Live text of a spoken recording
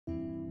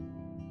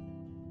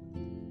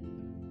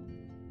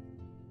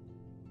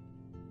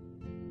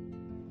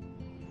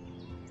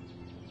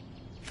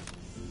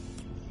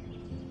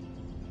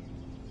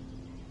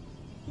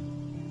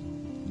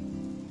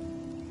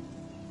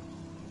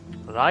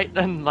Right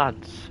then,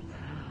 lads.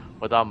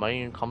 Without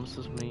me, comes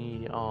to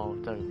me. Oh,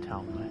 don't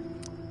tell me.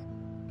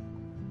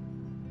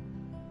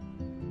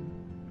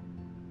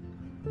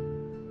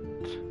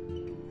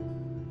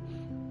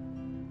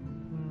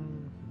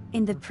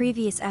 In the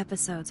previous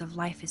episodes of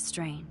Life is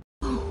Strange.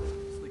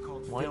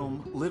 What?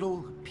 Film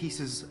Little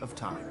Pieces of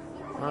Time.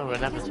 Oh, we're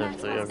in episode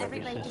 3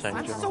 already, since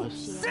I'm So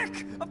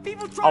sick of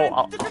people trying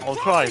to I'll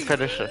try and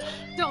finish this.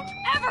 Don't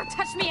ever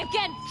touch me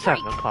again,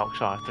 7 o'clock,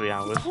 so 3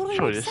 hours. Totally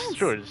Sure, makes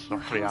sense. it's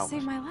not 3 How to hours.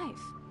 save my life.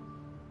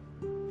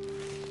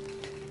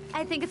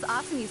 I think it's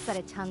awesome you set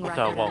a tongue Okay,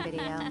 record well. on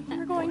video.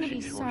 We're going to she-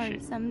 be what sorry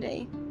she-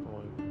 someday.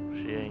 Oh,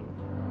 she ain't.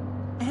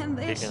 And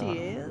there Picking she up,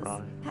 is.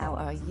 right. How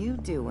are you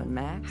doing,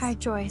 Max? Hi,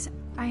 Joyce.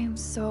 I am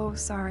so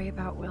sorry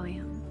about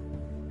William.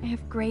 I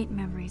have great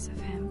memories of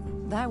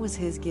him. That was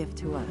his gift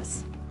to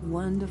us.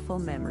 Wonderful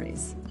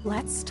memories.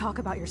 Let's talk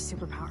about your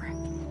superpower.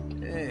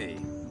 Hey,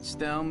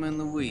 Stelma and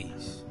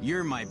Louise,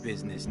 you're my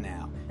business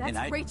now. That's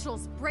and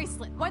Rachel's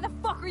bracelet. Why the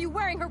fuck are you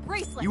wearing her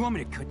bracelet? You want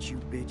me to cut you,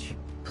 bitch?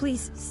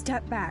 Please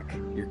step back.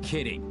 You're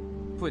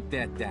kidding. Put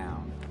that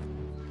down.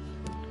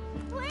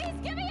 Please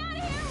get me out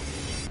of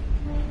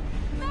here!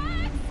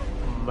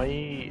 Max!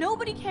 Me.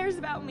 Nobody cares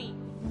about me.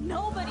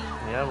 Nobody.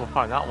 Yeah, we'll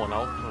find that one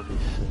out pretty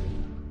soon.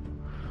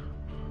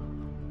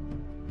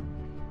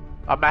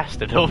 I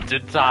messed it up,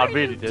 didn't I? I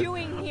really did.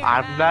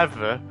 I've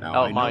never,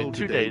 Now, I my know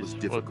 2 today days, was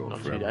well, difficult not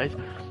for 2 days,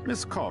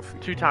 Miss Coffee,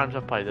 2 times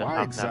I've played it. why I've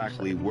never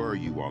exactly said. were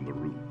you on the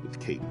route with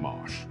Kate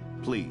Marsh?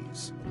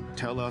 Please,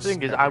 tell us The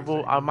thing is,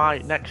 everything. I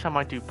might, next time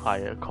I do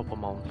play it, a couple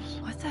months.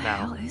 What the now.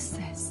 hell is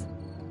this?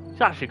 It's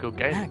actually a good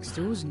game. Max,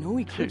 there was no two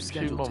eclipse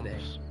scheduled months. today.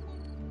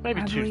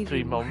 Maybe I 2 believe 3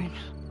 you, months.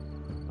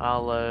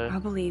 I'll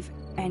believe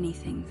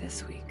anything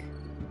this week.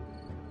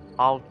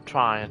 I'll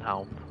try and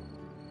help.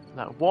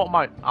 No, what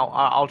might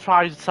I'll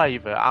try to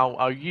save it. I'll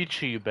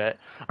YouTube it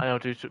and I'll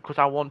do because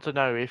I want to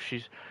know if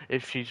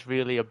she's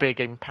really a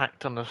big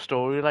impact on the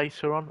story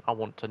later on. I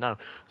want to know,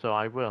 so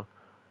I will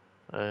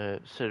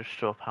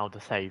search up how to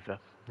save her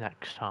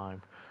next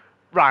time.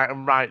 Right,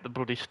 and write the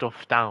bloody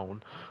stuff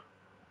down.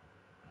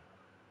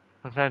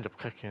 If I end up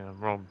clicking the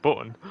wrong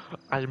button,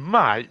 I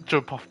might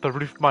jump off the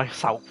roof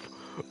myself.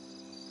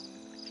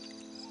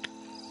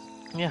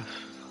 Yes.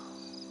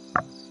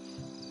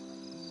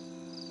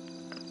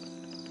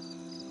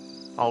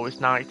 Oh, it's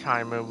night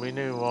time and we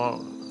knew what.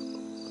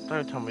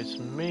 Don't tell me it's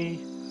me.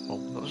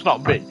 Well, it's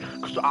not me,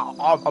 because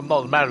I'm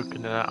not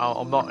American and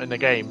I'm not in the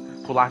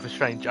game for Life is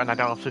Strange and I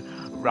don't have to.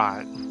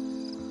 Right.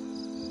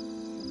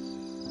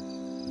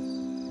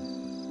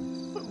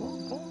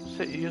 What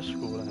city or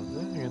school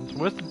down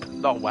there? It's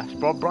not West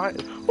Brom,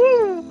 Brighton.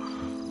 Woo!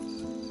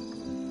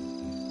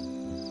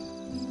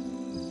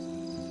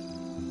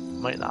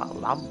 Mate, that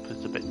lamp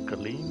is a bit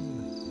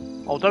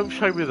green. Oh, don't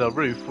show me the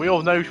roof. We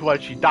all know where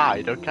she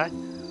died, okay?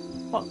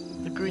 What?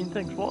 The green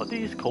things? What are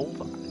these called?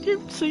 You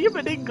don't see them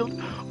in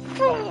England.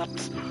 What?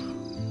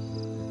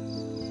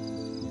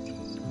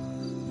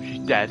 She's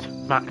dead.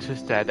 Max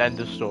is dead. End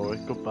of story.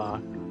 Goodbye.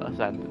 That's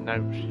end.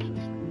 No, she's.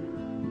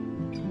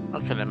 I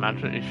can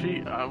imagine if she.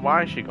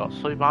 Why she got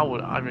sleep?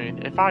 I mean,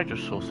 if I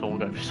just saw someone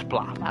go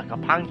splat like a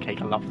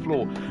pancake on the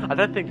floor, I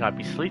don't think I'd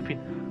be sleeping.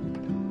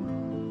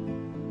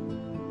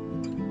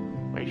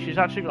 Wait, she's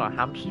actually got a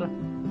hamster.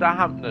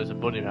 There's a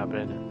bunny rabbit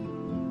in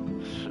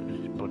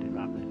it. Bunny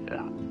rabbit.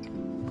 Yeah.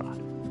 Right.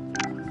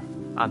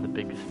 And the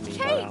biggest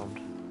meme around.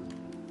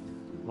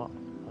 What?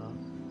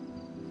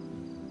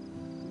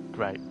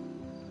 Great.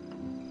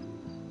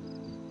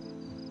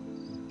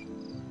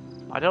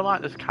 I don't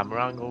like this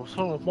camera angle.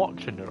 Someone's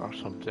watching her or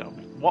something.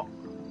 What?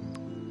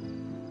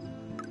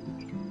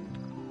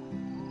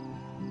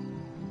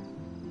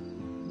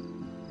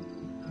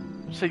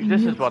 See,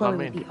 this is what Chloe I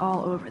mean. will be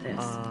all over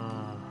this,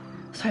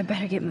 so I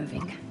better get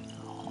moving.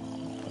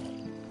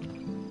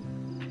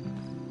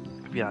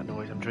 Could be that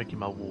noise. I'm drinking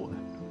my water.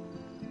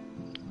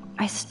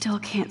 I still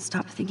can't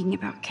stop thinking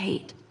about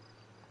Kate.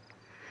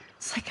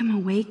 It's like I'm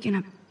awake in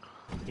a...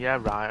 Yeah,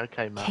 right.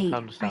 Okay, man. Kate, I I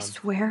understand.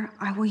 swear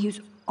I will use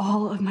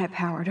all of my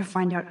power to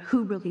find out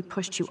who really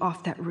pushed you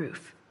off that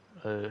roof.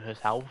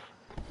 Herself.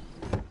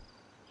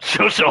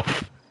 Shut up!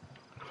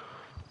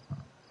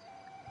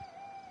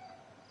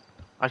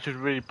 I should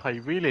really play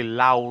really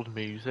loud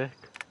music.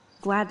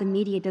 Glad the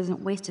media doesn't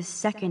waste a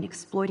second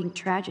exploiting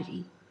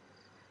tragedy.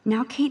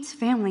 Now Kate's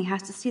family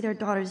has to see their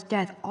daughter's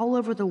death all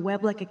over the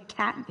web like a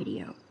cat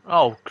video.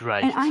 Oh,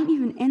 great. And I'm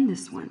even in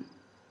this one.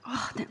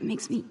 Oh, that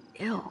makes me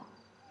ill.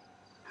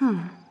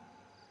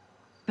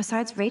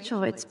 Besides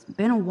Rachel, it's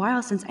been a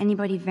while since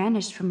anybody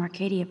vanished from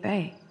Arcadia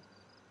Bay.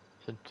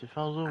 Since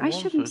 2001, I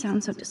shouldn't so-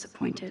 sound so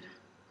disappointed.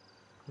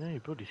 Yeah, you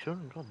bloody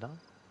shouldn't. God damn.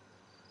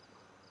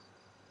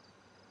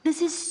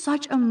 This is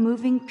such a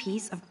moving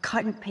piece of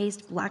cut and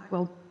paste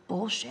Blackwell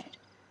bullshit.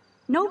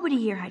 Nobody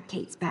here had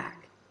Kate's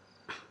back.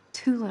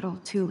 Too little,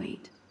 too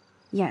late.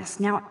 Yes,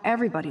 now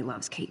everybody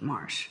loves Kate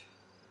Marsh.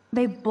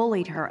 They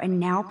bullied her and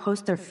now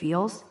post their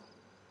feels?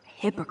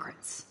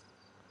 Hypocrites.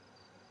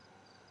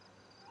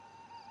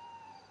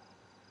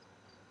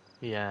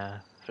 Yeah,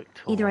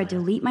 Victoria. Either I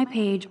delete my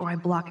page or I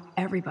block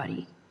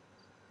everybody.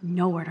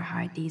 nowhere to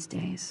hide these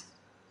days.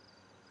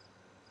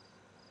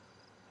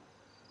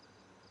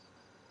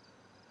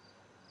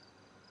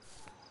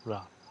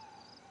 Right.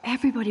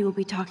 Everybody will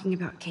be talking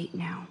about Kate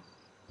now.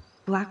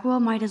 Blackwell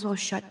might as well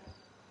shut.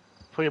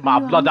 Put my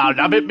You blood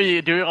hungry, out, damn it, Benny?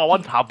 me. Do you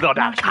want to have blood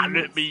out? Not Damn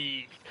famous. it,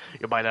 me.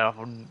 You might have.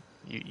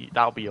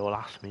 That'll be your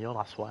last meal,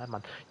 I swear,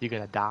 man. You're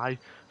gonna die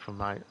from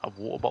like a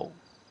water bottle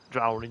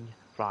drowning.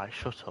 Right,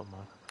 shut up,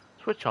 man.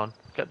 Switch on.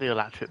 Get the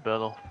electric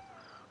bill off.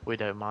 We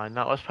don't mind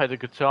that. Let's play the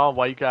guitar.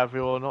 Wake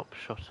everyone up.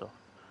 Shut up.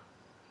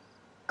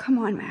 Come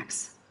on,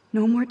 Max.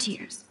 No more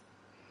tears.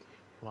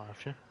 Why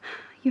have you?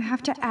 You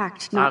have to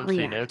act, I not haven't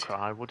seen her react.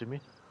 cry. What do you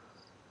mean?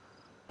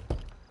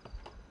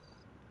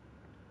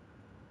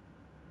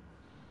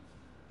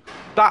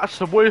 That's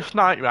the worst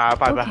nightmare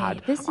I've ever Okay,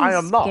 had. this I is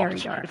am not. very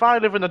dark. If I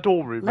live in a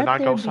dorm room Let and I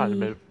go there outside and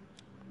be- move.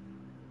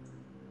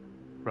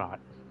 Right.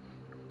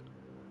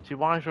 See,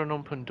 why is there an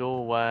open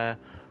door where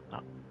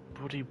that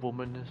bloody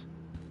woman is?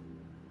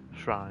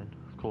 Shrine.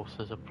 Of course,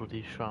 there's a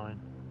bloody shrine.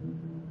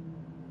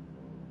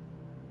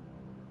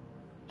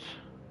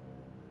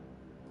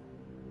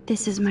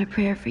 This is my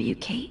prayer for you,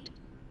 Kate.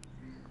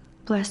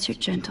 Bless your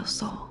gentle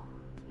soul.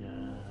 Yeah,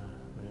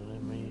 really,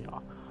 me.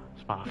 Oh,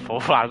 it's my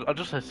fault. I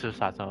just said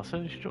suicide now. As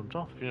soon as she jumped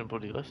off, you didn't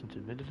bloody listen to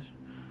me, did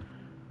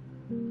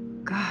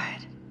you?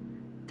 God,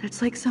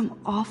 that's like some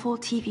awful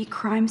TV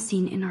crime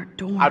scene in our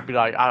dorm. I'd be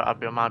like, I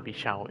might be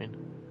shouting.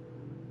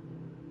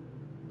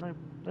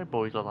 No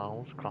boys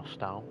allowed.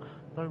 Crossed out.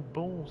 No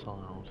balls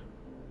allowed.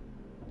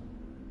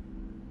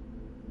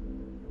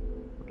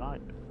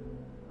 Right.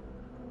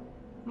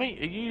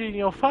 Mate, are you using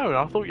your phone?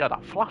 I thought you had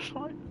a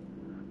flashlight.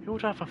 You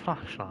would have a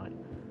flashlight.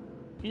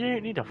 You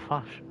don't need a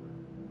flash.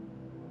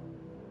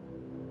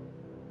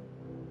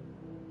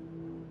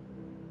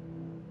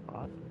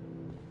 Right.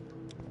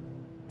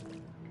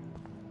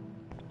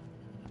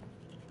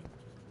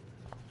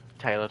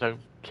 Taylor, don't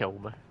kill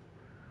me.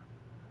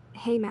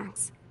 Hey,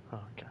 Max. Oh,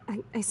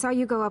 okay. I saw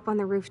you go up on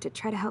the roof to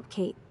try to help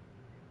Kate.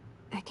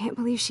 I can't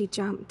believe she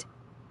jumped.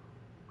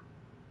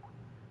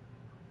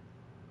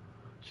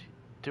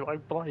 Do I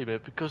blame her?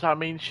 Because, I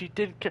mean, she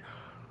did...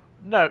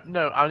 No,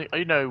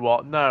 you know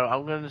what? No,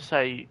 I'm going to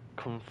say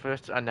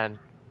Comfort and then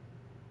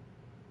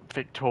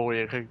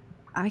Victoria.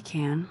 I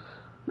can.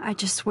 I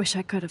just wish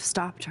I could have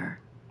stopped her.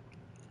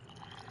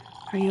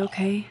 Are you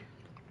okay?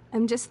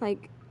 I'm just,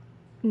 like,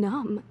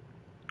 numb.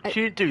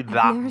 She didn't do I've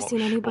that never much,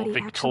 seen anybody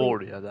but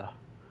Victoria, though.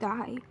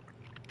 Die.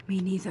 Me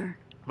neither.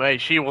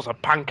 Mate, she was a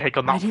pancake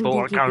on I that didn't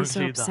floor, I think you'd be guarantee so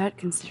that. upset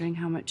considering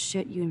how much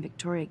shit you and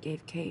Victoria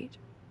gave Kate.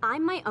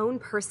 I'm my own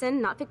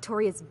person, not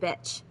Victoria's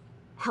bitch.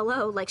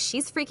 Hello, like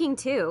she's freaking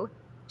too.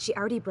 She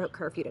already broke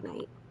curfew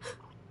tonight.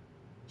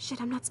 Shit,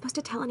 I'm not supposed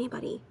to tell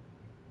anybody.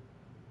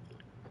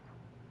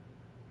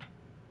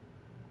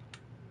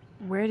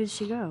 Where did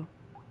she go?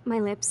 My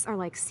lips are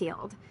like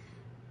sealed.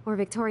 Or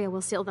Victoria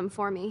will seal them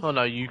for me. Oh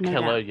no, you No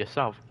kill her doubt.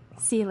 yourself.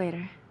 See you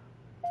later.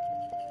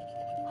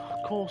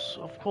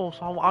 Of course,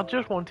 I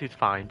just wanted to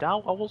find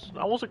out. I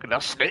wasn't gonna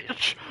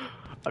snitch.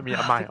 I mean,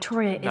 I might.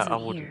 Victoria No, I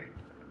isn't wouldn't. here.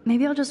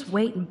 Maybe I'll just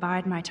wait and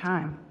bide my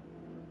time.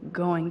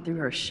 Going through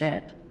her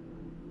shit.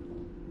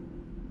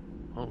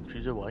 Oh,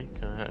 she's awake.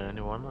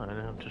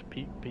 Anyone? Just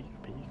peek.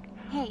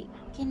 Hey,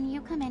 can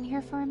you come in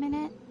here for a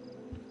minute?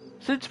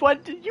 Since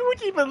when did you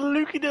weren't even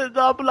looking at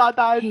them like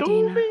that, Hey, do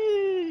Dana.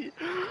 me?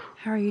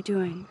 How are you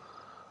doing?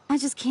 I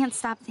just can't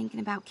stop thinking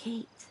about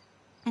Kate.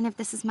 And if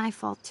this is my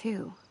fault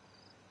too.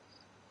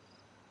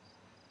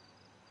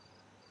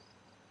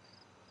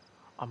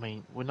 I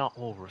mean, we're not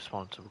all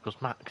responsible because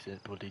Max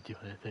didn't bloody do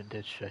anything,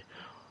 did she?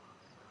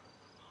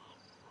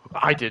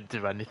 I didn't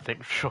do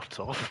anything. Shut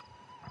up.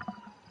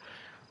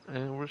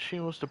 She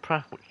was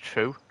depressed, which is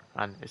true,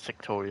 and it's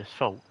Victoria's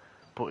fault.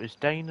 But is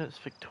Dana's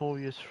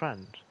Victoria's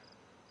friend?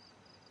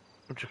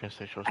 I'm just gonna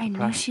say she was I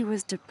depressed. knew she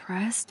was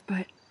depressed,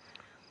 but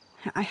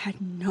I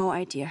had no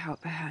idea how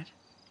bad.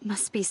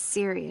 Must be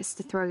serious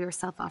to throw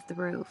yourself off the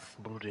roof.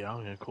 Bloody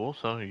hell, yeah, of course.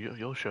 So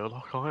you're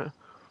Sherlock, aren't you?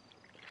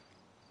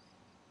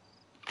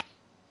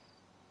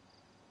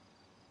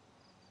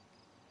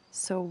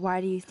 So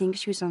why do you think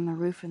she was on the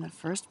roof in the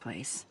first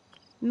place?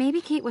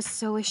 Maybe Kate was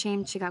so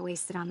ashamed she got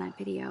wasted on that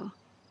video.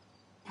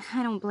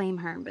 I don't blame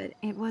her, but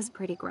it was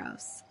pretty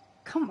gross.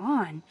 Come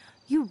on.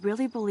 You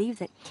really believe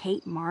that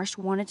Kate Marsh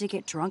wanted to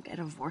get drunk at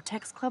a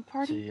Vortex Club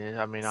party?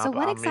 Yeah, I mean, So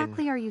what I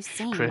exactly mean, are you she's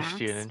saying,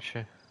 Christian, Max? isn't she?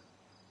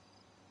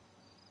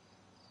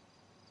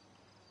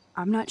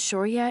 I'm not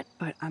sure yet,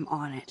 but I'm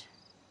on it.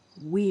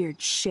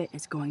 Weird shit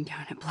is going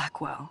down at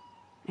Blackwell,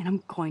 and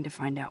I'm going to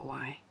find out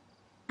why.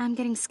 I'm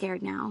getting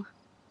scared now.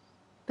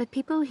 But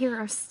people here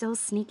are still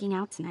sneaking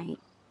out tonight.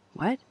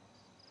 What?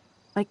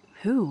 Like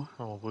who?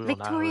 Oh, we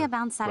Victoria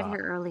bounced out of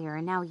here earlier,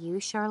 and now you,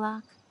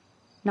 Sherlock?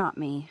 Not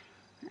me.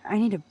 I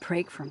need a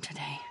break from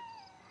today.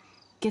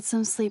 Get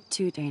some sleep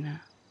too,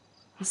 Dana.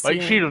 I'll see Like,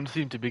 you she later. doesn't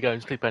seem to be going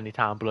to sleep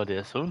anytime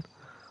bloody soon.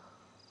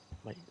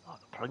 Mate,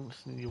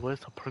 pregnancy, where's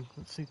the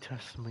pregnancy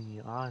test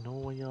me? I know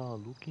where you're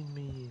looking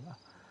me.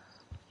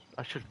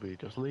 I should really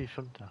just leave,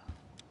 shouldn't I?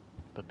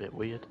 A bit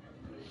weird.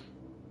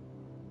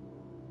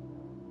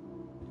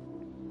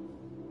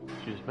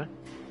 Excuse me.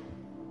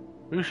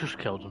 Who's just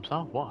killed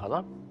himself? What,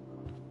 hello?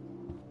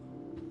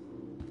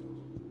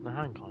 No,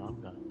 hang on,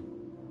 I'm going.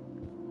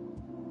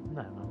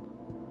 No, man.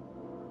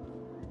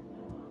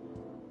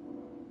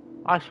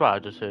 I swear I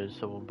just heard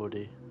someone,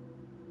 buddy.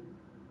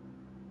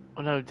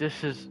 Oh no,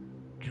 this is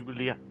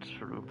Juliet's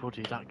room,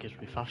 buddy. That gives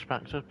me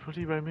flashbacks to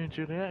bloody Romeo and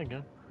Juliet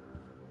again.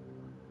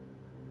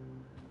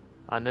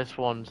 And this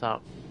one's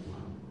that.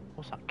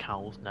 What's that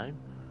cow's name?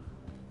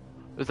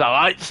 Is that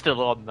light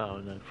still on?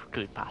 No,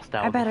 because it passed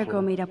out. I better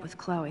go meet up with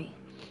Chloe.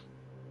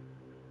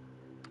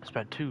 I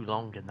spent too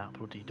long in that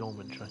bloody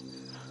dormitory.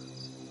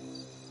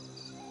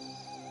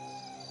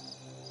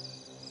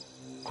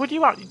 Could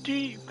you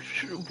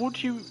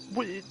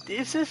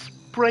is this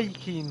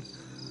breaking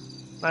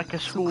like a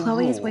school so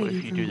Chloe rule is waiting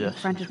if you for do me in this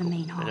front of the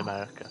main in hall.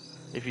 America?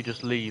 If you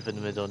just leave in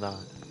the middle of the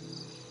night?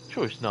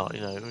 Sure it's not,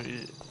 you know,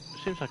 it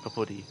seems like a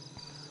bloody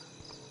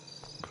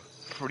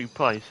free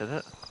place, isn't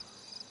it?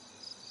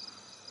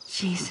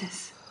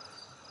 Jesus.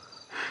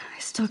 I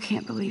still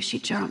can't believe she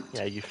jumped.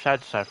 Yeah, you've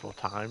said several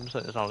times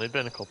that it's only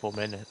been a couple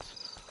minutes.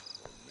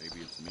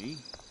 Maybe it's me?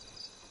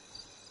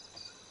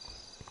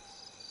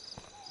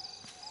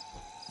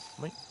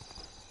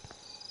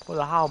 What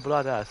the hell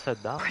bloody I said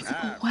that?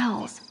 Principal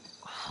Wells.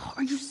 Oh,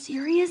 are you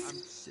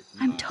serious?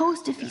 I'm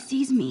toast if he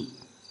sees me.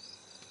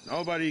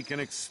 Nobody can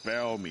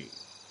expel me.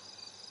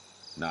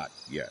 Not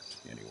yet,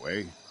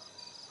 anyway.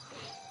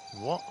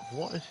 What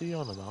is he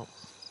on about?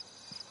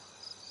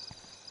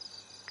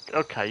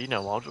 Okay, you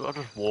know, I'll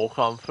just walk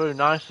on through.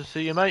 Nice to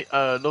see you, mate.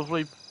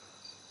 Lovely.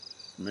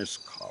 Miss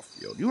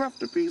Caulfield, you have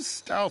to be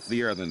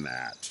stealthier than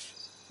that.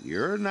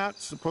 You're not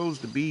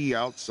supposed to be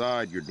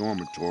outside your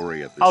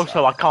dormitory at this hour.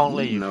 So I can't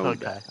leave. You know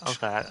Okay, that.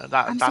 okay. I'm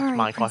That's sorry,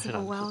 my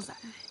Principal question. Wells.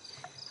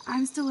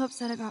 I'm still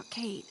upset about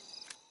Kate.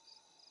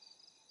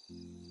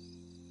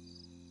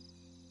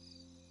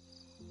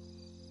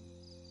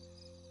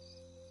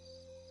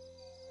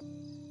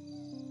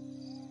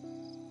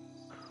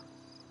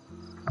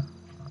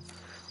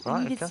 Right,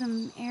 I needed okay.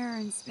 some air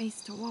and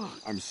space to walk.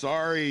 I'm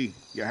sorry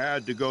you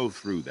had to go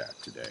through that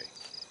today.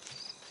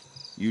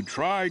 You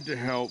tried to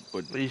help,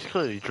 but he's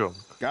clearly drunk.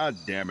 God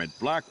damn it,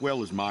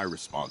 Blackwell is my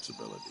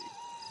responsibility.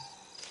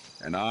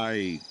 And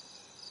I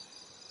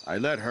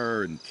let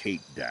her and Kate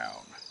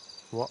down.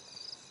 What?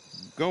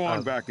 Go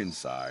on back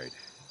inside.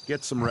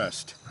 Get some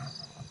rest.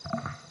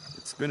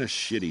 It's been a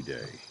shitty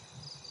day.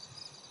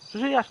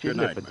 Does he actually Good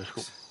live night, in the Max.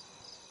 school?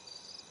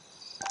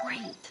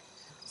 Great.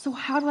 So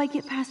how do I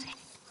get past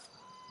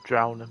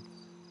Drown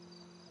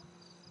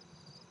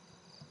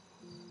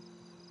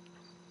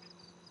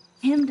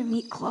him to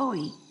meet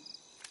Chloe?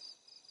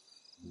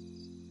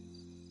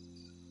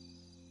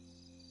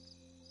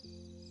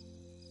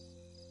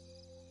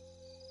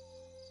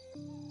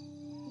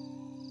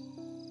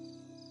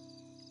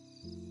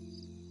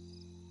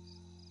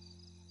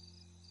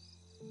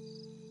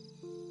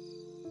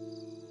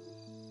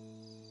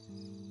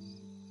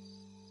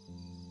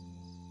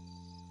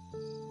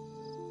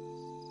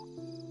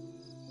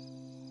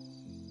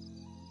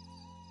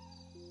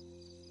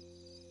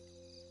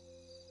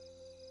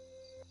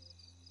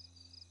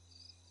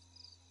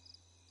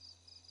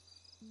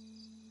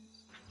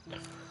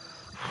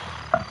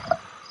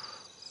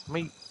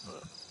 Mate,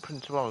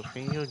 Principal Wells,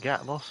 can you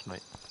get lost,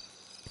 mate?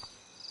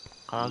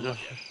 I'll just...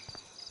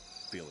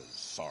 Feeling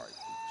sorry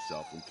for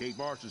yourself when Kate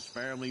Marsh's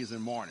family is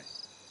in mourning.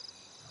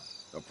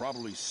 They'll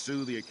probably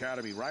sue the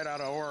Academy right out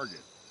of Oregon.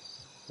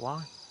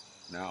 Why?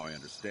 Now I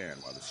understand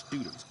why the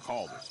students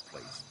call this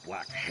place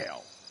Black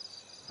Hell.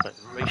 But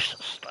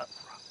racist.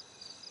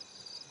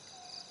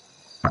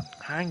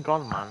 Hang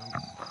on, man.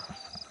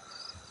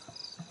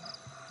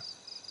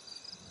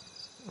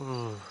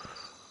 Ooh.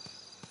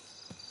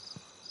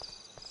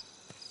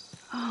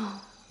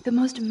 Oh, the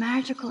most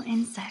magical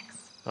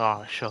insects.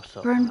 Oh, shut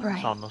up. Burn man,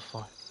 bright.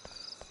 honestly.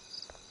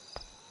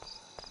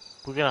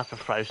 We're gonna have to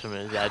throw some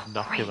in his head and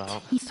knock Great, him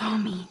out. he saw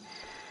me.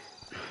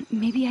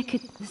 Maybe I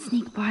could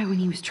sneak by when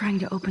he was trying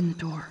to open the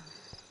door.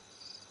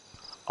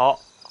 Oh,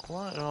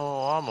 what?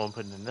 Oh, I'm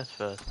opening this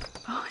first.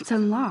 Oh, it's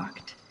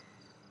unlocked.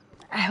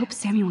 I hope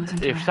Samuel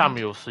isn't If around.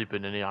 Samuel's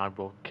sleeping in here, I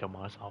will kill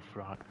myself,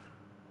 right?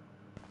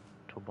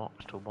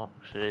 Toolbox.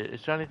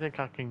 Is there anything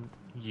I can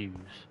use?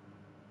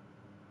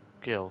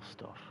 Girl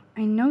stuff.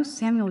 I know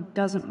Samuel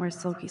doesn't wear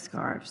silky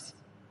scarves.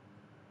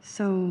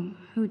 So,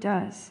 who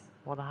does?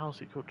 What the hell's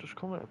it could just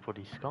come with a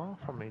bloody scarf?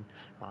 I mean,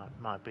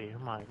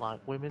 might like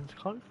women's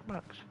clothes,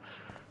 Max.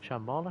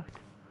 Shambolic.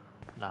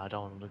 No, I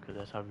don't want to look at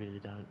this, I really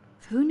don't.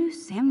 Who knew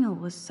Samuel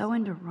was so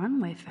into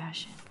runway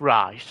fashion?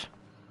 Right.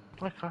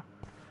 Okay,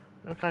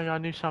 I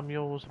knew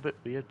Samuel was a bit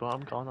weird, but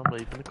I'm gone, I'm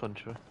leaving the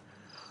country.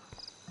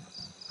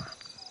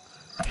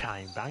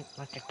 Shine bright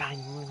like a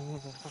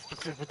diamond.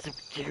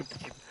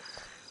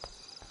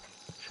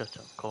 Shut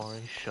up,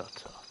 Corey,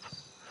 shut up.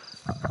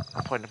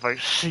 I'm playing a very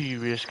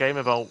serious game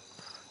about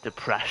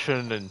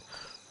depression and...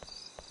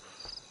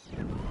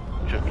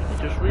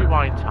 Just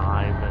rewind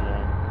time and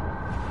then...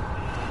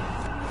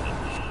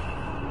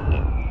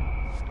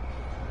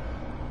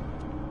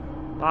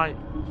 Right,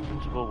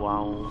 Principal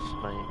Wells,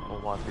 mate, or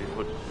whatever you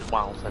put it,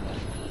 Wells, isn't it?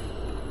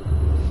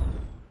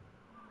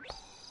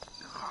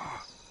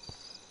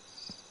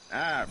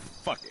 Ah,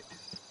 fuck it.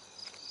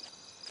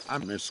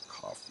 I'm Miss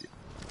Caulfield.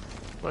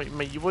 Wait,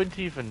 mate, you wouldn't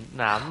even...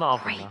 Nah, I'm not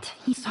having Great, that.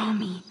 he saw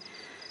me.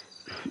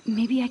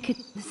 Maybe I could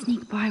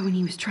sneak by when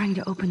he was trying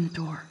to open the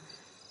door.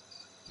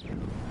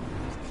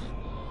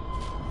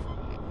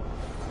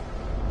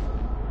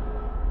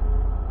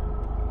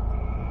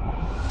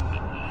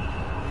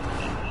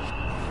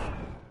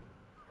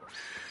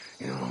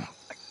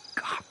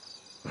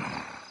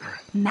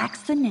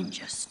 Max the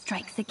Ninja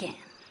strikes again.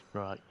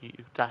 Right,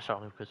 that's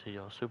only because of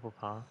your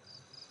superpower.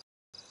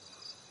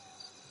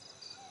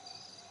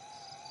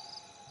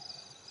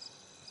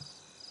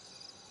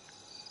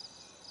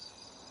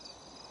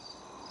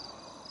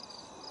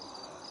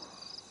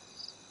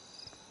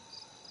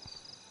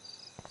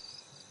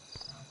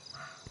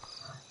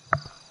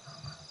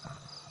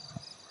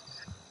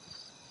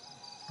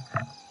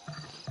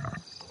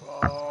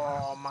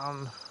 Oh,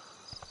 man.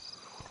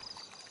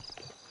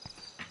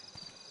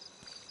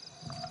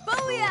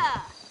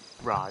 Booyah!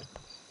 Right.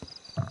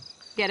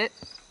 Get it?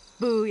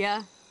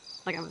 Booyah.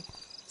 Like I'm a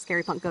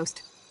scary punk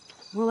ghost.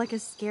 More like a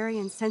scary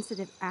and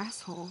sensitive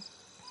asshole.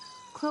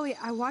 Chloe,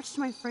 I watched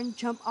my friend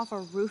jump off a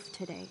roof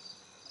today.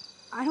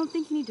 I don't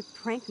think you need to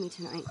prank me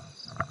tonight.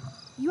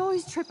 You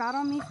always trip out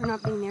on me for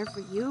not being there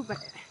for you, but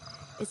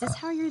is this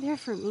how you're there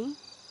for me?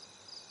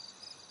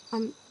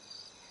 I'm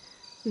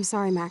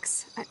sorry,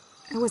 Max.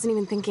 I wasn't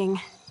even thinking.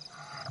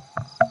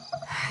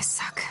 I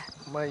suck.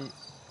 Mate,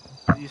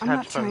 these I'm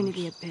not headphones trying to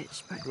be a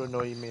bitch, but are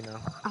annoying me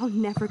now. I'll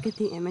never get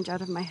the image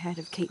out of my head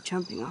of Kate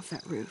jumping off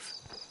that roof.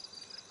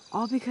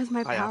 All because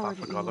my power I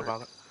didn't forgot work.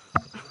 about it.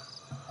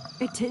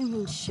 It didn't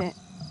mean shit.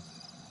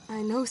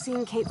 I know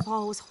seeing Kate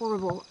fall was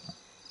horrible.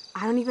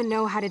 I don't even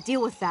know how to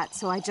deal with that,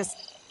 so I just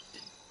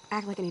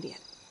act like an idiot.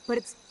 But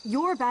it's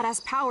your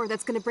badass power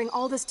that's gonna bring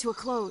all this to a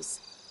close.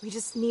 We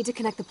just need to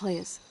connect the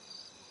players.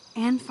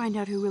 And find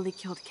out who really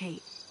killed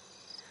Kate.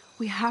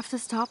 We have to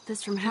stop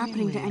this from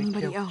happening to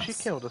anybody else. She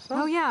killed us,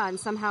 Oh yeah, and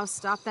somehow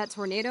stop that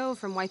tornado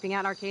from wiping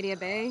out Arcadia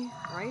Bay,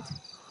 right?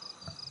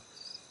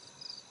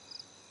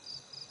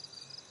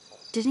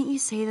 Didn't you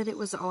say that it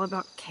was all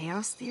about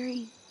chaos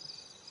theory?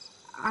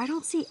 I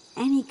don't see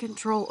any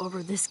control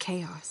over this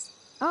chaos.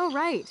 Oh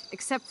right,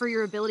 except for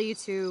your ability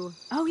to,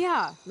 oh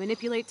yeah,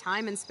 manipulate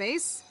time and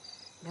space.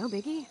 No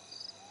biggie.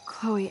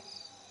 Chloe,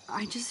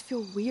 I just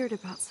feel weird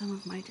about some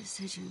of my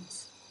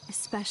decisions.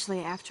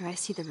 Especially after I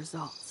see the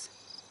results.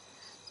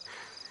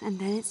 And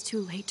then it's too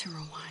late to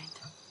rewind.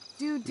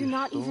 Dude, do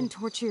not even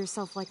torture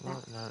yourself like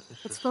that. No,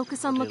 Let's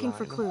focus on looking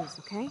for clues,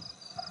 okay?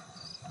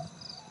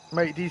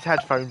 Mate, these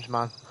headphones,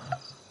 man.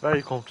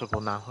 Very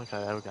comfortable now.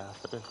 Okay, there we go.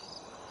 That's it.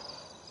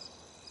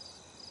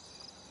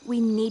 We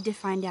need to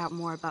find out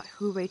more about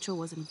who Rachel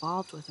was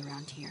involved with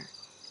around here.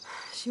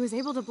 She was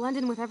able to blend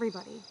in with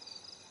everybody.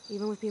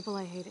 Even with people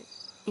I hated.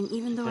 And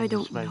even though I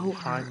don't know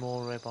her,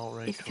 more about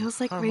Rachel. it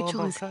feels like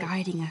Rachel is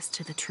guiding us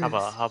to the truth.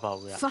 How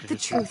about we Fuck the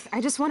truth.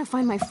 I just want to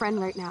find my friend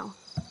right now.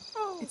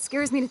 It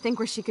scares me to think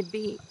where she could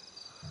be.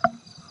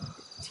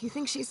 Do you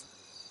think she's...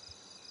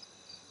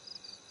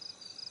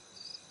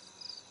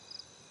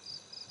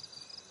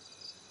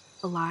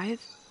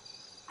 alive?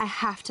 I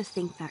have to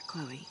think that,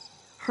 Chloe.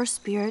 Her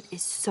spirit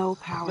is so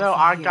powerful. No,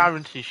 I here.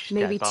 guarantee she's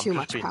Maybe dead, but too I'm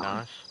much just being power.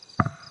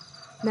 nice.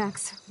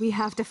 Max, we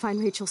have to find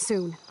Rachel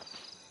soon.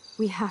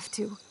 We have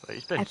to. But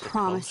it's been I 6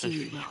 promise months, so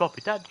you she's will.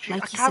 probably dead. Like I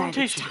you said,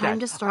 guarantee it's she's time dead.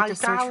 to start the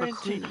search for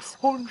guarantee clues.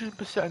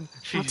 100%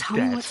 she's Now tell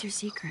dead. me what's your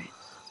secret.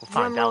 We'll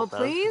find Drumroll, out, though.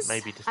 please.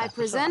 Maybe this I episode,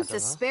 present don't the know.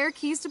 spare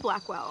keys to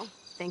Blackwell.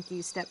 Thank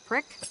you, step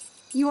prick.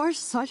 You are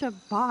such a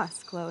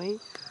boss, Chloe.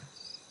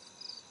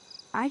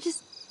 I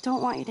just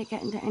don't want you to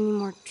get into any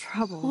more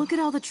trouble. Look at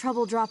all the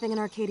trouble dropping in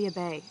Arcadia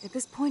Bay. At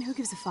this point, who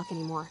gives a fuck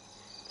anymore?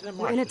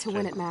 We're in it to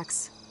win it,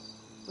 Max.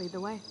 Lead the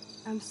way.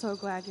 I'm so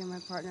glad you're my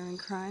partner in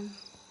crime.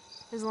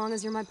 As long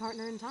as you're my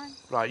partner in time.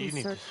 Right, you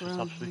need to Insert stop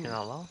room speaking here.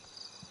 out loud.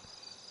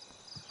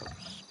 Stop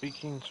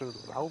speaking so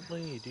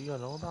loudly. Do you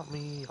know about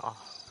me? Oh.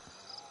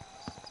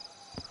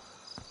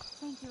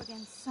 Thank you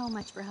again so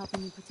much for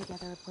helping me put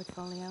together a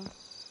portfolio.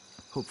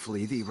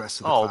 Hopefully the rest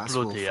of the Oh, class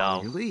will bloody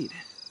follow hell. your lead.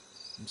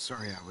 I'm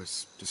sorry I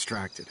was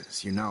distracted,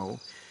 as you know.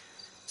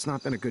 It's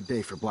not been a good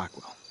day for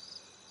Blackwell.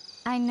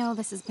 I know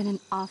this has been an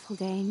awful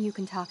day, and you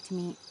can talk to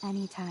me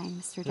anytime,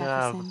 Mr. Yeah,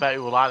 Jefferson. I bet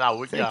you will like that,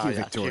 wouldn't Thank you,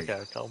 Yeah, Victoria.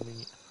 Chico told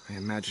me. I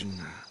imagine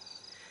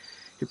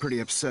you're pretty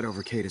upset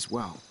over Kate as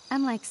well.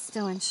 I'm like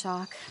still in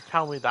shock.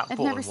 Tell me that I've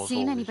button never was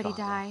seen always anybody like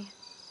that. die.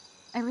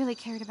 I really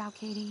cared about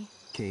Katie.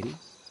 Katie?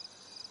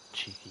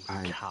 Cheeky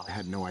I cow.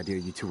 had no idea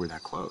you two were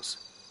that close.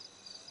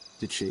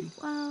 Did she?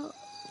 Well,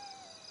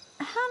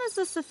 how does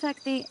this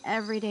affect the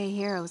Everyday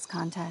Heroes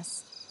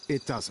contest?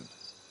 It doesn't.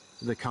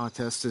 The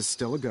contest is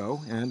still a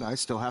go, and I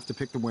still have to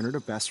pick the winner to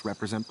best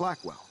represent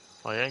Blackwell.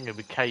 Oh, you ain't gonna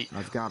be Kate.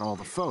 I've got all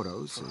the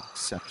photos,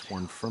 except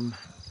one from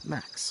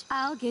Max.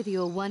 I'll give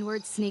you a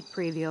one-word sneak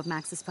preview of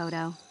Max's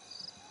photo.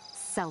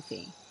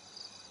 Selfie.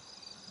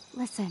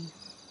 Listen,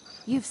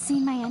 you've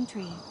seen my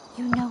entry.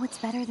 You know it's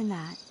better than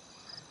that.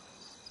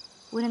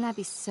 Wouldn't that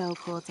be so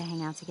cool to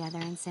hang out together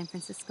in San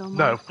Francisco? More?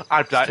 No,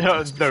 I'm that.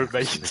 No,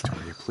 mate.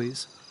 Victoria,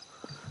 please.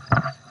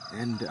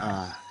 And,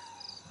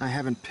 I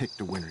haven't picked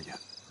a winner yet.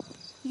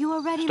 You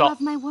already Stop.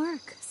 love my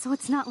work, so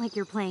it's not like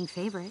you're playing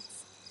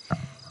favorites.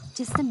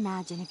 Just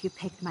imagine if you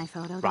picked my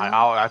photo. Right, though.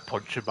 I'll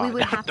punch you We back.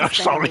 would have No, to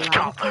spend sorry, a lot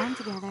God. of time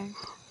together.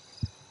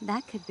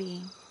 That could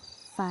be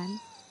fun,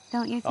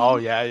 don't you think? Oh,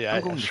 yeah,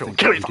 I'm going to sure. think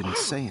Kill that it. you didn't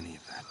say any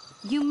of that.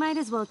 You might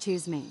as well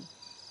choose me.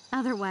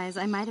 Otherwise,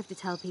 I might have to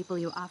tell people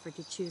you offered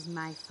to choose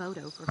my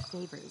photo for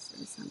favors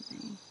or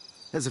something.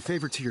 As a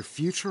favor to your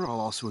future, I'll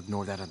also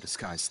ignore that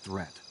undisguised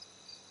threat.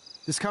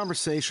 This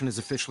conversation is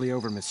officially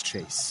over, Miss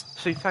Chase.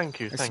 See, thank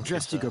you, I thank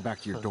suggest you, you go sir.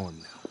 back to your dorm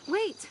now.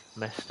 Wait,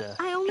 Mr.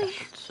 I only...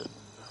 Jackson.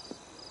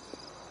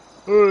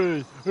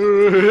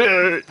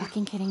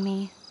 Fucking kidding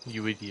me?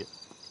 You idiot.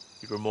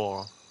 You're a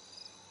moron.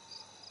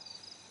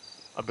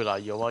 I'd be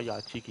like, yo, why you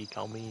cheeky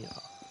call me?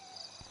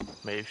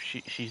 Mate, if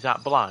she's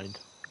that blind.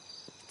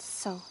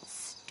 So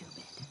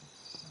stupid.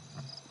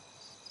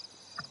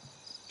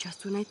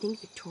 Just when I think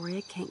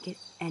Victoria can't get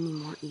any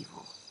more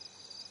evil.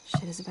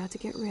 Shit is about to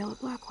get real at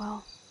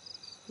Blackwell.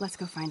 Let's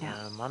go find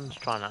out. Man's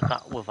trying to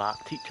cut with that.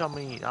 Teach on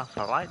me, that's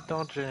alright,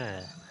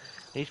 Dodger.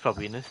 He's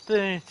probably in his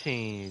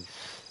 30s.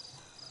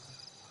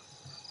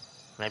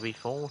 Maybe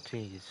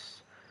 40s.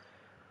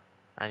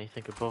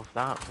 Anything above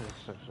that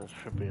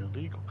should be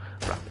illegal.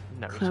 Right,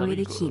 no, it's Chloe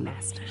the illegal.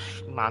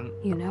 Keymaster. Man,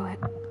 You know it.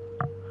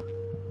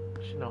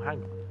 no,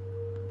 hang on.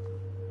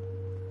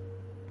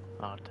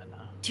 I don't know.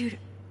 Dude,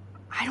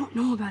 I don't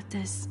know about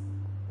this.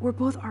 We're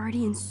both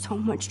already in so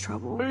much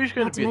trouble. Who's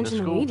going Not to to be in the mention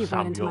the school? weed you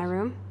brought into my Samuel?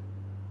 room.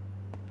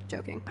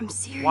 Joking. I'm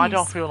serious. Why do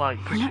I feel like...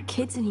 We're not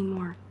kids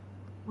anymore.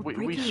 We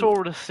breaking-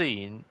 saw the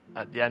scene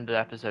at the end of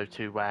episode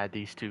 2 where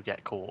these two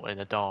get caught in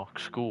a dark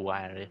school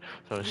area,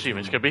 so I assume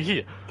it's going to be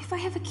here. If I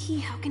have a key,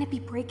 how can it be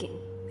breaking?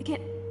 I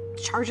get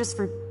charges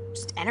for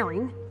just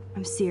entering.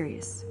 I'm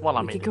serious. Well,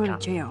 I we mean, could go it to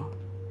can't. jail.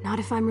 Not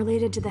if I'm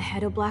related to the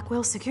head of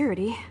Blackwell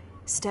Security.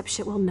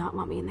 Stepshit will not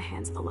want me in the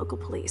hands of the local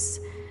police.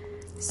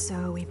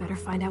 So we better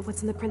find out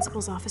what's in the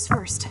principal's office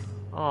first.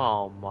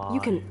 Oh my. You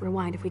can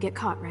rewind if we get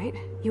caught, right?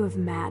 You have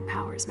mad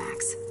powers,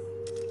 Max.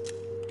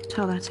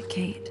 Tell that to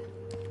Kate.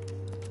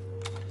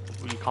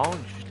 You can't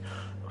just...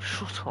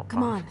 Shut up,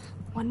 Come man. on.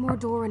 One more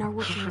door and our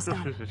work here is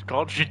done.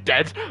 God, she's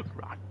dead.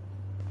 Right.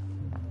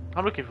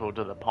 I'm looking forward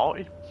to the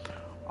party.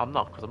 I'm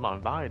not, because I'm not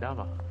invited,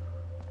 am I?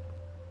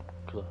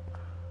 Because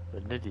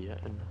I'm an idiot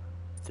and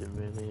didn't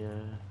really,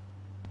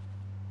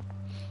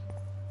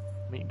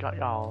 meet got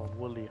y'all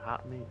woolly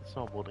hat me. It's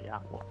not woolly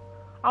hat. What?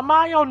 Am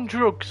I on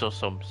drugs or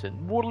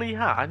something? Woolly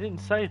hat? I didn't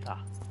say that.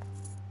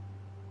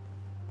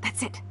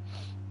 That's it.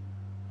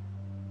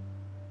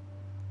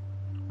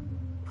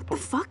 What the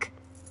fuck?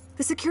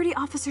 The security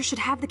officer should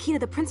have the key to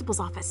the principal's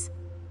office.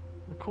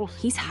 Of course.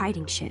 He's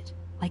hiding shit,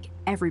 like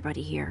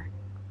everybody here.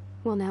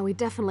 Well, now we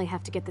definitely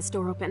have to get this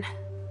door open.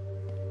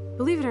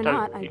 Believe it or Don't-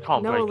 not, I you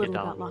can't know a break it little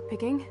down. about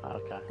lockpicking,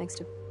 Okay. thanks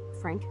to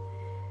Frank.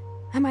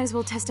 I might as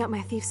well test out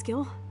my thief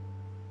skill.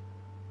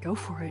 Go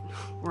for it.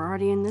 We're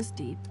already in this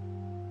deep.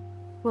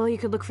 Well, you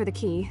could look for the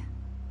key,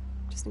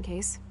 just in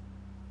case.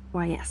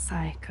 Why, yes,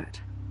 I could.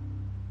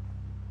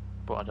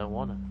 But I don't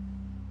want it.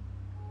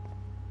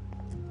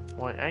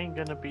 Well, it ain't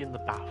gonna be in the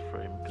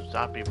bathroom, because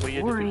that'd be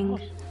weird Boring.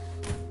 if it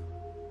was.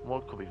 Well,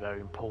 it could be very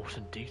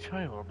important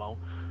detail about...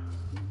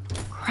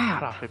 Crap.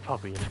 Crap, it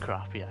probably is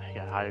crap, yeah,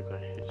 I agree.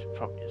 It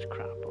probably is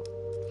crap,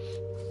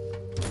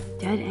 but...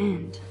 Dead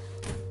end.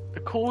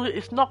 Of course,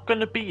 it's not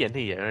gonna be in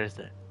here, is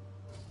it?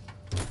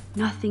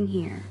 Nothing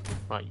here.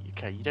 Right,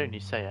 okay, you don't need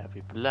to say it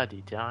every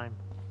bloody time.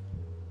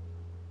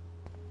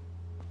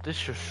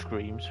 This just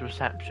screams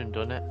reception,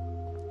 doesn't it?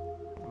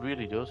 It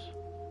really does.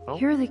 Oh,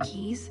 Here are the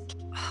keys.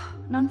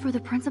 None for the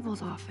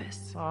principal's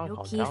office. Oh, No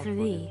I'll key down for for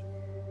thee.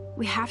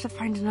 We have to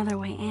find another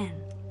way in.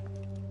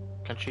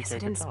 can she Guess I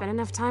take didn't it spend out?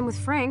 enough time with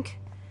Frank.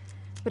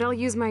 But I'll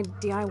use my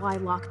DIY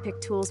lockpick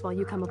tools while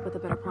you come up with a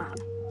better plan.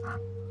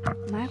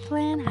 My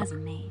plan has a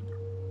name.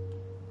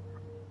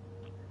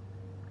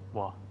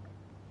 What?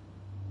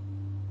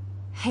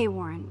 Hey,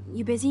 Warren,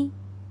 you busy?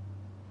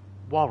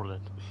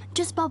 Warren.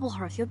 Just bubble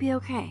hearth, you'll be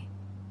okay.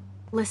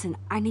 Listen,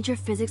 I need your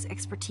physics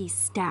expertise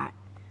stat.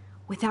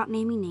 Without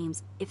naming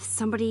names, if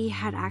somebody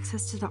had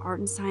access to the art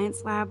and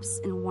science labs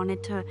and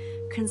wanted to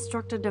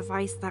construct a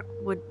device that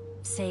would,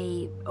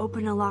 say,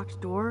 open a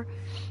locked door,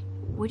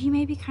 would you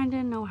maybe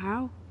kinda know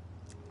how?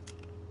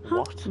 Huh?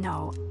 What?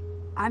 No,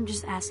 I'm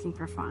just asking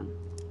for fun.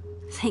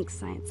 Thanks,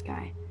 science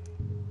guy.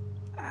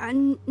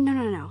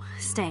 No.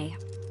 Stay.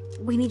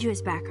 We need you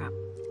as backup.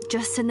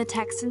 Just send the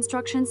text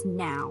instructions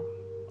now.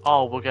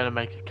 Oh, we're gonna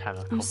make a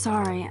chemical. I'm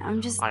sorry,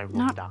 I'm just I will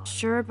not die.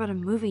 sure about a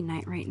movie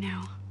night right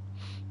now.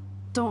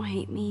 Don't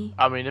hate me.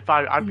 I mean, if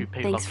I'd be And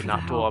peeing thanks up for in the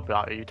that door, help. I'd be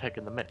like, are you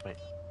taking the mitt, mate?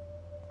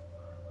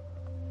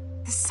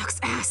 This sucks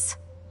ass.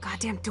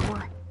 Goddamn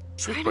door.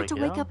 Try break not to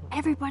it wake up. up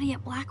everybody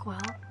at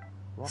Blackwell.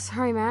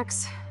 Sorry,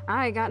 Max.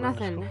 I got We're in the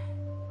nothing.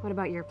 school. What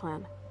about your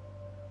plan?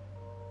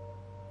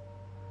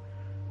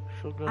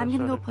 Sugar I'm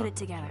gonna go soda put it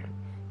together.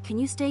 Can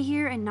you stay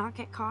here and not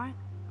get caught?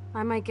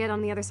 I might get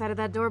on the other side of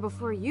that door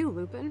before you,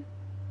 Lupin.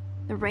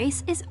 The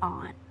race is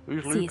on.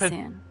 Who's See you Lupin?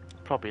 soon.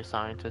 Probably a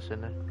scientist,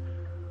 isn't it?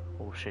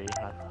 Or or she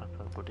have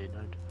a bloody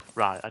node.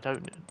 Right, I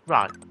don't...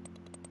 Right.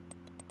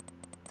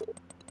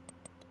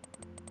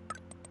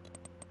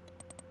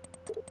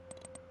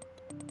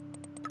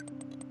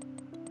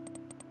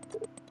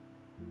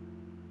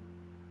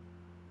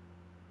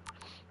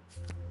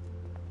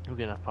 We're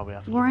gonna probably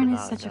have to Warren look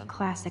is at such that a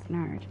classic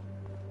nerd.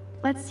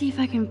 Let's see if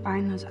I can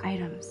find those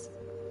items.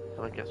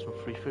 Can I get some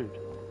free food?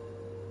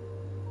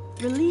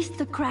 Release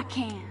the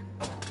Kraken.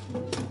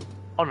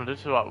 Oh no,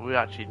 this is what we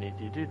actually need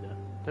to do there,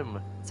 didn't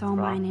we? It's all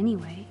mine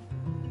anyway.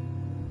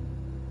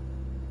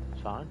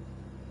 It's fine.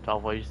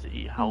 12 ways to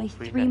eat Only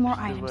healthy. 3 more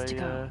items to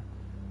go.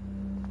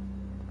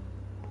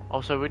 Oh,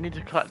 so we need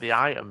to collect the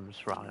items,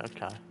 right?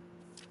 Okay.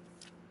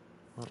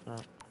 Like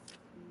that.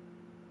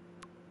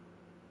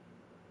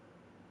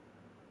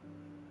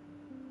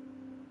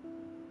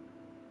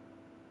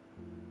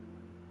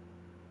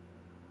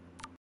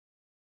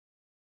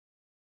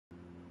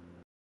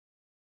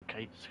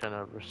 Kate's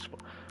gonna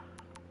respond.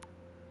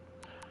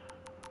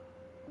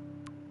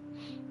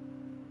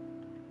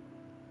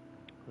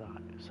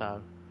 Right,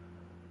 so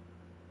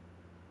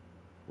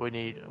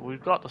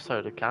we've got the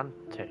soda can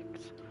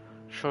ticked.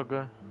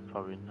 Sugar,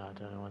 probably, I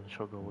don't know when the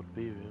sugar would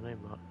be really,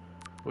 but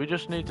we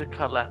just need to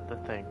collect the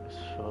things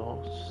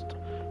first.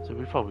 So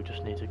we probably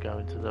just need to go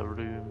into the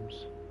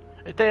rooms.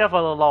 If they have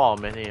an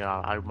alarm in here,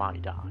 I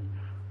might die.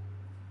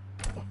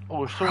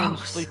 Oh, if someone's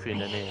Gross.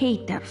 sleeping I in here.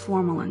 hate that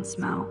formalin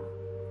smell.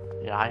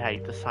 Yeah, I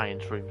hate the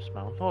science room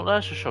smell. Oh,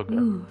 there's the sugar.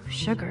 Ooh,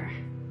 sugar.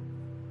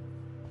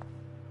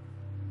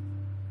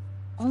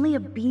 Only a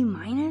B-?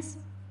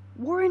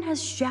 Warren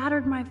has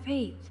shattered my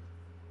faith.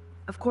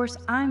 Of course,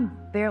 I'm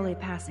barely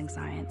passing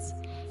science.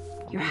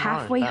 You're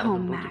halfway better than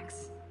home, Buddy.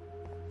 Max.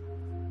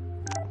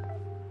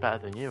 Better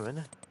than you,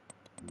 innit?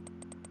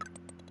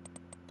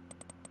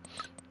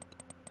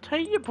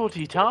 Take your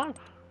bloody time.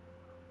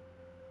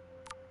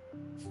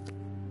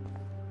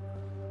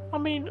 I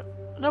mean,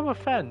 no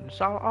offense,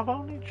 I've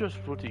only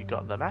just bloody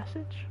got the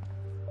message.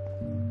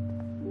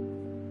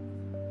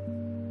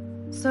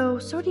 So,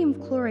 sodium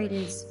chlorate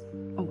is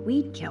a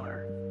weed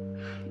killer.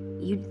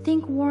 You'd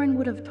think Warren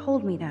would have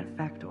told me that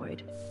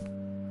factoid.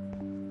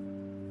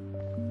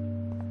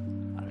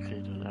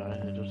 Actually, don't know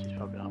anything, does he?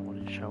 Probably not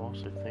want to show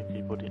us. I think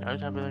he bloody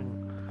knows everything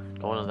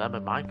going on them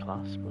in my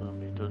class, but I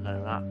mean, he doesn't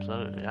know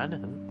absolutely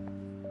anything.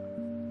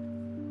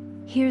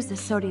 Here's the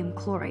sodium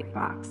chlorate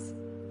box.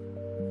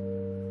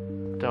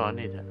 Don't I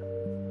need it?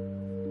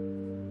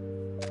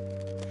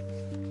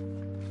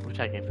 We're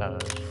taking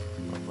photos.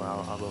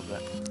 Well, I love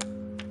it.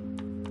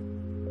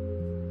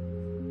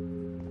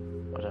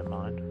 I don't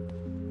mind.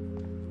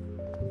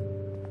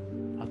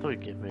 I thought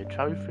you'd give me a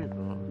trophy,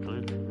 but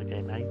clearly the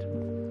game hates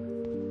me.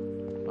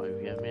 But you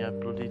gave me a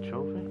bloody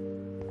trophy?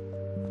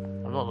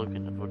 I'm not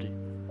looking at bloody...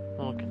 I'm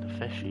not looking at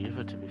fish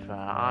either, to be fair.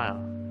 I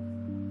am.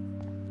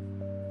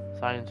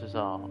 Science is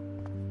art.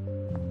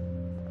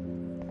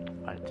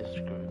 I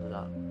disagree with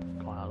that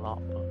quite a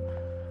lot, but...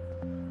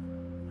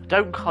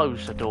 Don't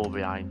close the door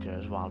behind you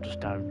as well, just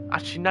don't.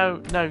 Actually,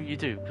 no, you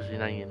do, because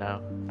you know.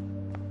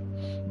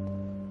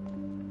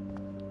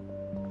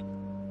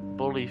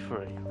 Bully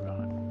free,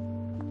 right.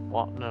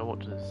 What? No, what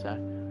does it say?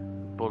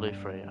 Bully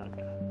free,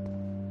 okay.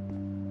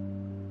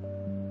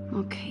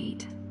 Oh,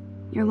 Kate.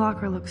 Your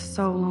locker looks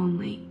so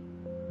lonely.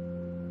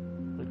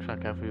 Looks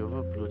like every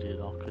other bloody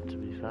locker, to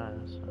be fair,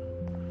 so...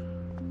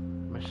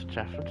 Mr.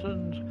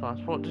 Jefferson's class,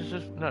 what does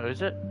this... No,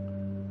 is it?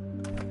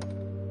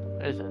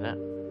 Isn't it?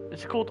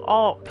 It's called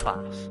art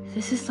class.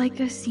 This is like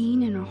a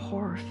scene in a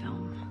horror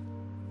film.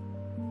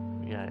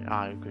 Yeah,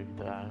 I agree with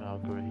that. I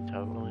agree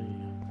totally.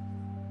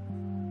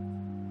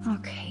 Oh,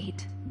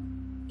 Kate.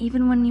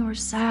 Even when you were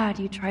sad,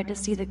 you tried to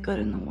see the good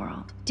in the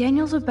world.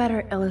 Daniel's a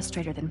better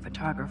illustrator than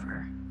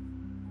photographer,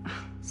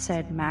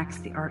 said Max,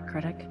 the art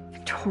critic.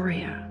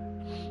 Victoria,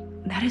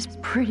 that is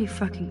pretty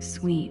fucking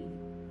sweet.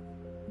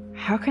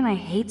 How can I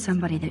hate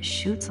somebody that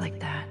shoots like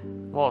that?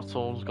 What,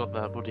 someone's got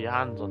their bloody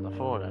hands on the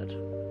forehead?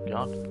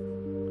 God.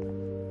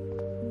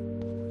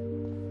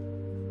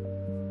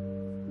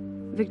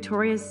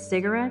 Victoria's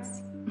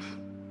cigarettes?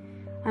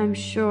 I'm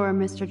sure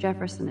Mr.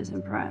 Jefferson is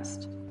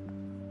impressed.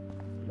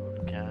 You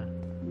wouldn't care.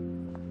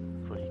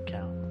 Bloody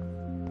cow.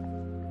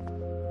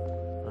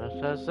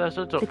 There's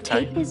a duct The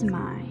tape is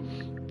mine.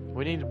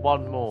 We need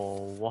one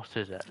more. What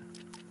is it?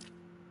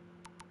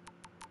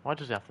 Why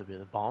does it have to be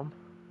the bomb?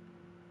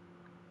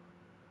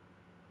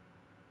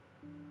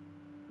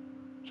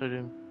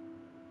 Sodium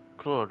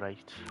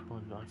chlorate.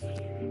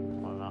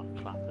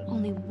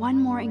 Only one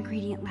more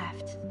ingredient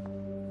left.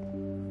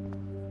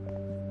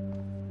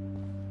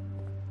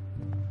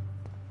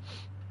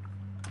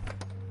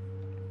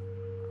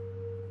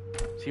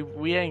 See,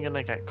 we ain't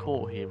gonna get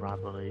caught here, I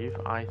believe.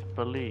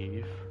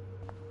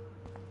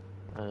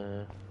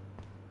 Have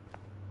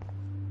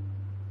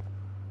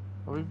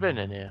we been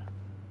in here?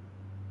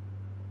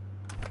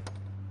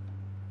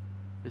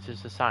 This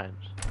is the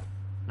science.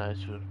 No,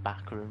 it's the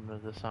back room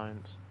of the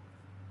science.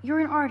 You're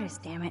an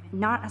artist, damn it,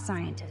 not a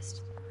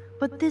scientist.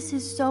 But this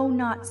is so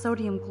not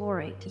sodium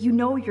chlorate. You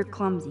know you're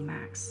clumsy,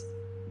 Max.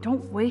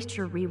 Don't waste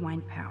your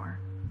rewind power.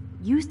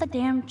 Use the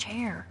damn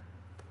chair.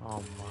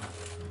 Oh my.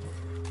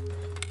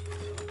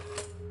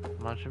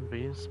 Imagine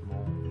being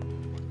small.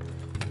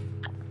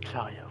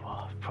 Tell you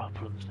what,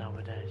 problems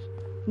nowadays.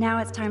 Now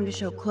it's time to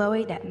show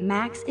Chloe that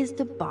Max is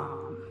the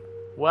bomb.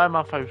 Where am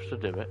I supposed to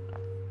do it?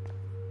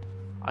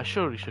 I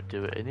surely should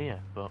do it in here,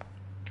 but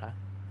okay.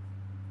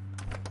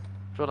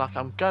 I feel like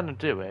I'm gonna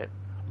do it,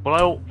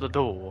 blow up the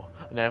door,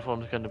 and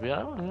everyone's gonna be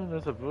like, oh,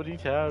 there's a bloody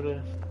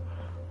terrorist.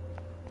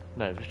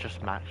 No, it's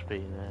just Max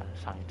being a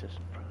scientist.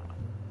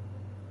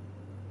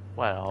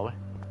 Where are we?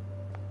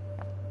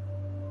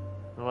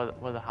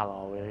 Where the hell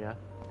are we again?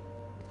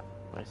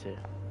 Where's here?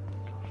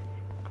 Gosh,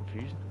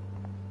 confusing.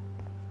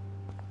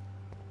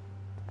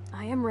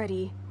 I am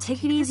ready.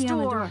 Take it easy on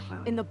the door,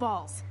 in the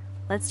balls.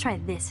 Let's try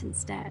this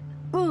instead.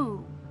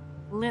 Boom!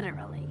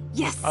 Literally.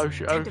 Yes! I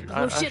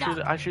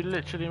should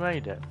literally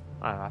made it.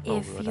 Oh, I thought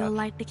If we were you'll dead.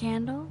 light the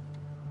candle.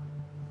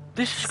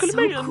 This is gonna So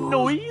make a cool.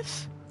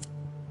 noise?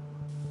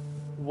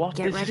 What?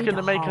 Get This is ready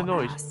gonna to make a haul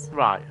noise. ass.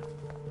 Right.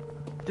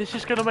 This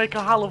is gonna make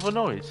a hell of a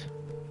noise.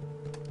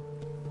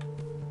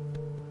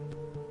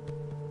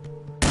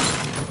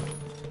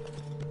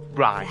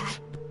 Right.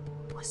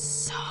 Was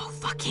so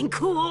fucking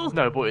cool.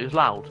 No, but it's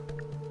loud.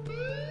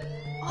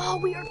 Oh,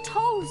 we are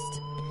toast!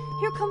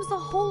 Here comes the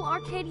whole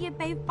Arcadia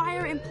Bay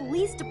Fire and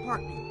Police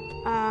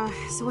Department.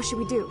 So what should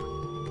we do?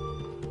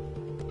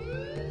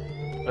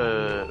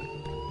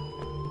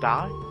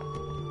 Die?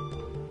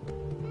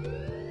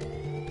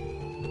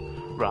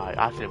 Right,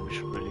 I think we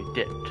should really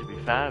dip, to be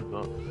fair,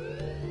 but...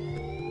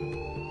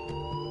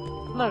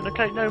 No,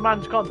 okay, no,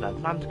 man's gone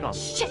then, man's gone.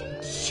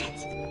 Shit!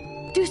 Shit!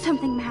 Do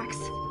something, Max.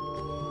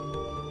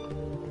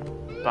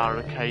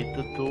 Barricade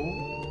the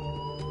door.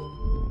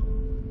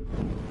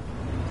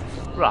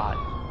 Right.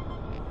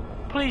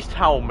 Please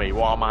tell me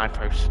what am I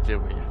supposed to do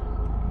here?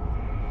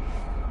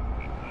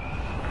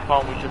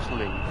 Can't we just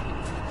leave?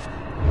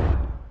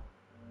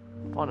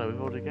 Oh no,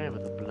 we've already gave her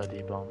the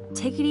bloody bomb.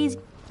 Take it easy.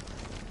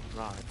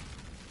 Right.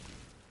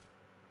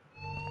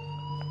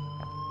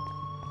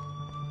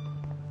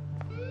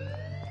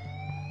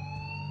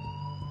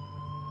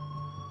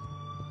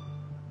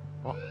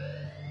 What?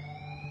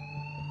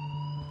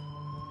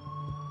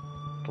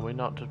 Can we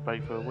not just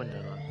break through a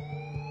window, lads?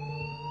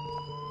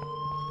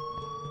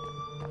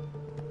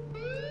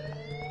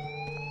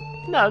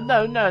 No,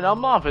 I'm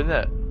not having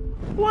it.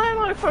 What am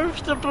I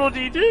supposed to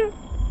bloody do?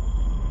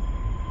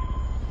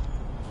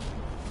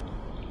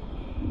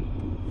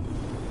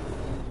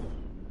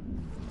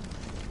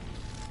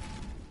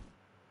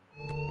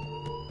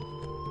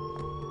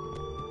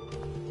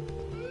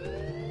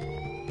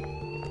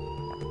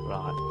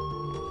 Right.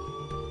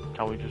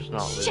 Can we just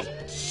not leave?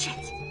 Shit!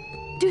 Shit!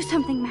 Do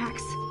something,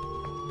 Max.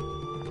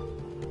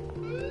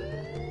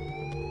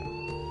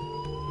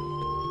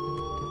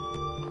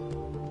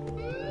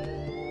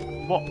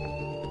 What?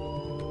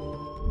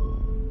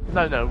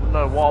 No,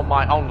 what am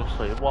I,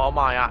 honestly, what am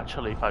I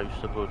actually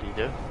supposed to bloody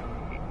do?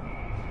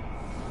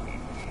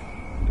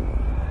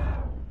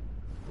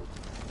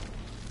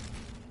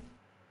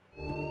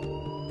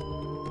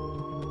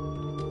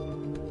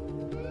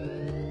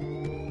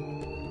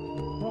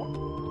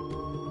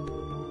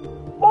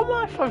 What am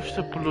I supposed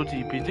to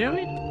bloody be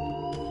doing?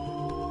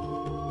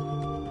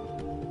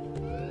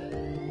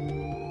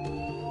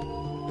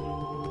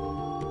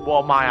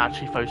 What am I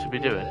actually supposed to be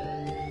doing?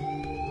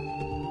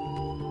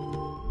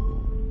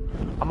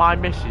 Am I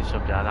missing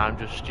something and I'm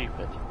just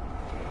stupid?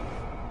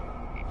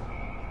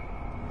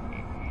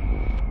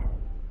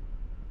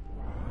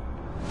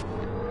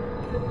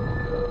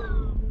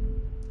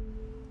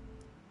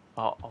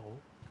 Uh-oh.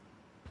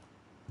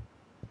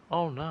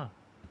 Oh no.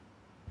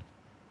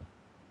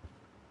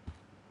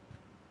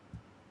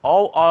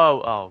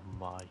 Oh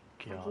my If I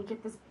can god.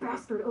 get this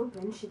bastard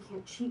open, she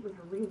can't cheat with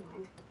her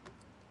rewind.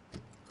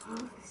 Oh,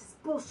 this is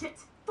bullshit.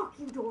 Fuck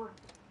you, door.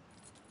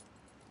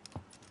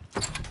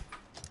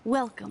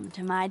 Welcome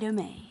to my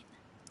domain.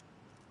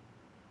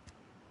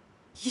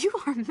 You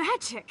are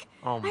magic.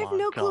 Oh I have my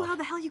no clue God. how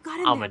the hell you got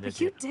in I'm there, an but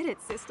you idiot. did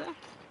it, sister.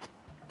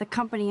 The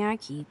company I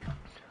keep.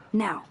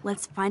 Now,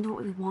 let's find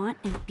what we want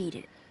and beat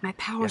it. My Yeah,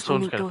 powers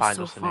someone's only gonna go find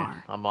so us in here.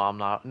 far. I'm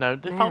not. No,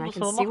 they Man, found I us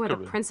in can a see where locker the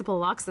room. principal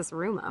locks this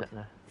room up.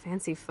 Yeah.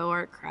 Fancy faux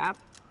art crap.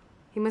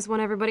 He must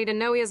want everybody to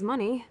know he has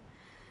money,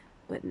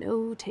 but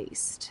no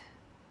taste.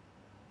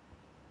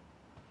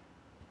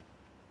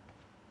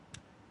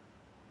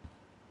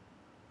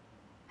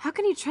 How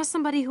can you trust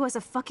somebody who has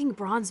a fucking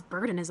bronze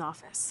bird in his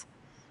office?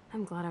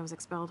 I'm glad I was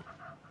expelled.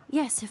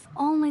 Yes, if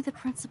only the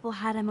principal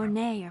had a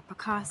Monet or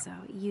Picasso,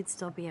 you'd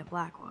still be at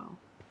Blackwell.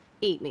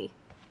 Eat me.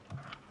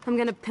 I'm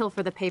gonna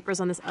pilfer the papers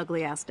on this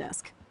ugly-ass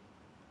desk.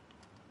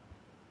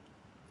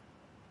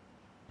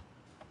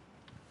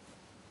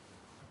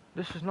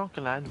 This is not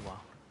gonna end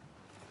well.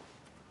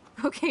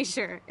 Okay,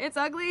 sure. It's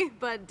ugly,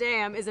 but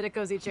damn, is it a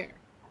cozy chair.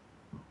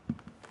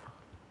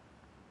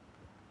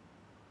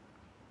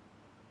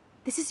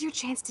 This is your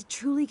chance to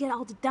truly get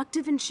all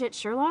deductive and shit,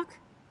 Sherlock.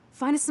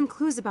 Find us some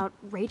clues about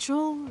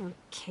Rachel, or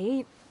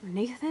Kate, or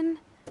Nathan.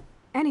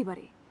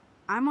 Anybody.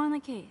 I'm on the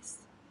case.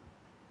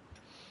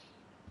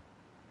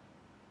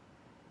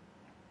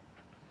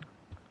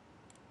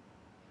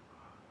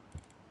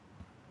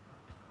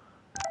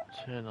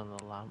 Turn on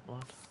the lamp,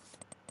 lad.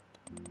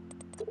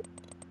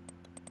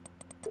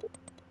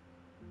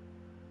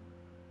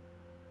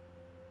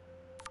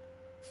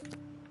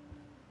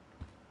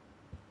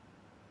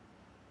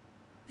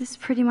 This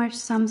pretty much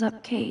sums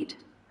up Kate.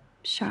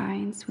 Shy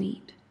and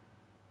sweet.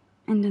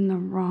 And in the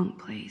wrong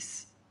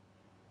place.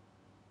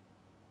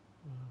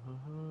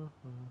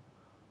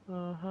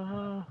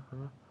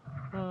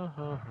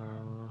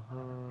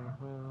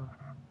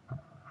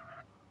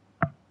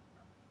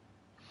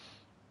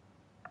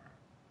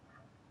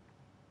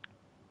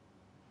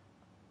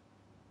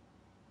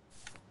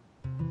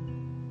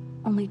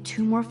 Only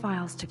 2 more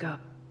files to go.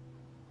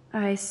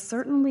 I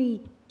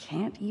certainly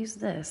can't use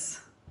this.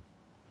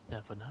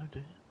 Never know, do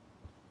you?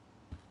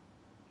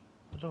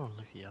 I don't want to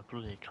look at your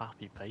bloody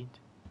crappy paint.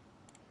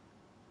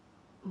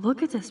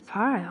 Look at this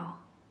pile.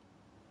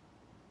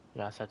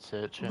 Yeah, I said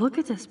search it. Look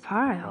at this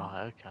pile.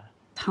 Right, okay.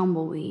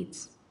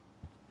 Tumbleweeds.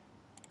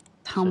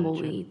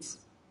 Tumbleweeds.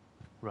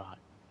 Right.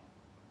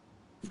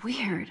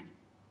 Weird.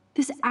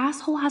 This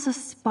asshole has a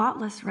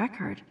spotless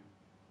record.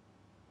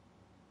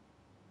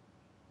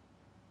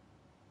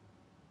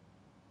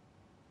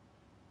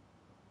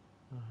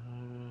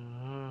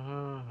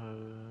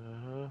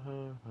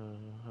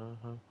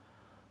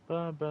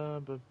 Ba,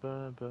 ba, ba,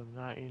 ba, ba,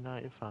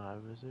 1995,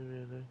 is it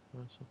really?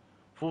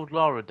 Fort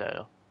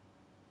Lauderdale.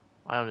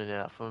 I only knew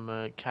that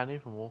from Kenny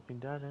from Walking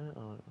Dead, innit?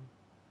 Oh,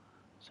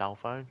 cell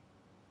phone.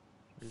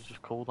 You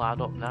just call that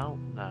up now?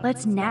 No.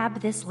 Let's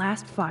nab this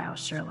last file,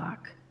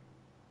 Sherlock.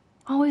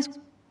 Always.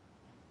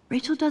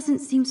 Rachel doesn't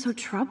seem so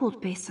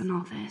troubled based on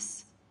all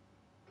this.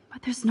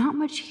 But there's not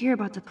much here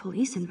about the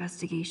police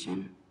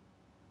investigation.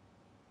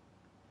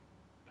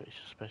 Pretty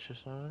suspicious,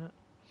 isn't it?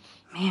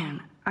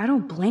 Man, I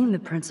don't blame the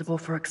principal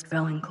for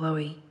expelling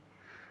Chloe.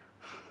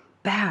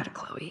 Bad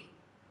Chloe.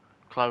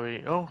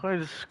 Chloe, oh, hey,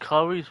 this is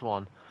Chloe's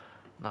one.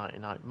 March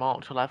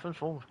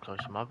 11th, oh, close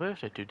to my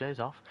birthday, 2 days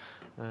off.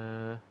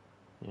 Yeah,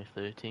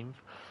 13th.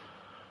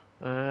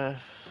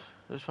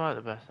 Despite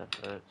the best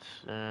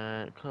efforts,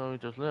 Chloe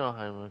does little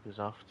homework as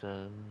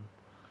often.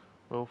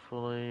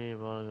 Willfully,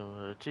 one of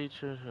her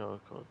teachers, who are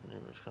called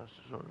numerous classes,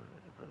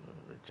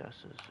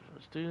 justice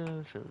for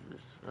students,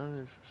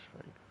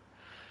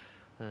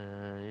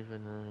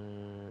 even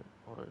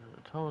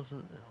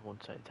intelligent, I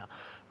won't say that.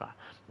 Right,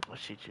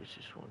 she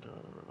chooses one to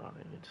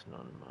running, it's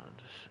not in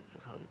mind.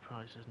 Chloe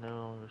Price is no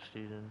longer a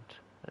student,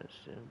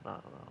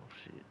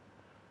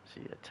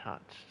 she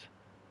attached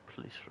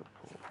police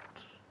report.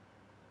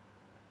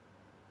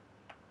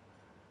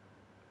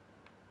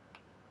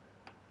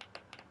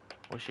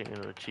 Wishing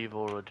to achieve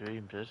all her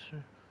dreams, is she?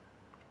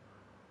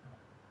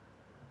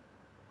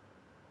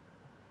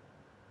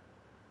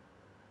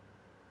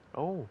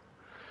 Oh,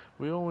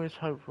 we always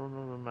hope for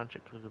another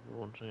magically good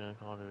once again.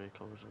 Cardi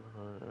recovers.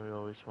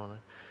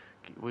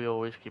 We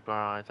always keep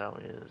our eyes out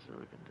here so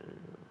we can do.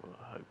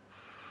 Hope.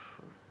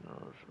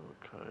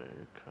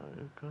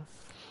 Okay.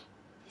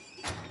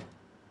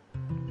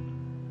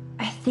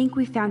 I think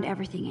we found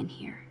everything in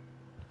here.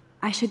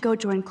 I should go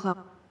join Chloe.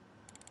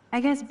 I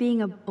guess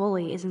being a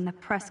bully is in the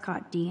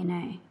Prescott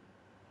DNA.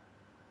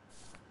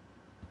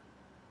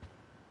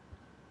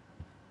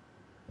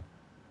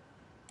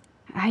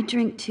 I'd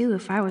drink too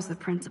if I was the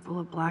principal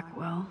of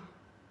Blackwell.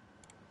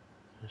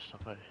 This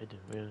stuff I hidden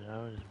really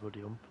now is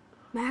bloody ump.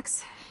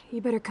 Max, you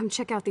better come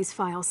check out these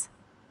files.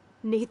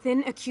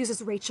 Nathan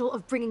accuses Rachel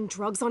of bringing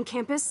drugs on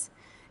campus,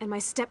 and my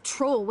step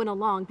troll went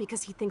along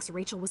because he thinks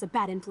Rachel was a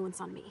bad influence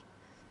on me.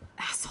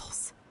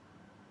 Assholes.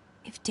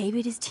 If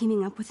David is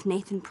teaming up with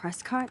Nathan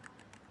Prescott,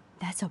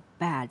 that's a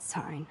bad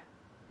sign.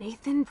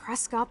 Nathan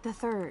Prescott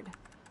III.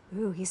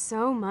 Ooh, he's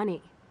so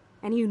money.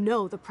 And you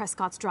know the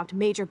Prescotts dropped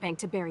major bank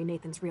to bury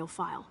Nathan's real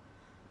file.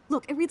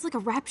 Look, it reads like a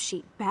rap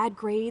sheet. Bad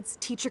grades,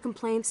 teacher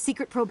complaints,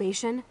 secret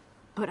probation.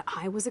 But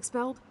I was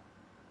expelled?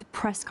 The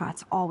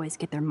Prescotts always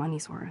get their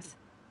money's worth.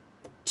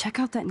 Check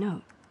out that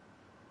note.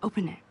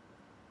 Open it.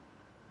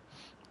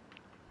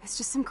 It's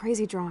just some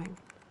crazy drawing.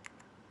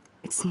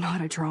 It's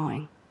not a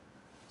drawing.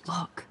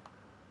 Look.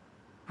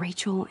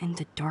 Rachel in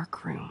the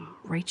dark room.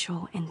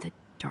 Rachel in the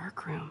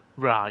dark room.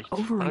 Right.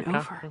 Over and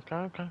over.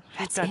 Okay.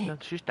 That's dead.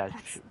 it. She's dead.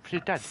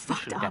 She's dead.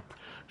 Fucked up.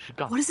 She's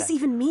gone. What does this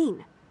even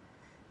mean?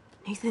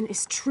 Nathan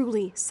is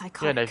truly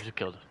psychotic. Yeah, Nathan's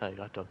killed her. There you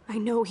go, done. I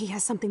know he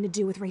has something to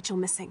do with Rachel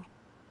missing.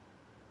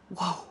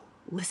 Whoa,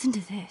 listen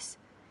to this.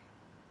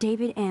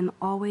 David M.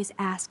 always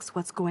asks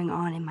what's going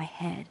on in my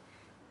head.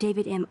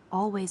 David M.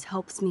 always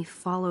helps me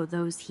follow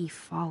those he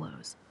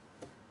follows.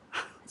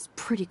 It's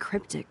pretty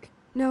cryptic.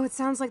 No, it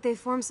sounds like they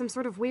formed some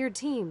sort of weird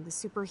team, the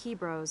Super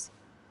Hebros.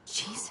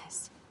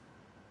 Jesus.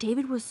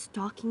 David was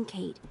stalking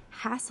Kate,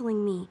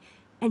 hassling me,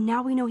 and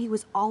now we know he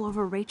was all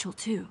over Rachel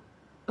too.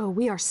 Oh,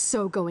 we are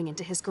so going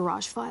into his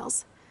garage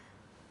files.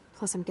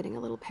 Plus, I'm getting a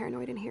little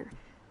paranoid in here.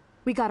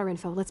 We got our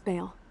info, let's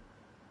bail.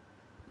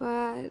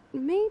 But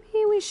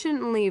maybe we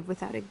shouldn't leave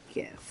without a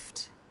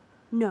gift.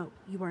 No,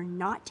 you are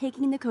not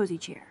taking the cozy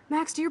chair.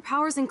 Max, do your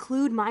powers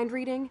include mind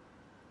reading?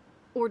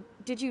 Or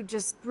did you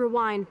just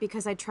rewind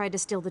because I tried to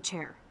steal the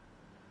chair?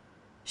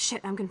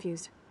 Shit, I'm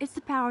confused. It's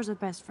the powers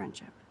of best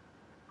friendship.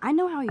 I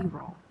know how you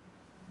roll.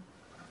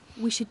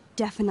 We should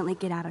definitely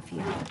get out of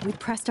here. We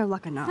pressed our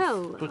luck enough.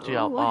 Hello, Bloody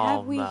hell. what Oh,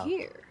 have we no.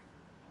 here?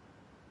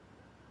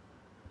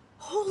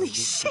 Holy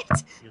shit!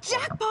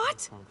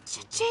 Jackpot!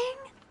 Cha-ching!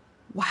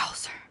 Wow,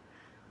 sir.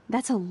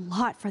 That's a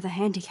lot for the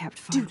handicapped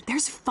fund. Dude,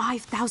 there's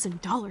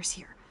 $5,000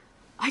 here.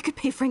 I could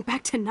pay Frank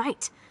back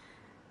tonight.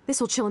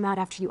 This'll chill him out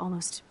after you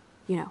almost,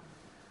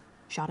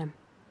 shot him.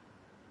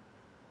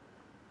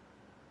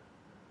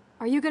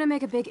 Are you gonna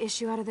make a big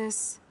issue out of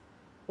this?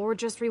 Or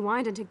just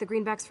rewind and take the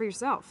greenbacks for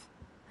yourself?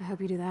 I hope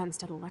you do that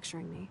instead of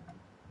lecturing me.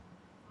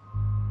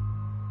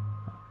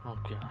 Oh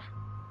god.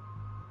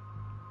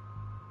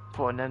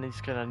 But and then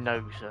he's gonna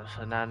notice us,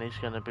 and then he's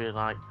gonna be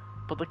like,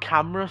 but the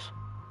cameras?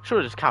 Sure,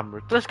 there's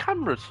cameras. There's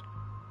cameras!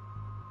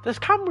 There's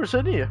cameras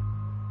in here!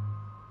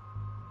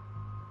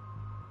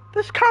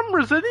 There's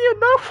cameras in here,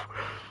 no!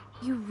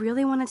 You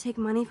really want to take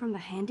money from the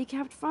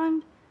handicapped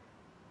fund?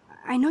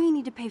 I know you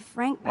need to pay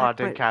Frank back, Well, I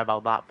didn't but care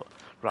about that, but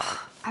right.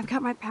 I've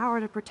got my power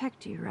to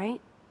protect you, right?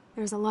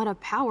 There's a lot of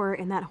power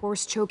in that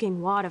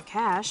horse-choking wad of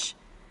cash.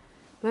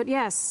 But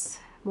yes,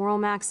 Moral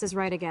Max is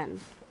right again.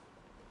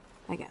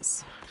 I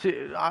guess. See,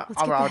 Let's get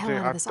the hell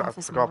out of this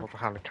office, forgot Maude. about the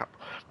handicap.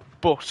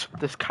 But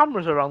there's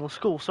cameras around the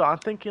school, so I'm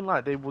thinking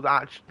like they would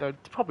actually,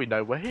 they'd probably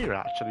know we're here.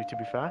 Actually, to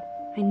be fair.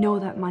 I know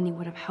that money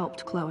would have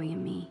helped Chloe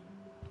and me.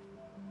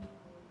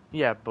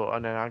 Yeah, but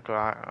and then I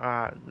got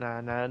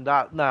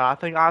I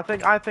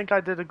think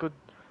I did a good.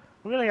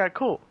 I'm gonna get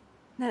caught.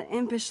 That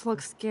impish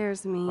look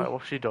scares me. Like,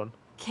 what's she done?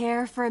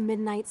 Care for a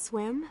midnight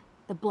swim?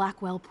 The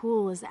Blackwell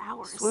pool is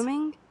ours.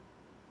 Swimming?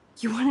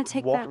 You want to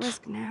take What? that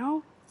risk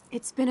now?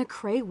 It's been a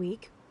cray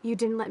week. You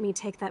didn't let me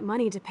take that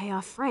money to pay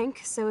off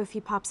Frank, so if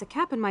he pops a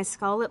cap in my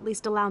skull, at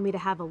least allow me to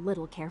have a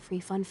little carefree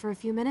fun for a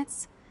few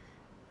minutes.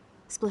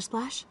 Splish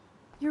splash?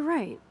 You're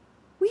right.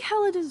 We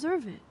hella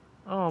deserve it.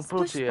 Oh,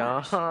 Splish bloody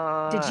hell.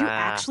 splash. Did you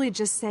actually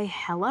just say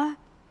hella?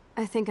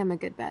 I think I'm a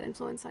good bad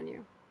influence on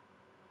you.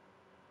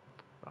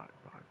 Right.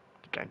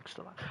 The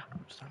gangster.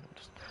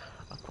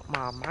 I've got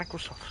my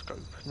Microsoft scope.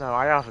 No,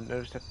 I haven't.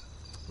 There's the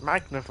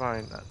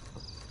magnifying that.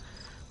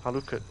 I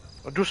look at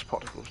dust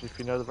particles. If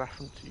you know the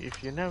reference,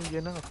 if you know,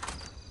 you know.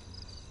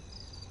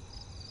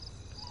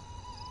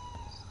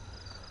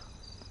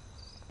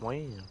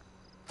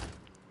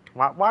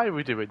 Wow. Why are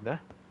we doing that?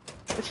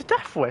 It's a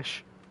death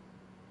wish.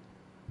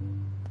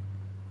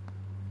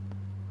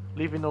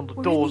 Leaving all the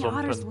We're doors in the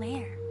Otter's open.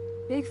 lair.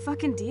 Big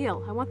fucking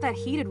deal. I want that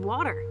heated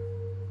water.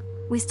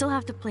 We still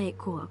have to play it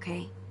cool,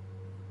 okay?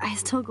 I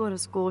still go to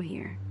school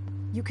here.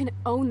 You can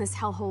own this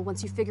hellhole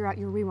once you figure out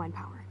your rewind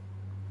power.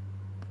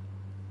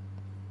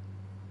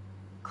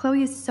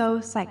 Chloe is so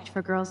psyched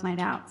for girls' night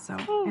out, so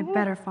I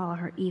better follow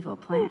her evil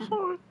plan.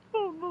 Sorry.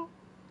 Oh no.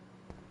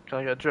 Can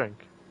I get a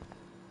drink?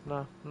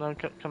 No,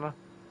 can I?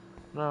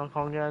 No, I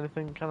can't get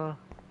anything, can I?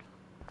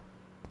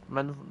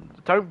 Man,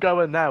 don't go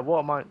in there, what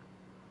am I?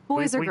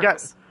 Boys or we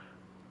girls?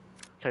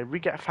 Okay, we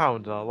get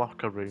found in our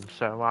locker room,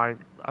 so I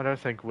don't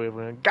think we're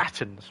gonna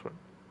get in this one.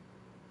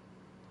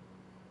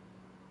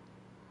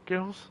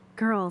 Girls?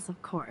 Girls,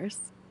 of course.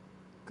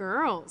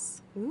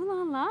 Girls. Ooh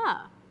la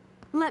la.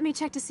 Let me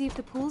check to see if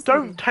the pool's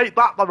Don't heated. take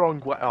that the wrong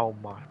way. Oh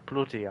my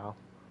bloody hell.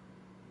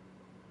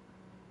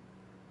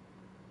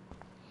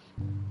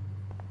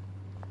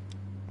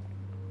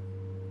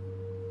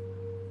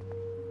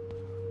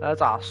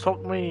 There's our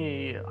sock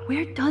me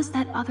Where does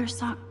that other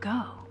sock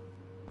go?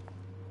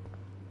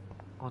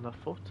 on the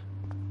foot.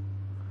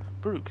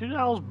 Brooke, who the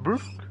hell's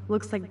Brooke?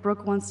 Looks like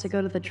Brooke wants to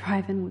go to the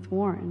drive-in with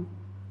Warren.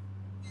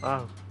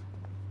 Oh.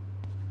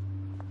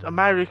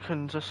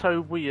 Americans are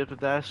so weird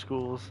with their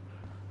schools.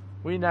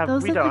 We Those don't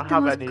look like the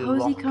have most any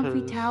cozy, comfy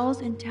lockers.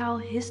 towels in towel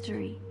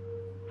history.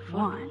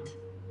 What?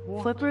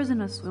 Flippers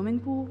in a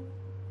swimming pool?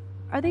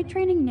 Are they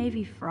training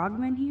Navy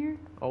frogmen here?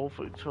 Old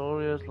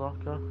Victoria's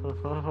locker.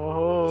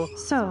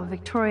 So,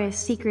 Victoria's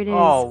secret is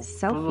Oh,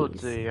 selfies.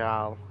 bloody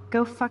hell.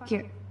 Go fuck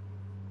your...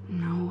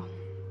 No.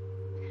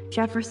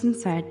 Jefferson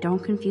said,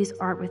 don't confuse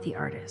art with the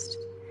artist.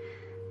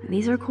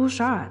 These are cool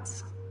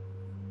shots.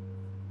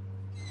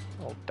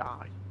 Oh,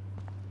 die.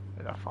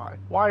 In a fight.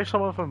 Why are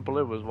some of them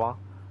blue as well?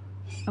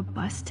 A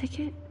bus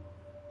ticket?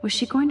 Was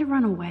she going to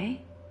run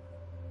away?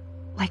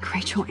 Like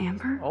Rachel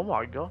Amber? Oh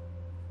my god.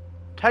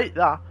 Take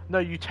that. No,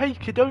 you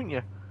take it, don't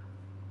you?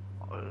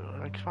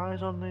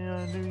 Expires on the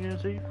New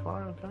Year's Eve.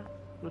 Fine, okay.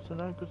 Good to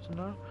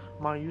know.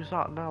 Might use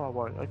that now. I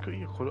won't. I could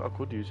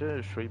use it.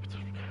 It's free.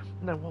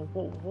 No,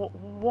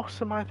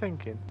 what am I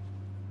thinking?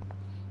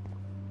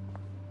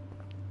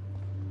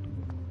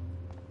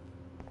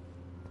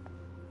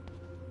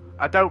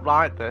 I don't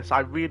like this. I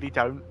really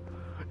don't.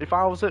 If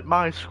I was at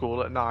my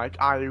school at night,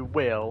 I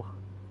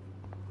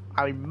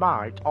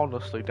might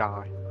honestly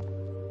die.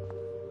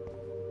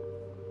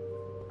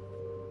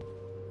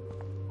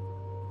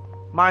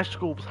 My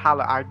school's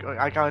hella,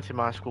 I guarantee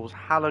my school's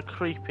hella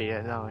creepy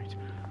at night.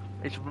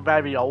 It's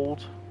very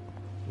old.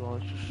 Well,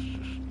 it's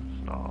just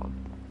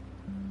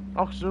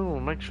Oxygen, we'll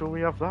make sure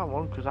we have that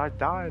one, because I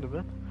died of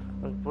it.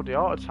 For the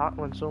heart attack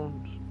when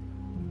someone's...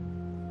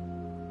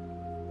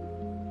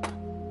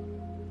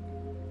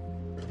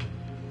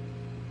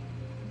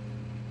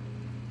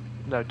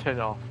 No, turn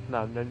it off.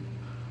 No, no.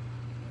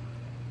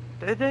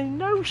 They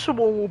know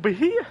someone will be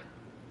here.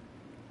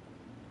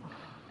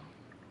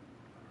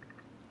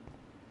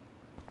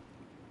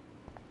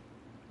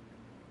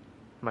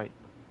 Mate.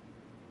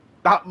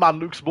 That man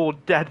looks more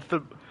dead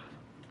than...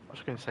 I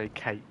was going to say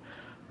Kate.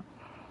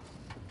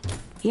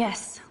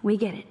 Yes, we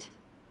get it.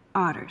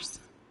 Otters.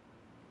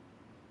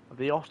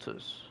 The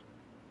Otters.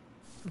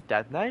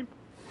 Dead name?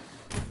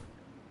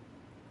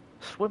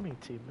 Swimming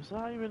team, is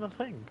that even a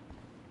thing?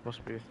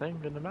 Must be a thing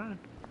in the man.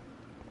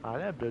 I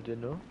never bloody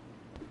know.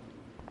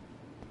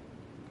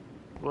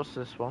 What's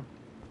this one?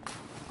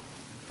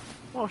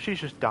 Oh, she's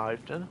just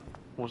dived in.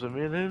 Wasn't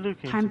really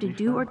looking. Time to be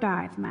do fair. or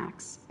dive,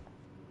 Max.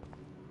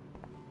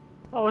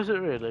 Oh, is it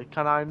really?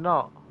 Can I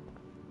not?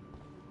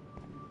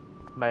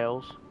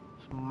 Males.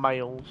 It's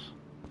males.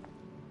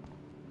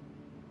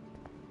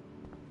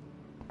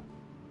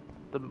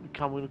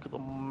 Can we look at the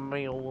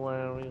male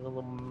area?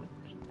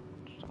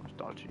 Sounds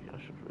dodgy, I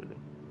should really.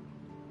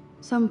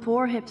 Some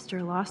poor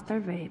hipster lost their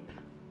vape.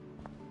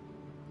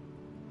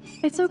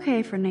 It's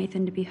okay for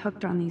Nathan to be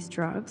hooked on these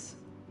drugs,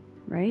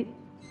 right?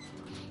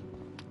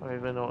 I don't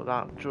even know what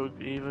that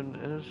drug even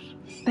is.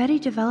 Betty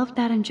developed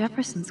that in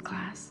Jefferson's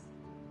class.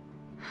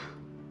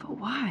 But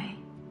why?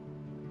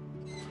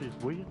 He's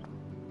weird.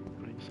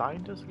 Really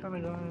scientist kind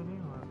of guy, I mean.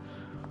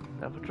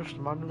 Never trust a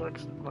man who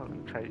likes... Well,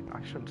 okay,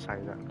 I shouldn't say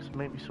that, because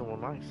maybe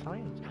someone likes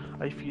science.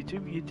 If you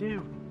do, you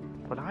do.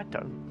 But I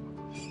don't.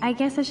 I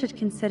guess I should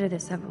consider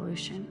this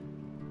evolution.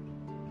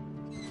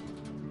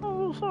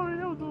 Oh,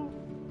 sorry, oh no.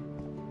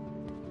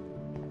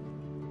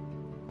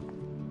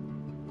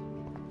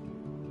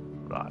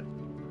 Right.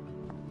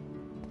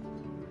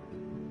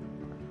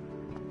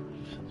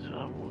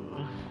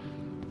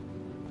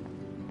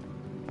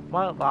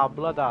 Well, our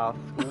blood ass.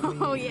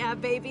 Oh yeah,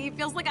 baby.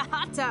 Feels like a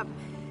hot tub.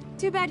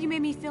 Too bad you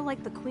made me feel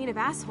like the queen of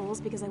assholes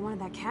because I wanted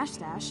that cash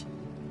stash.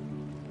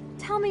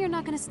 Tell me you're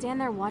not gonna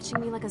stand there watching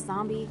me like a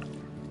zombie.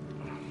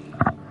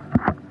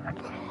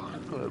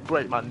 I'm gonna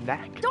break my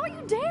neck. Don't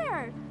you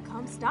dare!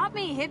 Come stop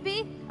me,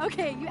 hippie.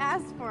 Okay, you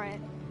asked for it.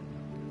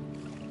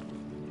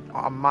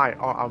 I might.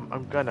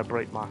 I'm gonna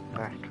break my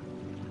neck.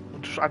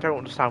 I don't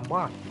understand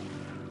why.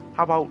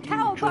 How about you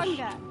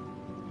Cowabunga!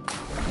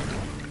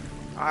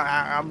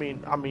 I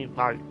mean,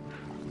 like,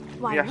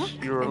 Why, yes,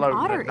 look, you're an alone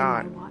otter at in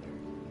my night. water.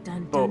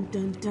 Dun dun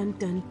dun dun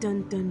dun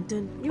dun dun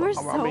dun. You are I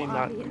so mean,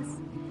 like, obvious.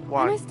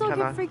 why? And I still Can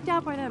get I? freaked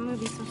out by that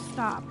movie, so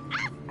stop.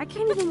 I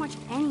can't even watch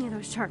any of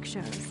those shark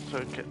shows. So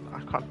I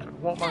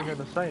can't. What am I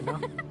gonna say now?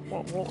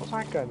 What was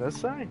I gonna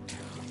say?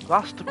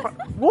 That's the.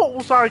 What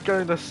was I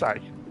gonna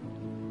say?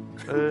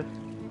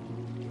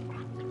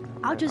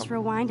 I'll just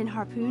rewind and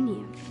harpoon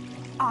you.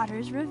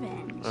 Otter's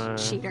revenge.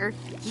 Cheater.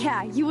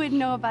 Yeah, you wouldn't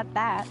know about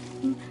that.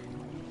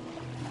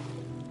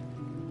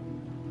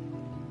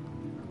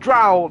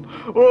 Drown!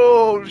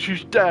 Oh,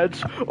 she's dead!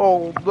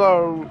 Oh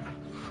no!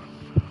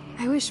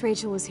 I wish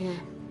Rachel was here.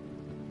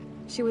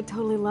 She would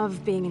totally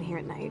love being in here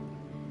at night.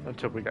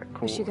 Until we get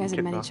caught. Wish you guys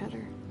had met kidnapped. each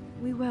other.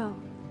 We will.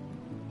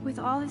 With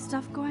all this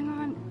stuff going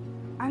on,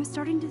 I'm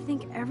starting to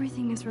think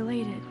everything is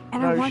related.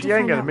 And I No, want she to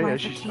ain't find gonna out meet why her.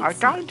 for She's. Kate's I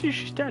sake. guarantee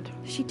she's dead.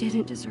 She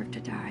didn't deserve to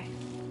die.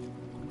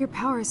 Your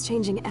power is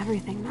changing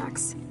everything,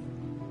 Max.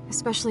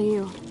 Especially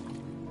you.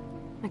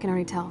 I can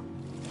already tell.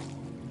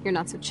 You're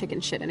not so chicken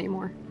shit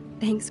anymore.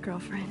 Thanks,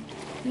 girlfriend.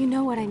 You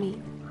know what I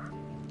mean.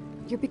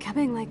 You're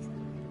becoming like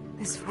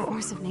this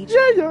force of nature.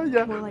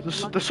 Yeah. More like The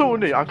lucky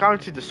Sony. I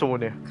guarantee the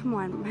Sony. Come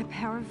on, my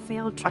power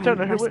failed trying don't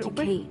to know who rescue it'll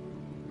be. Kate.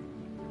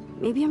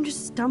 Maybe I'm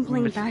just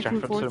stumbling Mrs. back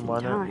and forth Jefferson, in why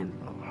not?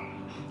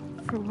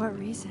 time. For what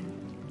reason?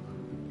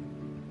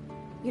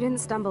 You didn't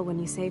stumble when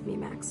you saved me,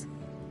 Max.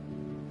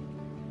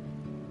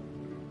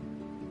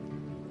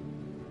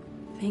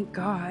 Thank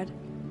God.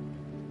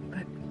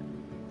 But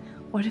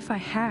what if I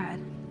had?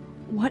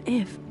 What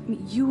if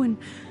you and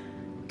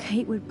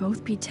Kate would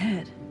both be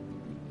dead?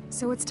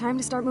 So it's time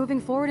to start moving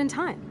forward in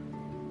time.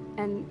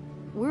 And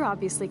we're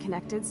obviously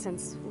connected,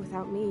 since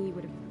without me, you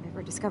would have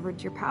never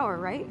discovered your power,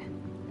 right?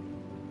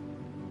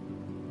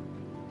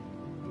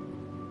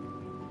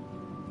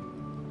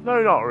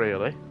 No, not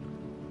really.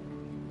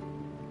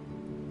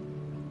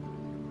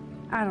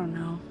 I don't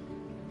know.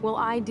 Well,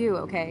 I do,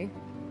 okay?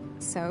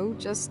 So,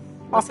 just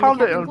I listen to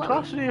found it Captain Chloe.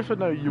 unclassy if I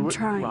know you I'm would.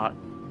 trying. Right.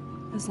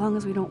 As long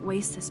as we don't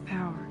waste this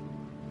power.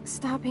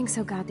 Stop being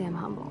so goddamn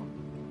humble.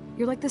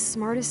 You're like the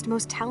smartest,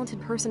 most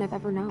talented person I've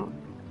ever known.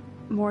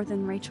 More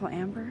than Rachel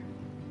Amber?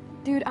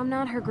 Dude, I'm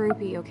not her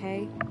groupie,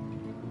 okay?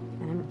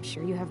 And I'm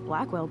sure you have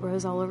Blackwell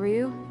bros all over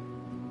you.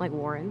 Like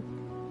Warren.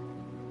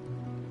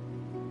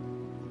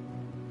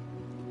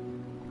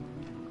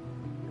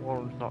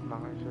 Warren's not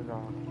nice at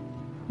all.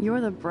 You're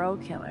the bro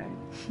killer.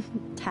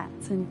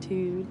 Tats and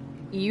Tude.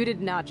 You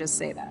did not just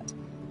say that.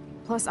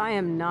 Plus, I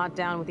am not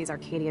down with these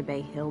Arcadia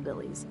Bay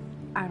hillbillies.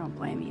 I don't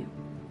blame you.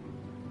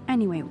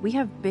 Anyway, we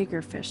have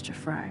bigger fish to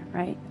fry,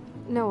 right?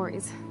 No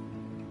worries.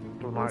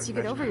 Don't Once like you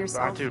get fish, over but I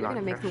yourself, do you're like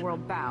gonna make fish. the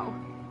world bow.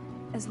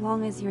 As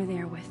long as you're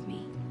there with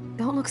me.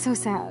 Don't look so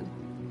sad.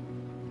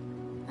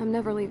 I'm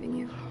never leaving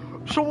you.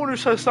 Someone who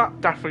says that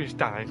definitely is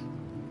dying.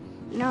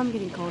 Now I'm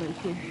getting cold in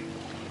here.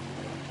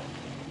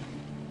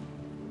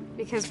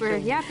 Because we're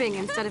yapping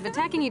instead of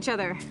attacking each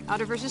other,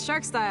 Otter versus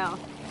Shark style.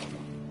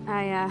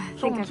 I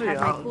think I've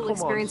had my cool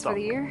experience for the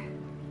year.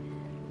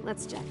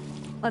 Let's check.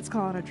 Let's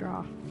call it a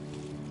draw.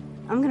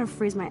 I'm gonna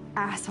freeze my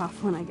ass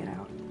off when I get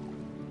out.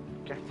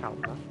 Get out,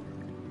 man.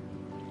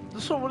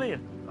 There's someone here.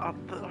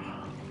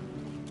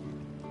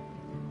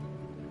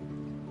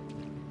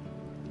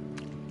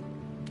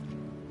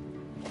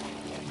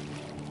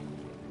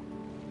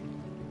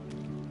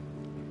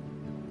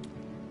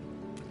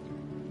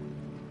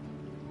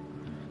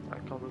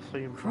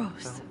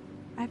 Gross.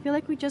 I feel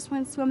like we just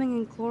went swimming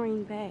in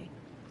Chlorine Bay.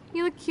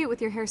 You look cute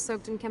with your hair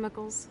soaked in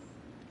chemicals.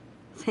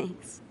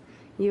 Thanks.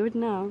 You would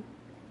know.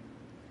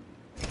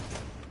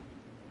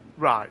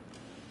 Right.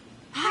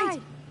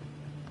 Hide!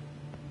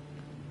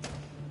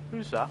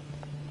 Who's that?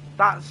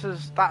 That's her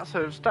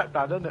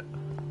stepdad, isn't it?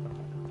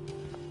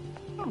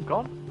 I'm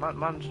gone.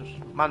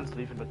 Man's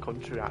leaving the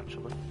country,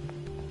 actually.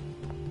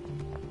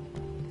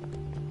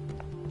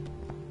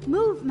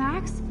 Move,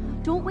 Max!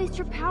 Don't waste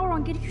your power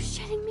on getting you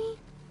shitting me.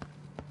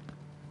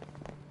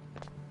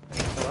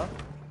 Hello?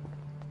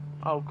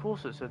 Oh, of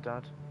course it's her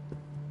dad.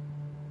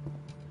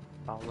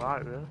 All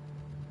right, really?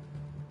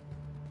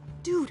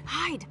 Dude,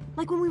 hide!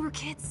 Like when we were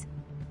kids.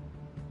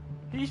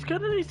 He's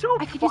gonna need to.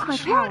 I could use my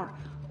power.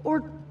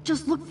 Or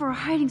just look for a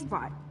hiding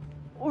spot.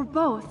 Or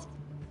both.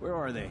 Where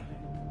are they?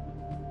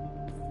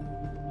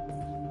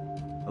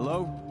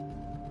 Hello?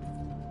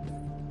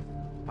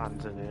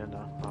 Man's in here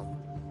now.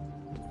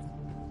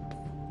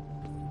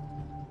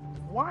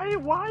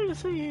 Why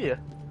is he here?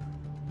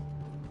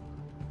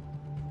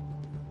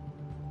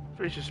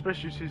 Pretty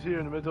suspicious he's here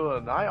in the middle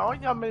of the night,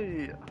 aren't you,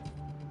 mate?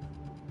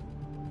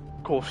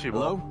 Of course you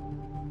will.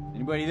 Hello?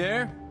 Anybody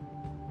there?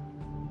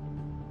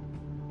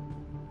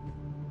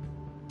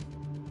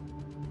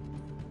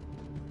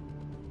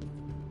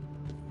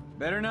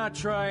 Better not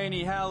try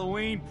any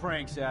Halloween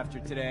pranks after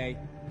today.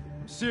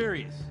 I'm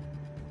serious.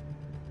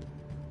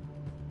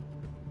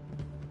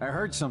 I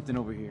heard something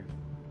over here.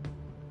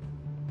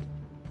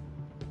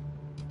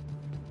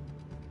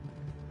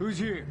 Who's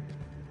here?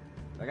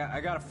 I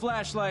got a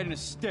flashlight and a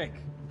stick.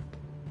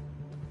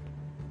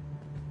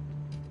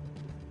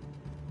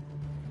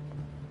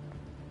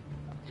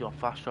 Your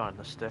flashlight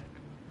and a stick.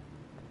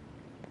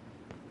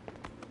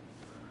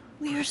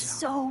 We're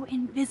so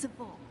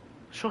invisible.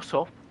 Shut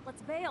up.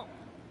 Let's bail.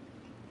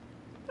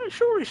 Are you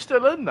sure he's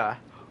still in there?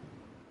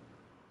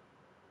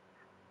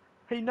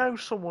 He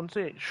knows someone's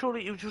in.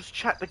 Surely he'll just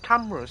check the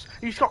cameras.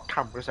 He's got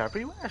cameras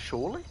everywhere,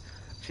 surely.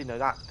 So, you know,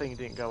 that thing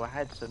didn't go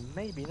ahead, so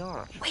maybe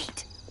not.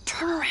 Wait!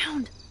 Turn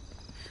around!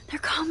 They're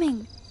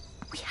coming!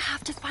 We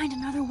have to find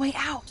another way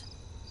out!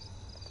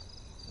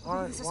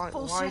 Why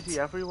is he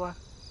everywhere?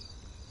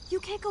 You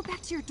can't go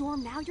back to your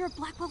dorm now. You're a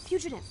Blackwell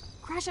fugitive.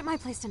 Crash at my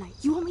place tonight.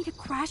 You want me to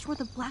crash where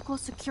the Blackwell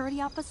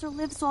security officer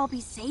lives so I'll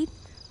be safe?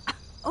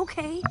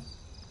 Okay.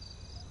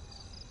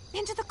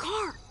 Into the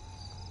car!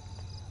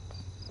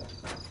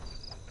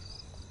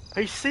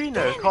 He's seen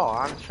her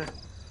car, hasn't she?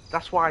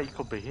 That's why he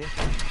could be here.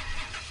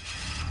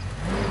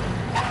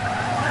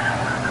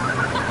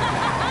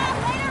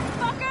 Later,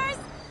 fuckers!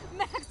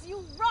 Max,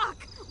 you rock!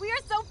 We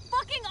are so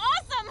fucking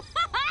awesome!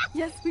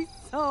 Yes, we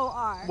so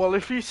are. Well,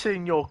 if he's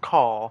seen your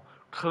car,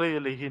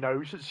 clearly he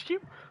knows it's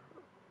you.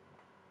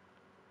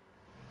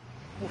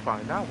 We'll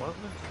find out, won't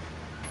we?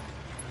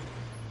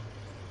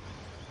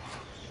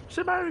 Is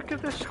America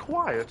this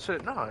quiet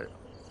at night?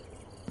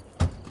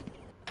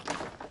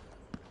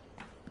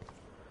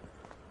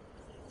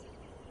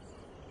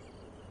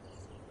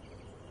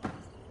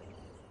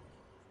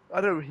 I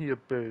don't hear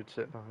birds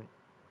at night.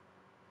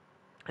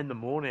 In the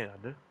morning, I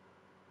do.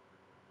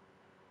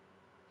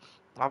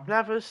 I've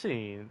never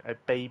seen a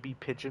baby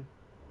pigeon.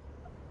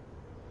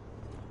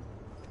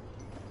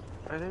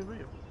 Are they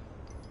real?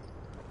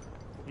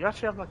 You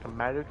actually have like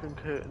American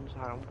curtains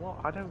and what?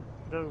 I don't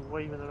know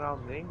waving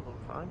around in England,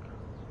 fine.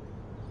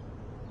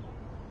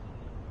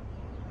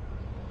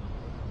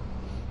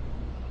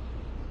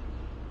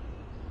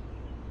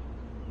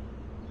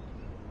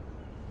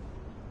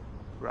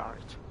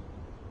 Right.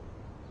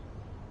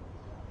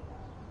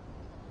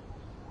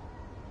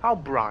 How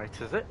bright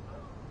is it?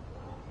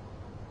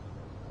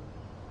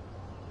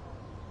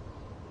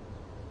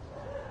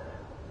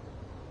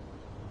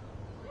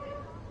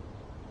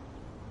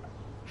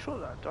 Shut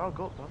that dog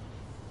up, man.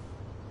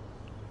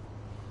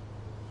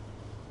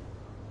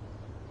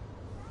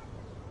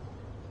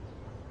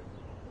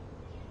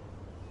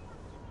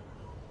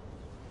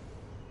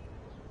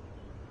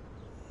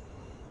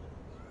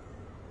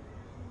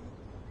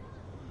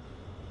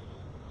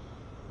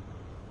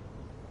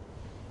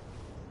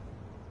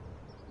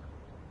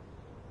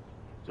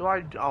 Do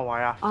I? Oh, I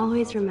have to.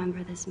 Always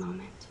remember this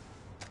moment.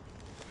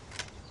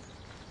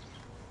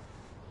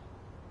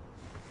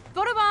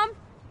 Photobomb!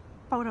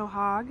 Photo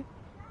hog.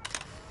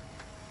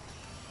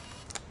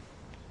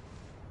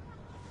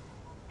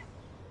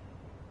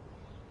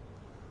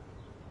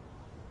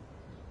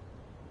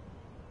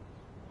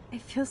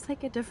 It feels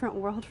like a different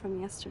world from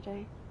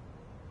yesterday.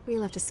 We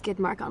left a skid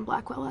mark on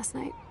Blackwell last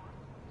night.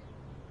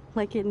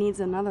 Like it needs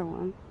another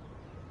one.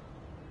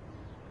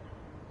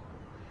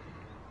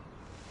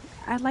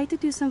 I'd like to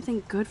do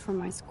something good for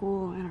my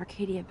school in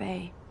Arcadia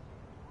Bay.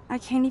 I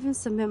can't even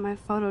submit my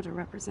photo to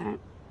represent.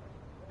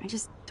 I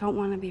just don't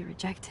want to be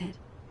rejected.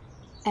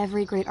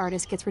 Every great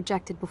artist gets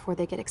rejected before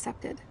they get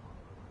accepted.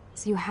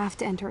 So you have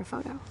to enter a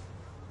photo.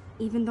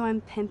 Even though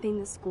I'm pimping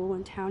the school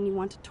in town you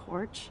want to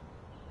torch?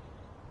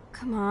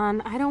 Come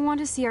on, I don't want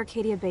to see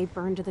Arcadia Bay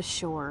burn to the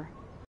shore.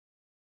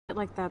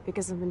 Like that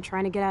because I've been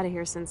trying to get out of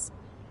here since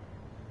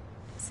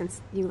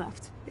you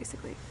left,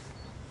 basically.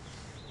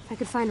 If I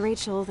could find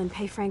Rachel, then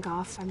pay Frank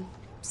off, I'm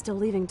still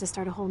leaving to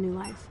start a whole new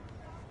life.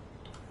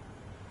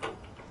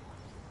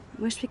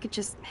 Wish we could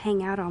just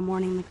hang out all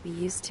morning like we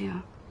used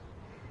to.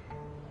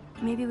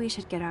 Maybe we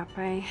should get up.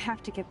 I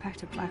have to get back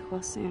to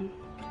Blackwell soon.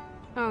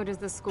 Oh, does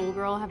the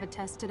schoolgirl have a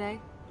test today?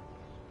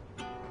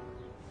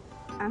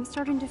 I'm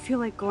starting to feel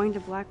like going to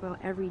Blackwell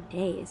every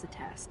day is a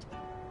test.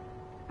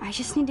 I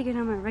just need to get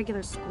on my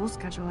regular school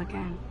schedule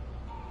again.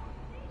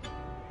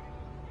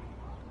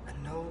 I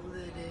know that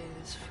it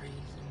is freezing,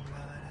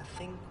 but I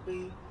think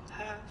we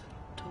have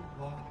to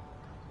walk.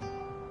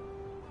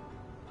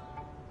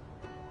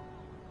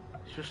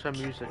 It's just a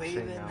music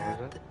thing now,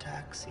 is it? The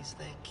taxis,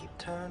 they keep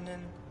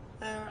turning.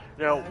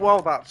 Yeah,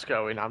 while that's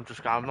going, I'm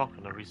not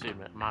going to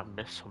resume it. I might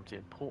miss something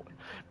important,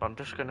 but I'm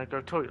just going to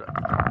go toilet.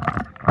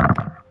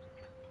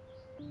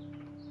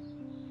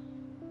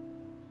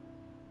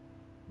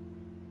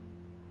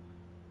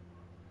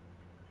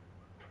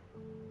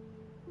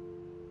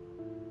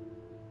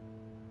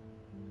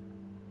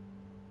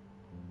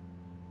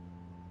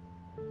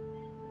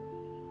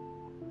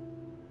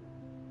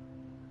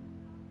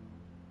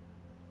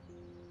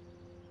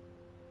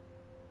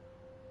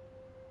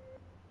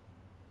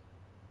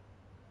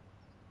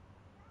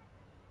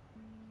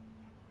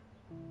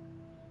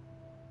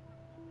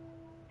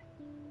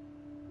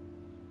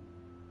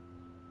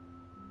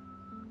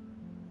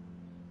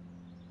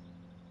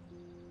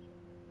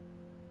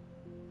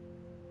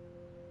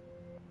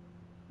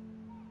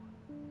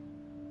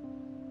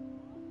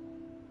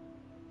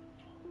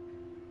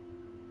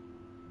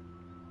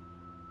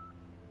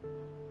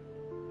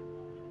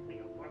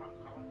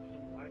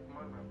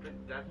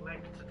 Dead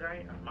leg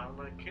today and my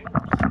leg kings.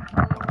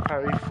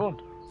 Very fun.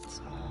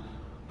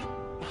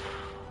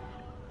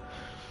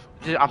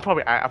 I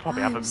probably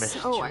haven't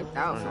missed. So wiped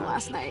out from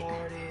last night,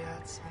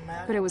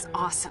 but it was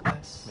awesome.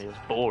 It was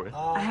boring.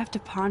 I have to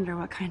ponder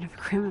what kind of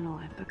criminal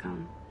I've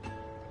become.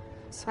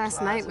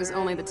 Last night was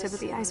only the tip of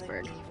the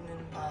iceberg.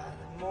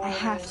 I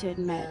have to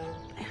admit,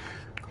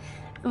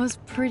 it was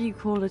pretty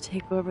cool to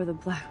take over the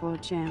Blackwell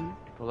gym.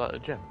 Was that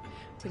the gym?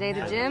 Today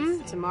the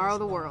gym, tomorrow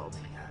the world.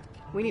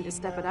 We need to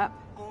step it up.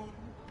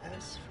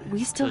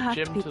 We still have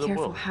to be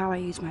careful how I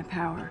use my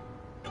power.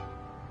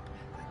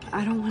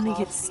 I don't want to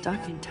get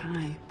stuck in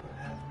time.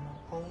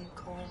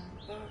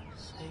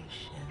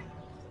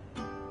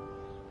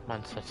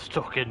 Man said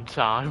stuck in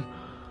time.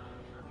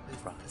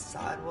 Right. The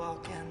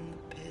sidewalk and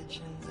the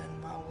pigeons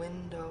in my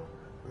window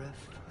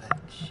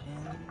reflection.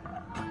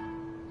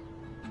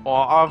 Well,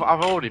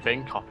 I've already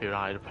been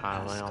copyrighted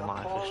apparently on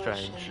Life is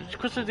Strange. It's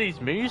because of these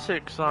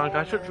musics, like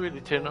I should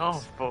really turn it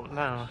off, but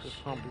no, I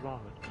just can't be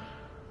bothered.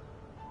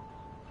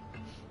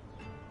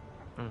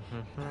 I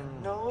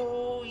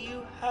know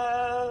you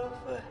have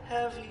a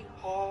heavy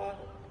heart.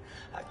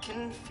 I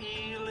can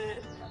feel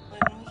it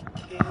when we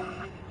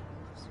kiss.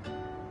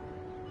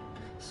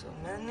 So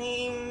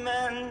many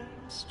men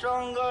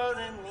stronger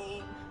than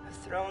me have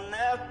thrown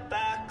their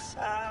backs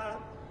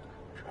out,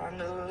 trying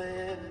to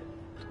live.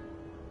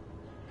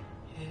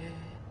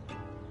 Yeah.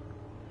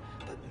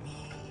 But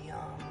me,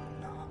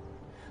 I'm not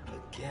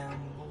a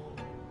gamble.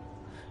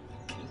 You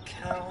can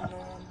count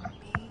on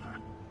me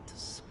to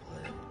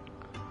split.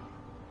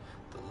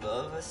 The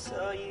love I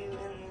saw you in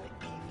the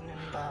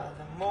evening by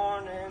the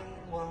morning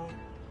won't.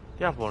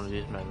 You have one of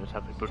these moments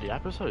every bloody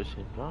episode,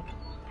 seems like.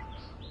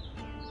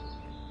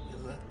 You're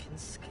looking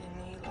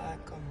skinny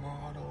like a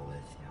model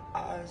with your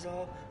eyes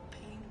all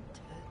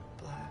painted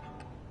black.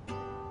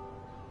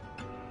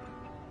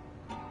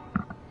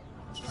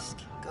 Just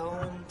keep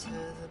going to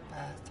the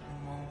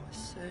bathroom, always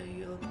say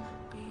you'll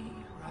be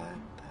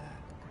right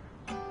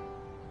back.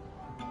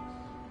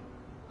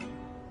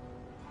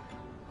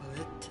 Well,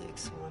 it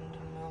takes one to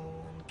know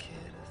one,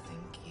 kid. I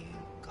think you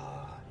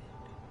got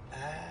it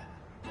bad.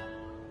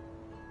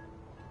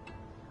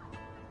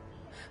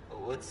 But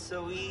what's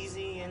so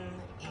easy in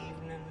the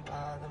evening,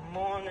 by the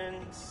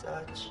morning,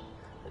 such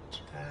a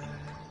drag.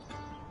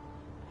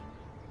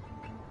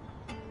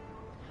 I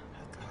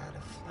got a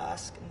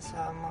flask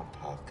inside my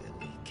pocket,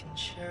 we can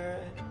share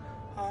it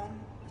on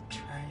the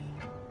train.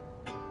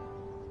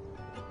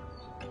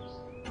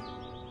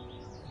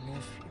 And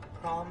if you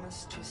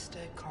promise to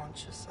stay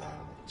conscious, I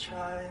will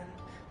try and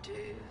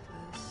do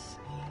the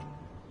same.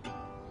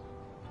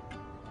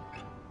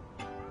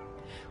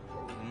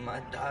 Well, we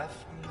might die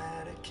from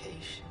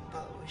medication,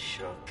 but we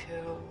sure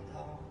killed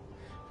all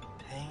the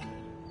pain.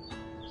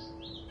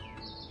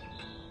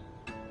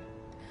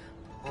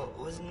 But what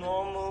was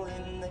normal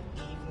in the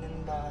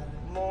evening, by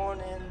the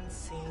morning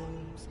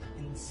seems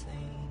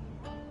insane.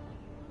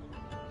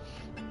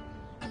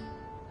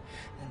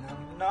 And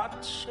I'm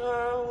not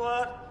sure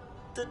what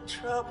the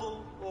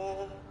trouble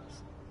was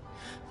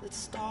that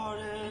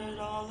started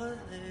all of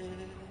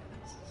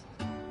this.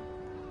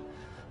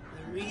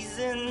 The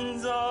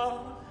reasons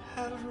all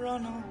have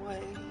run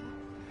away,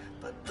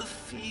 but the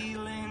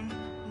feeling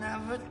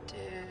never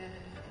did.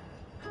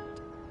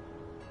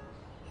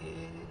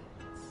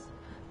 It's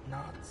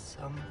not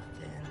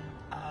something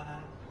I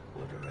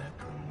would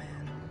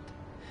recommend,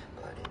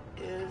 but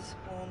it is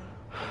one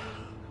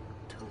way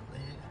to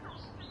live.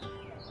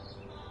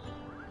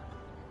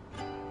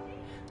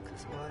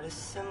 'Cause what is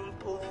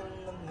simple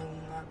in the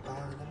moonlight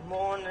by the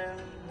morning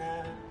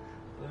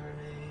never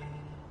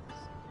is.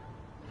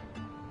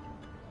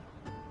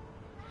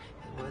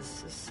 It was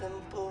so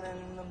simple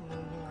in the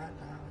moonlight,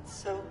 now it's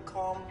so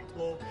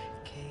complicated.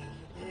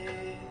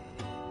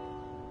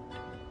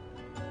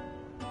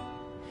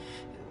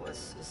 It was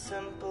so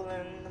simple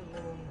in the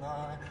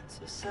moonlight,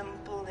 so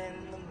simple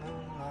in the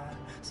moonlight,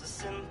 so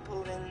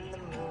simple in the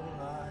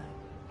moonlight.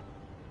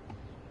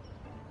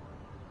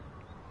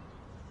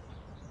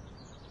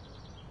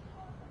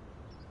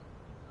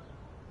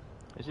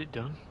 Is it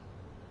done?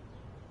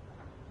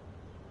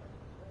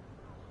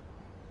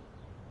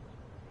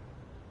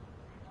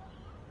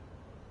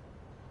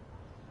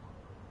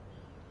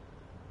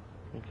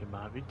 I think it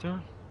might be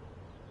done.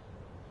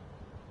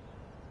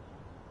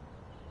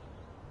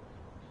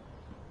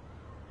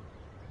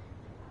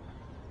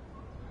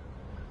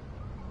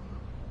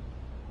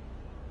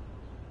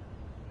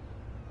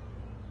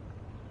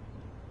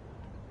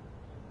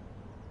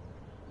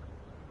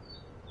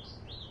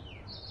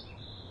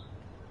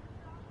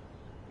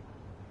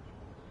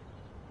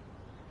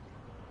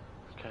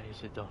 Okay,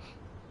 is it done?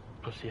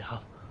 Pussy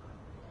hell.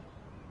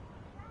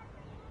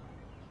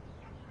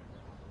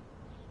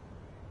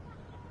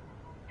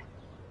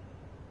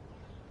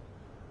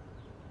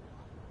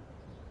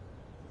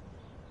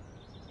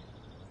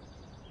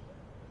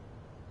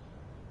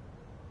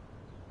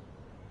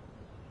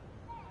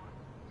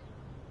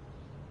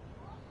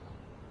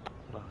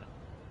 Right.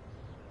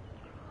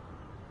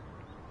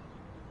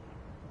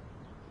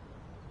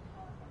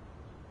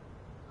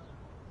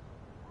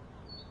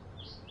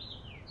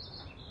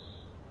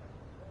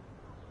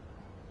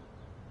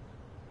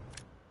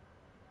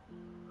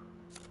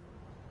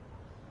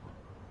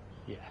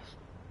 Yes.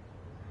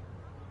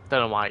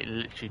 Don't know why it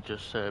literally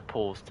just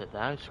paused it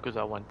there. It's because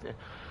I went to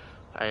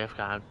AFK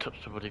and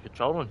touched the bloody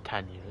controller in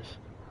 10 years.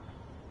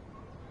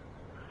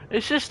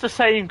 It's just the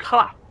same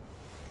clap.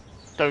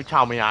 Don't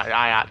tell me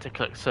I had to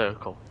click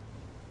circle.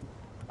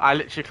 I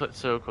literally clicked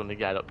circle to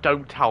get up.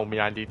 Don't tell me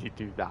I need to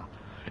do that.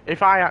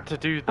 If I had to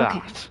do that...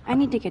 Okay, I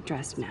need to get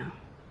dressed now.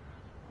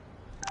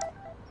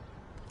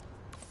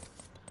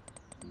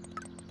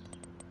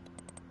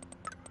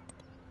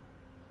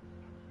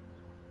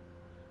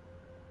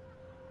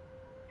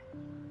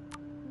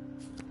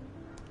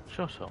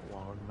 Shut up,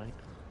 Warren, mate.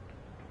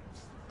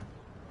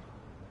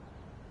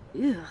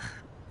 Ugh,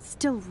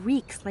 still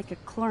reeks like a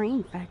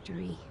chlorine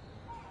factory.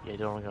 Yeah, you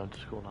don't want to go into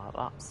school like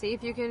that. See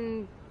if you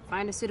can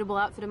find a suitable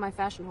outfit in my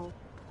fashion hole.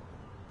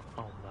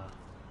 Oh, no.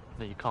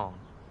 No, you can't.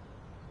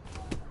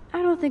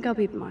 I don't think I'll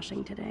be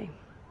moshing today.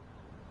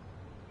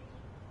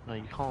 No,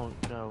 you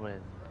can't go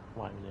in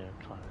wearing your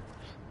clothes.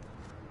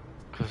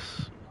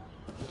 Because...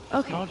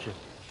 Okay, dodgy.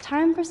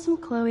 time for some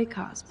Chloe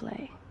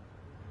cosplay.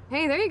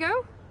 Hey, there you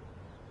go.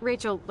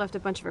 Rachel left a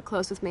bunch of her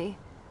clothes with me.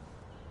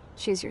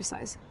 She's your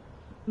size.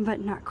 But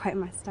not quite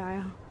my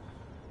style.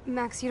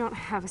 Max, you don't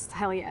have a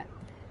style yet.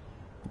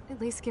 At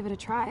least give it a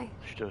try.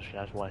 She does, she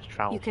has wears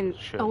trousers. You can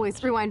shirts.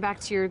 always rewind back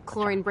to your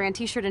chlorine brand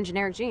t-shirt and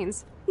generic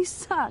jeans. You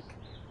suck.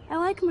 I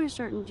like my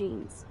shirt and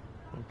jeans.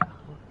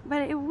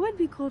 But it would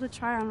be cool to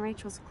try on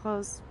Rachel's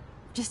clothes,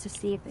 just to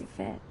see if they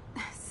fit.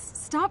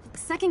 Stop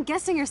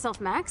second-guessing yourself,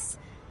 Max.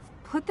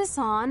 Put this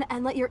on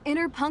and let your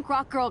inner punk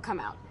rock girl come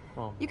out.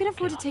 Oh, you can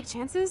afford to take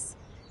chances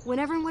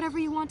whenever and whatever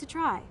you want to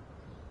try.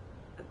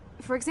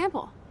 For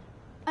example,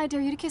 I dare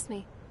you to kiss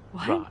me.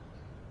 What? Right.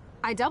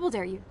 I double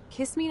dare you.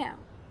 Kiss me now.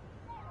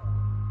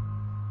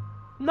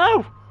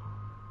 No!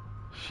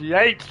 She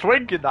ain't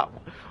swinging that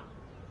one.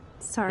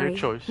 Sorry, Your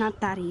choice. not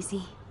that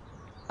easy.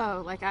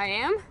 Oh, like I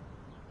am?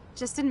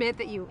 Just admit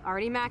that you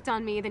already macked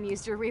on me, then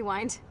used your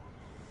rewind.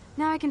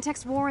 Now I can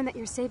text Warren that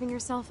you're saving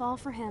yourself all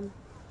for him.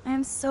 I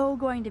am so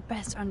going to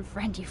best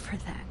unfriend you for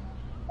that.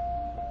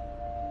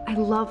 I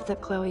love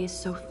that Chloe is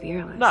so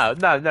fearless. No,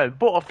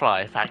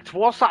 butterfly effect.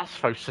 What's that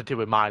supposed to do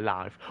with my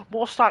life?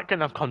 What's that going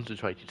to have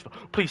concentrated for?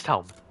 Please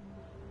tell me.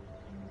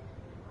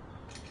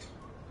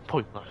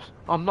 Pointless.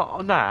 I'm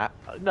not. No.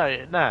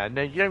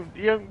 You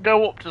don't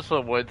go up to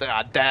someone and say,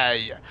 I dare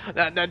you.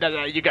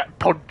 No. You get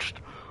punched.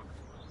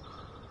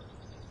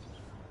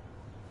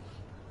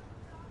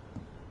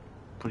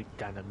 Pretty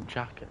denim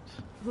jackets.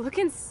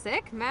 Looking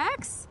sick,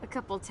 Max? A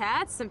couple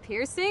tats, some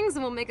piercings,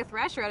 and we'll make a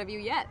thrasher out of you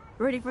yet.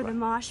 Ready for the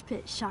mosh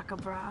pit, Shaka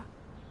Bra.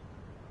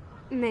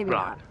 Maybe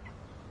not.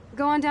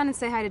 Go on down and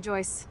say hi to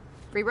Joyce.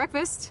 Free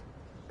breakfast.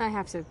 I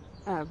have to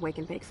wake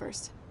and bake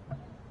first.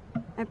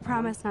 I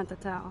promise not to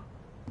tell.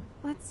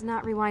 Let's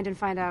not rewind and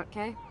find out,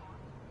 okay?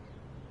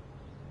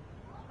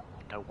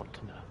 don't want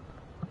to know.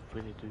 I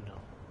really do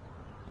not.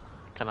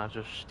 Can I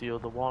just steal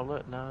the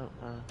wallet? No.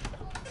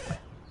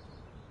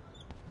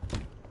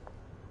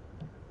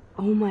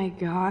 Oh my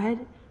god,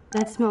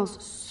 that smells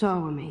so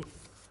amazing.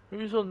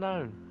 Who's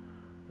unknown?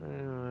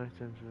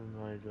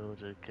 My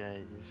daughter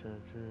Kate.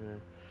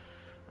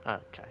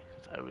 Okay,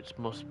 so it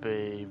must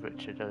be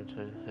Richard going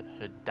to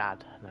her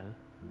dad now.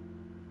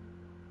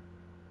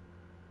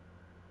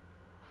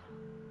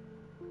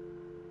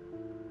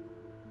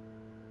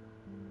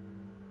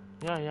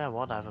 Yeah,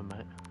 whatever,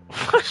 mate.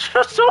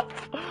 Shut up!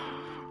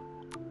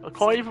 I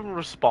can't even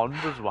respond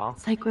as well.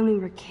 It's like when we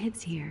were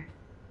kids here.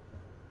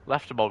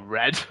 Left them on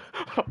red.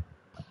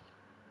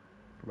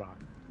 Right.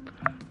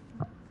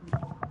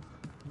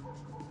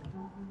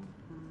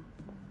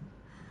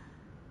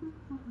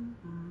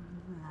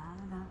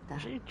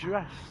 Is she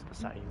dressed the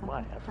same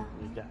way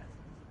every day?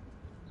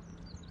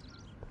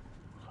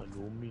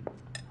 Hello, me.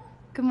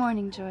 Good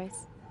morning,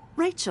 Joyce.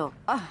 Rachel!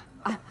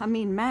 I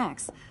mean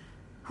Max.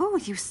 Oh,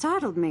 you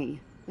startled me.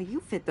 Well, you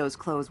fit those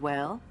clothes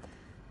well.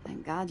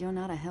 Thank God you're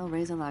not a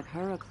hellraiser like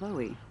her or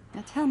Chloe.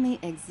 Now tell me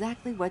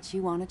exactly what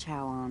you want to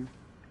chow on.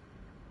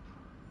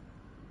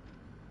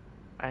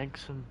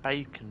 Eggs and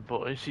bacon,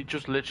 but is it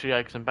just literally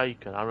eggs and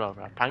bacon? I'd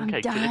rather have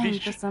pancakes. I'm dying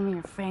for some of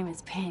your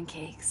famous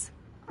pancakes.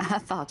 I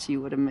thought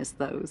you would have missed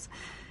those.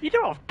 You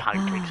don't have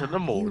pancakes in the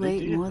morning, You ate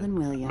do you? more than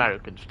William.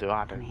 Americans do,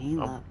 I don't. He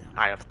loved them.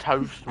 I have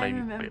toast, I maybe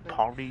a remember. bit of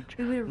porridge.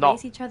 We would Not-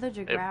 race each other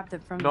to grab them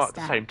from Not the at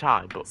the stack. same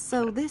time, but...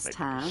 So this maybe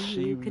time, you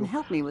cereal, can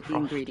help me with the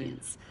Frosty,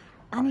 ingredients.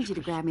 I need you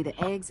to grab me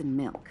the eggs and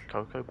milk.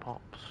 Cocoa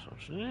Pops.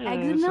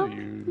 Eggs and milk?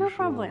 No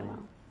problemo.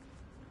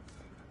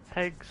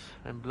 Eggs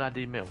and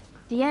bloody milk.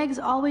 The eggs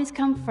always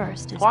come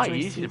first, as Quite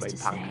Joyce easy to used make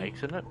say. pancakes,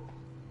 isn't it?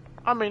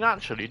 I mean,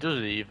 actually, does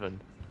it even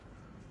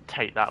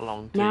take that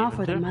long to Now even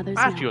for the do? mother's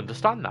I actually milk.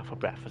 understand that for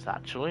breakfast,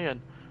 actually,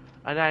 and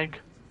an egg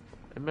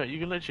and milk. You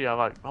can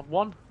literally have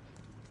one.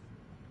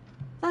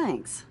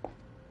 Thanks.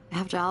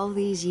 After all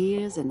these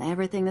years and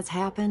everything that's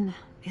happened,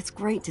 it's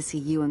great to see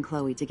you and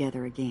Chloe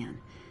together again.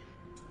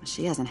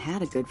 She hasn't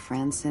had a good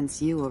friend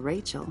since you or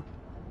Rachel.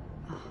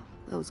 Oh,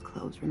 those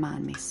clothes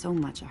remind me so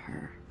much of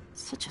her.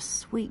 Such a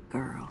sweet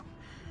girl.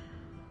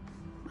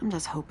 I'm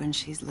just hoping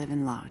she's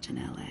living large in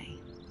L.A.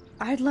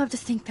 I'd love to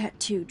think that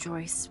too,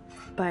 Joyce,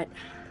 but...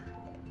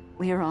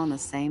 We're on the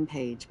same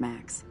page,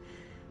 Max.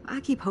 I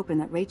keep hoping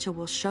that Rachel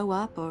will show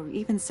up or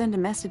even send a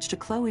message to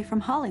Chloe from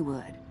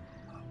Hollywood.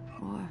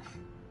 Or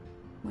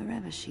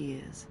wherever she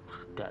is.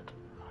 Dead.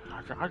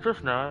 I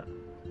just know it.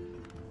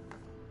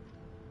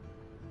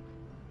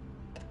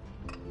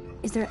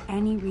 Is there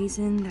any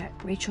reason that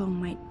Rachel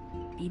might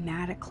be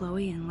mad at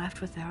Chloe and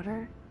left without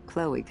her?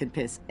 Chloe could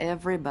piss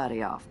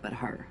everybody off but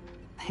her.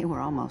 They were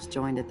almost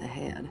joined at the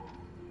head.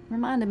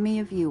 Reminded me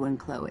of you and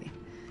Chloe.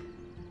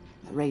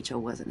 But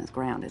Rachel wasn't as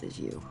grounded as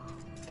you.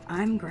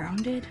 I'm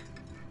grounded?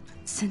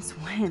 Since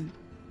when?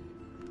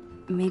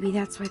 Maybe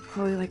that's why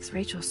Chloe likes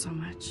Rachel so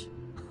much.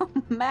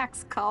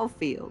 Max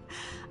Caulfield,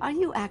 are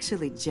you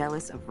actually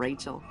jealous of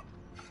Rachel?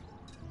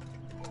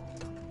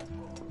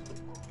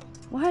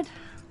 What?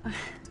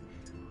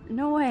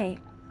 No way.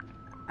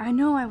 I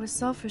know I was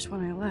selfish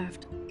when I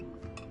left.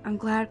 I'm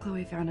glad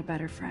Chloe found a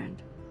better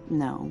friend.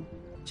 No,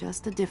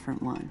 just a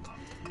different one.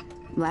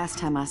 Last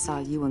time I saw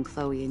you and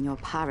Chloe in your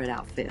pirate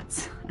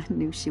outfits, I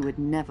knew she would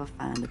never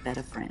find a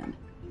better friend.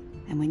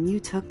 And when you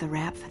took the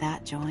rap for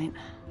that joint,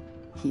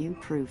 you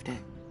proved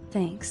it.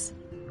 Thanks.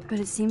 But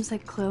it seems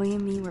like Chloe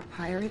and me were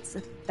pirates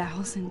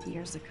 1,000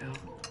 years ago.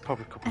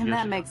 Probably a couple And years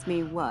that ago. makes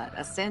me what,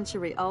 a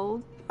century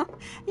old?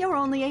 You're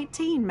only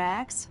 18,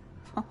 Max.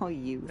 Oh,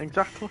 you.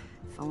 Exactly.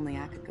 If only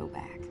I could go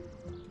back.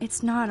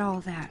 It's not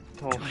all that.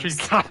 Oh, Joyce.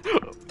 she's that.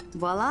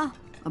 Voila,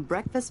 a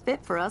breakfast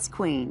fit for us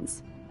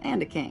queens.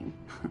 And a king.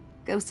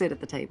 Go sit at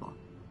the table.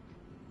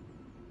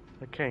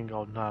 The king,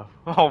 oh no.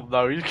 Oh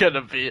no, he's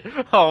gonna be.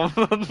 Oh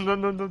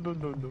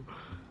no.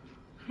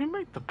 Who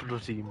made the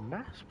bloody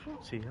mess?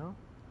 Bloody hell.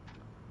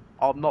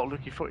 I'm not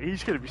looking for.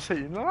 He's gonna be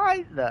sitting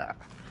right there.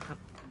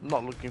 I'm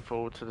not looking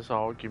forward to this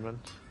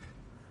argument.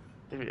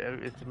 There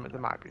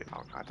might be an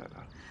argument, I don't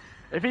know.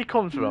 If he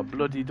comes through a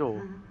bloody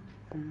door.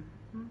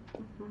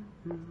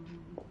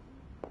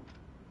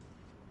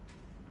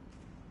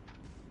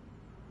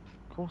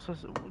 Of course,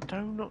 there's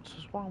donuts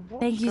as well.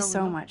 What's Thank you going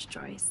so on? much,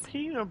 Joyce.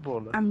 Peanut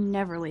butter. I'm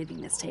never leaving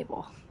this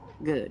table.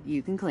 Good,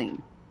 you can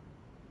clean.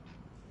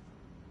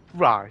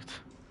 Right.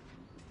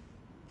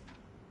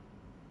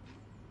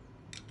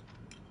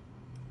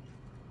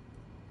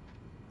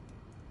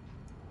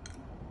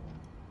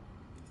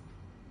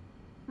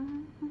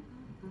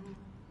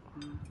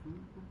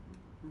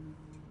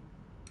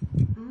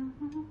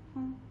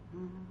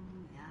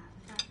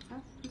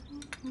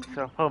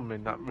 The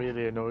humming that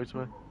really annoys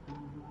me.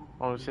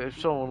 Honestly, if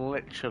someone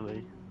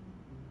literally.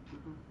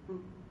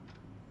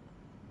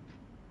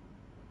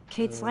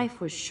 Kate's life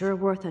was sure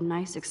worth a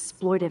nice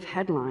exploitive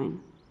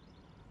headline.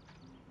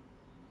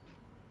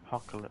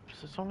 Apocalypse.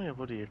 It's only a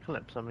bloody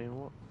eclipse. I mean,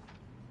 what?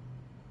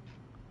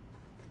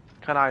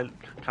 Can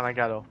I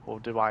get up, or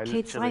do I Kate's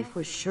literally? life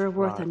was sure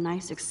worth a Right.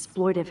 nice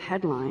exploitive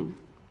headline.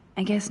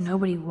 I guess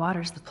nobody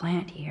waters the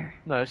plant here.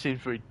 No, it seems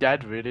pretty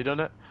dead, really,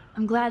 doesn't it?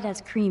 I'm glad that's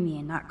creamy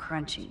and not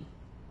crunchy.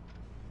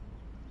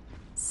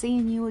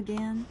 Seeing you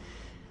again,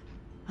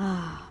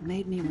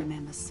 made me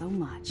remember so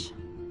much.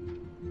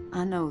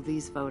 I know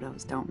these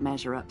photos don't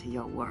measure up to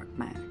your work,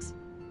 Max.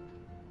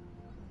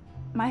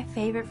 My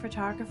favorite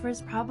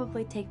photographers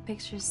probably take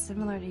pictures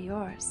similar to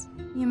yours.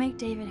 You make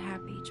David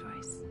happy,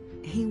 Joyce.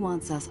 He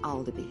wants us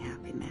all to be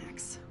happy,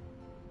 Max.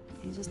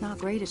 He's just not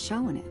great at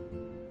showing it.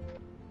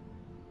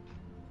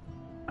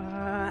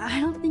 I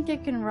don't think I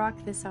can rock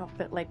this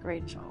outfit like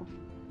Rachel.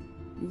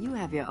 You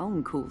have your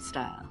own cool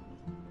style.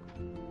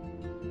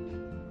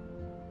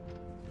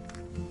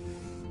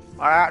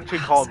 I actually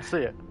can't see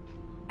it.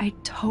 I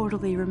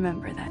totally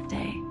remember that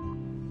day.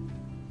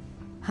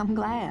 I'm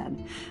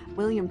glad.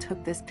 William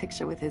took this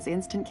picture with his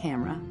instant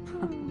camera.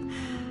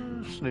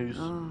 Snooze.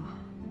 Oh,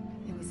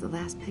 it was the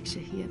last picture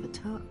he ever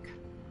took.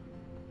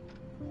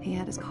 He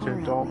had his car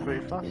Turned out on right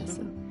pretty after fast, this,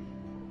 didn't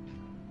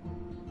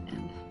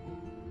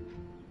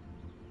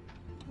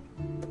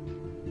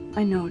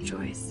I know,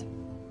 Joyce.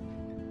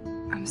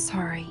 I'm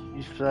sorry.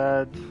 You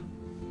said...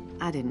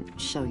 I didn't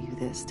show you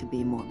this to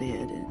be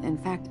morbid. In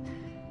fact,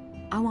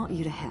 I want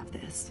you to have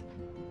this.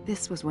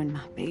 This was when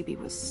my baby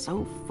was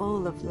so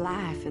full of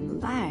life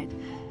and light.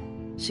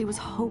 She was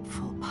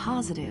hopeful,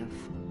 positive.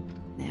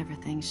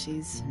 Everything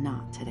she's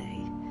not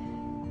today.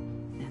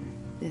 And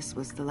this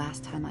was the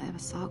last time I ever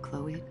saw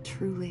Chloe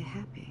truly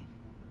happy.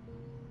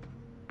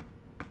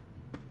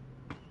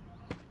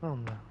 Oh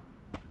no.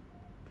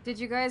 Did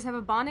you guys have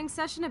a bonding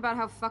session about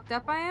how fucked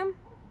up I am?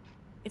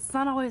 It's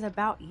not always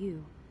about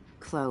you.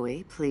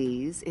 Chloe,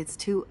 please. It's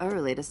too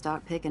early to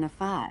start picking a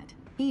fight.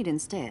 Eat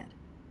instead.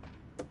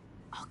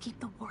 I'll keep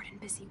the warden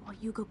busy while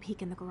you go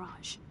peek in the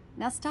garage.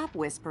 Now stop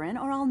whispering,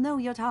 or I'll know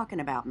you're talking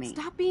about me.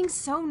 Stop being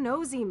so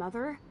nosy,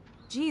 Mother.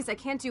 Jeez, I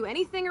can't do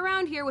anything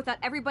around here without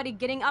everybody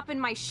getting up in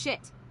my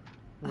shit.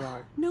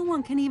 Right. No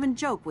one can even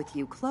joke with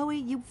you, Chloe.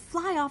 You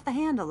fly off the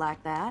handle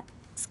like that.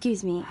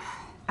 Excuse me.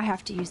 I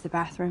have to use the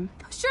bathroom.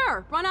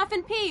 Sure, run off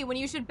and pee when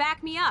you should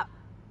back me up.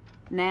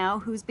 Now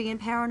who's being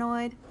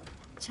paranoid?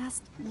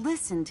 Just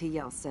listen to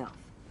yourself.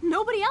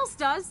 Nobody else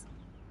does.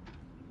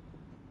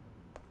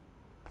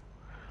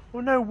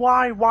 Well, no,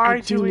 why I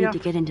do do we need have... to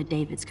get into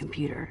David's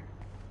computer.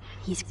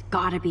 He's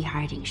gotta be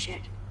hiding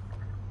shit.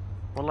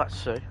 Well, let's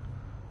see.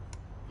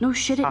 No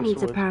shit, it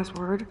needs a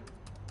Password. password.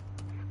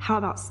 How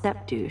about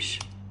step douche?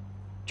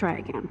 Try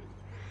again.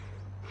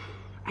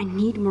 I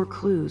need more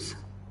clues.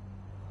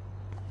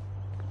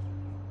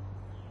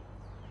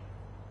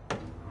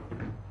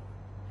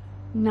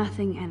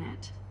 Nothing in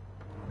it.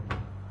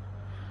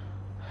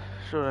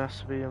 Sure, it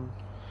has to be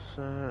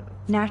so...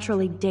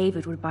 Naturally,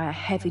 David would buy a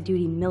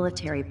heavy-duty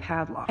military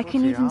padlock. I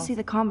can even see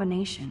the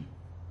combination.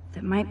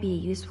 That might be a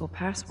useful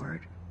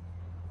password.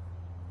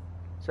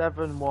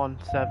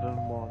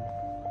 7171.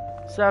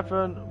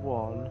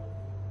 71.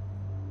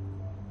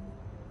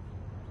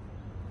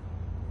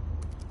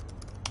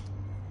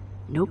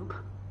 Nope.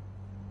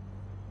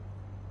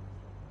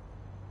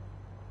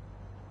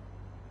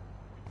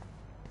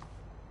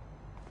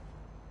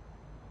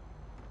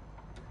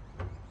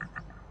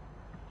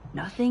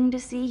 Nothing to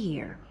see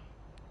here.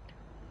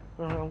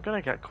 Well, I'm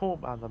gonna get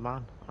caught by the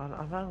man.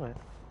 I know it.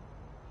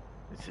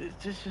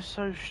 This is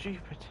so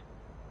stupid.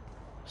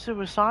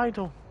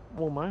 Suicidal,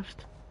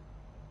 almost.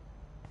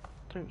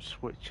 Don't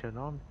switch it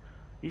on.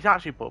 He's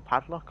actually put a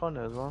padlock on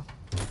it as well.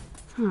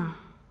 Huh.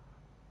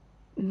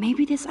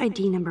 Maybe this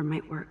ID number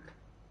might work.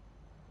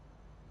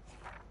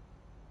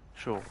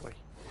 Surely.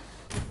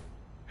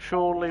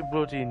 Surely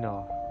bloody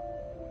no.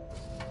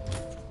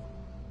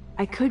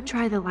 I could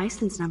try the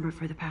license number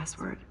for the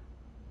password.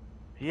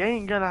 He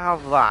ain't gonna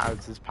have that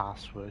as his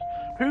password.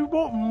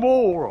 What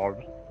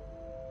moron?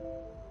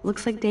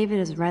 Looks like David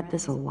has read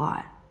this a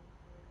lot.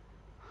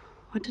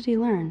 What did he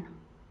learn?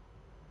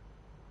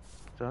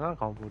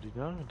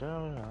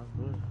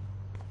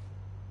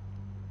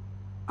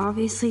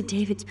 Obviously,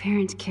 David's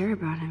parents care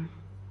about him.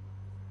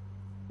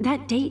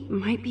 That date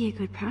might be a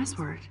good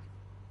password.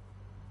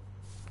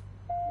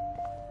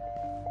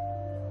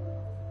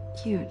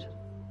 Cute.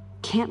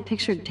 Can't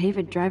picture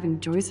David driving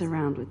Joyce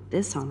around with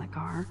this on the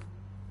car.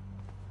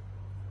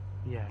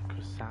 Yeah,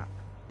 because that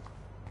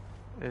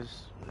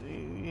is,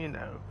 you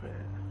know, a bit...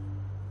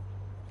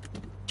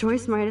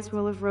 Joyce might as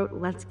well have wrote,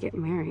 "Let's get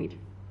married."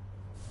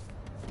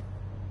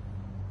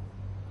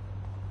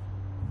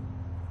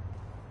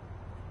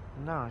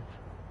 Knife.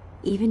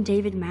 Even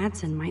David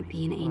Madsen might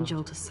be an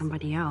angel to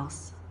somebody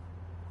else.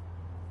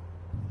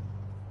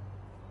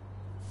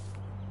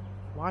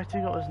 Why's he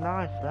got his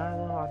knife there?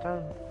 No, I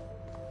don't...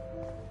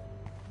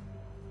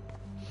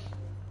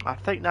 I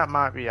think that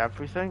might be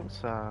everything,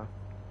 so...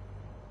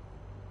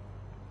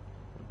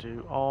 We'll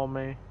do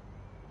army.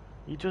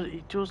 He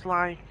just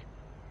like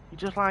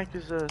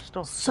his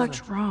stuff.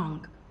 Such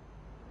wrong.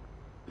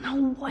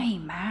 No way,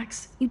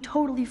 Max. You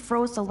totally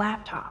froze the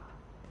laptop.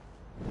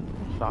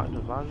 Starting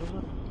to land, doesn't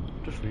it?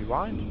 Just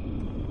rewind.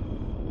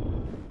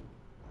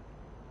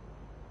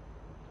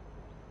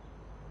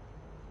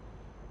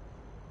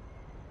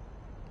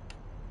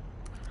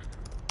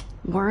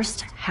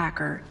 Worst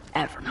hacker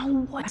ever.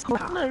 No, what's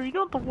No, you're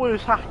not the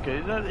worst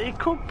hacker. It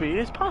could be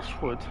his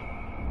password.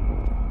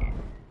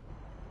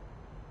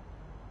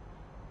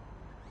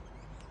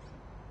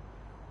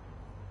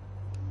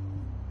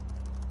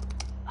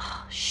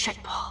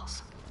 Shit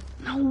balls.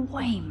 No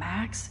way,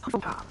 Max.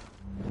 Stop.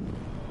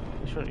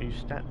 Shouldn't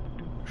use that.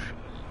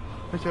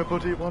 Is there a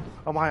bloody one?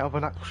 I might have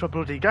an actual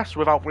bloody guess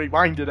without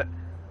rewinding it.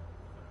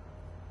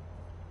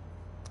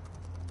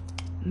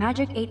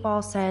 Magic 8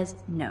 Ball says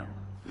no.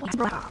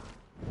 Stop.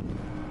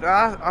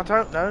 I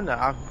don't know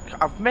now.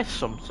 I've missed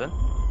something.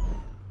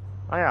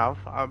 I have.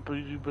 I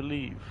do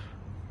believe.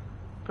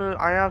 But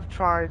I have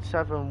tried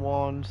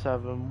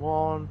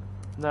 7171.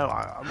 No,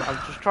 I'll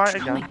just try it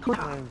again. There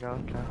we go.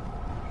 Okay.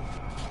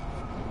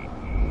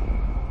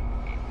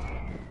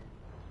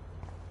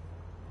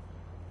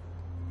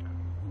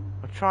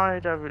 I've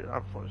tried every.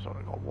 I've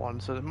only got one,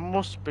 so there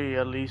must be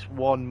at least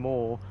one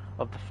more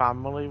of the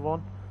family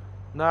one.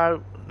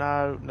 No.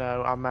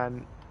 I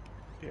meant,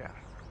 yeah.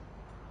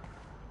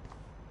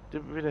 We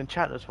didn't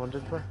check this one,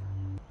 did we?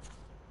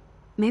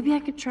 Maybe I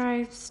could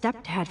try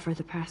stepdad for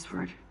the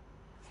password.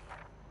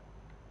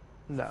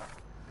 No.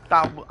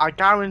 I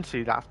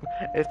guarantee that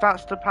if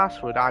that's the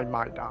password, I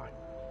might die.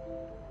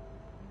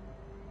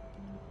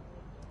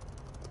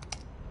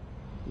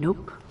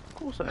 Nope. Of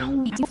course it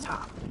No, is.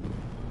 stop.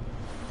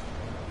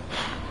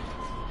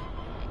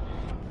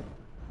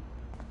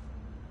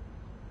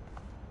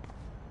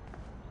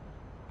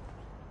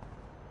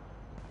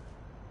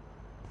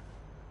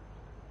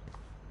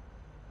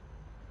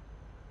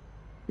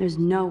 There's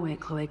no way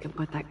Chloe can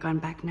put that gun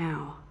back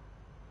now.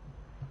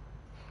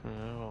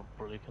 Oh,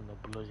 breaking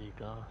the bloody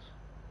glass.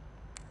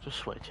 Just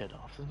switch it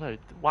off. There's no.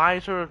 Why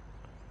is there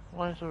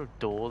a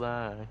door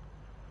there?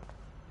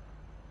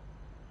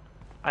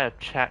 I have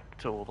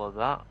checked all of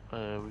that.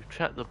 We've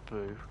checked the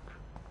book.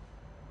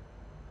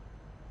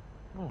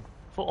 Oh,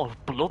 thought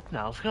of blood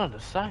now. I was going to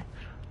say.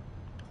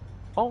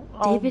 Oh,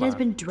 David has man.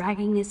 been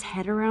dragging this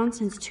head around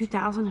since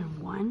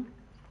 2001.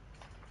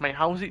 Mate,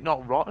 how is it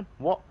not rotten?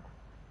 What?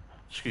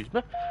 Excuse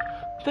me.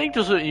 The thing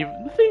doesn't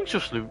even. The thing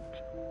just look.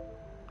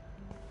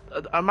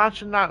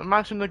 Imagine that.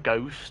 Imagine the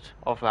ghost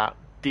of that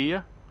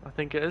deer. I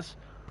think it is.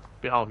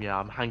 But, oh yeah,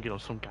 I'm hanging on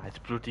some guy's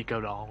bloody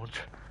garage.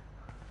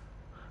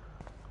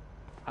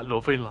 I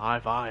love in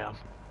life. I am.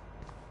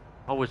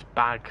 Oh, it's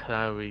back.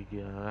 There we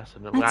go. That's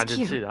another. I didn't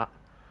cute. see that.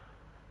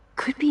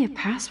 Could be a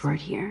password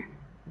here.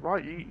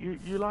 Right,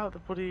 you like the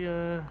bloody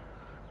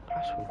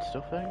password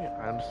stuff, eh?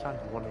 I understand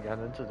you want to get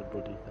into the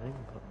bloody thing,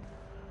 but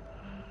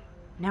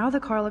Now the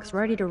car looks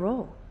ready to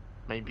roll.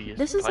 maybe it's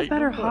This is a plate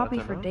better number, I hobby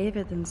don't for know.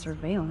 David than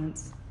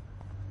surveillance.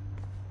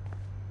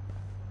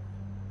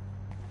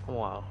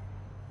 Wow.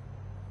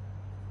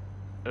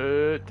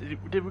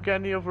 Did we get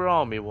any other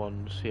army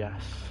ones?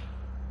 Yes.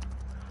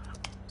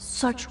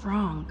 Such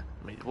wrong.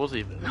 I mean, it was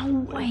even. No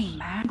way,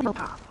 man.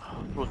 Oh,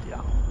 bloody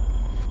hell.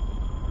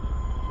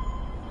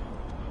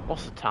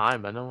 What's the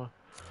time, anyway?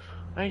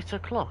 8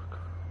 o'clock.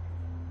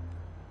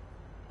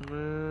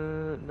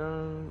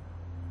 No.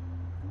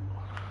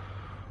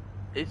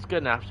 It's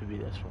gonna have to be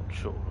this one,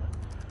 surely.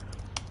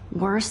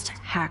 Worst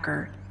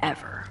hacker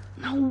ever.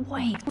 No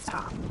way.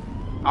 Stop.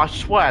 I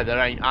swear there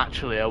ain't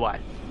actually a way.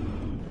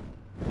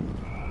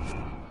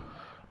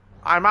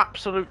 I'm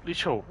absolutely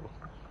sure.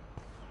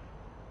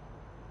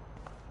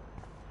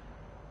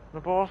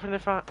 But often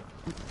if I...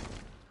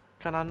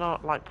 Can I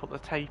not, like, put the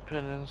tape in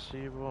and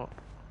see what...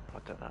 I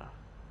don't know.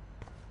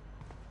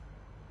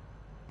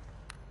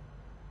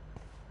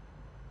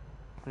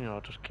 You know,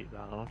 I'll just keep that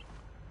on.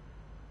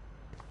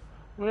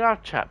 We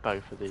have checked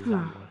both of these,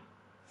 haven't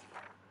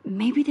we?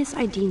 Maybe this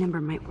ID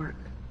number might work.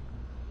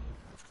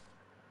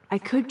 I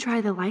could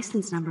try the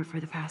license number for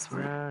the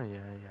password. Yeah,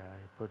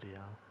 bloody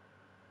hell.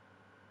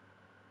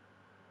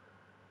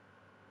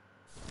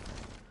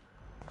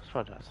 I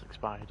suppose that's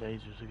expired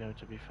ages ago,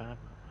 to be fair.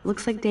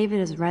 Looks like David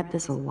has read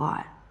this a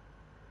lot.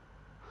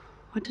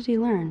 What did he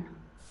learn?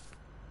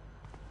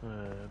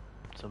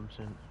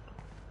 Something.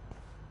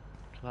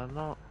 Can I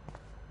not?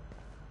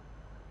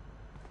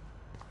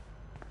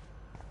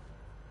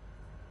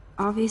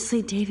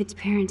 Obviously, David's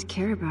parents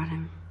care about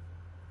him.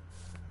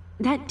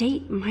 That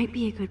date might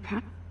be a good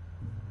path.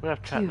 We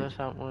have checked Dude, this,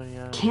 haven't we?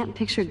 Yeah. Can't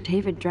picture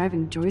David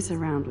driving Joyce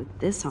around with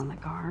this on the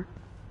car.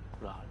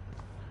 Right.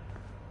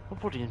 We're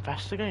bloody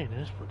investigating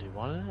this bloody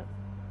one, isn't it?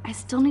 I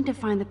still need to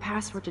find the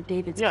password to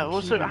David's Yeah,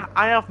 well, so computer.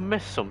 I have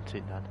missed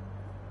something then.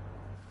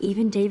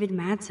 Even David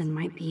Madsen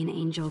might be an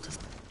angel to...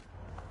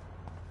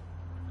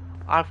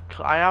 I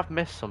have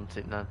missed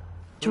something then.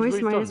 Joyce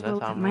We've might done as well.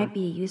 this, It haven't might we?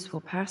 be a useful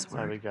There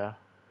password. we go.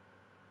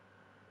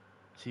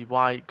 See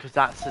why? Because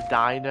that's the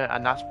diner,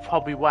 and that's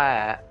probably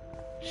where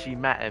she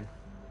met him.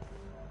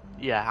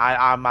 Yeah,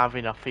 I'm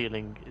having a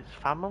feeling it's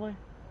family.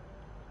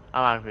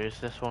 I'm angry. It's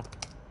this one.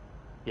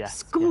 Yeah.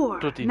 Score! Yeah,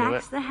 bloody knew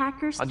Max it. the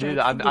hacker I knew strikes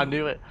that. I again.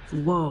 knew it.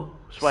 Whoa.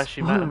 It's where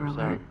she met Spoiler him.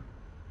 So. alert.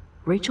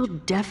 Rachel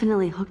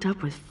definitely hooked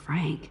up with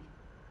Frank.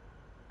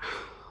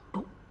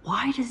 But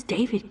why does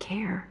David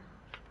care?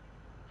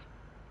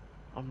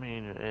 I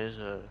mean, it is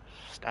a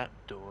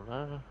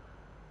stepdaughter.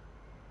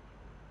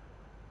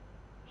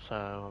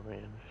 So, I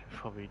mean, he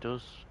probably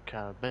does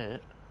care a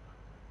bit.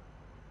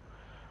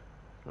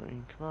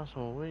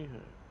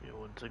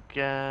 Once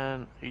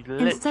again, he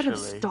literally... Instead of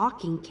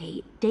stalking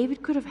Kate,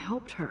 David could have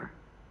helped her.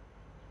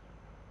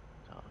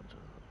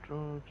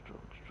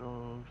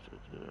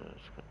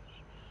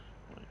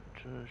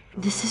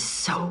 This is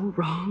so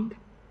wrong.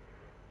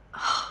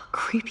 Oh,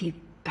 creepy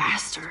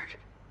bastard.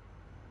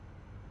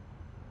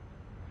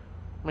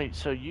 Wait,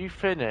 so you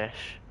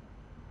finish...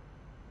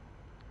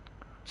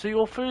 So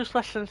your first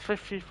lesson's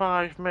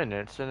 55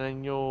 minutes, and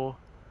then your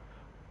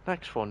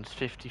next one's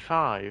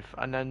 55,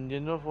 and then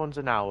another one's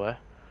an hour,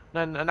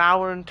 then an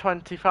hour and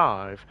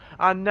 25,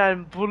 and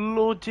then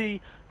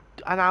bloody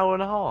an hour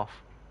and a half.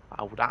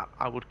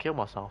 I would kill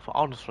myself,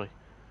 honestly.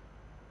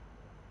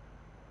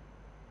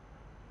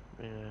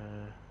 Yeah.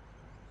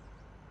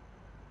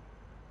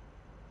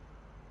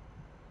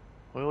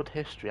 World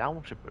history,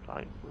 algebra,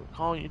 like,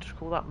 can't you just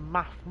call that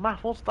math?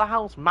 Math, what's the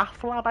hell's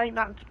math lab? Ain't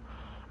that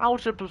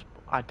algebra's?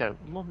 I don't.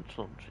 Lunch,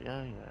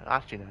 yeah.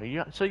 Actually,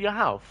 no. So you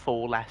have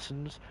 4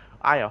 lessons.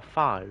 I have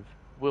 5.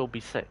 We'll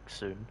be 6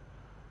 soon.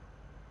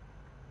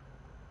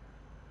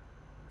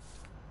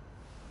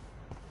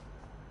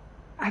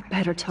 I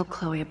better tell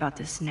Chloe about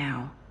this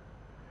now.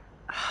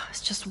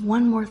 It's just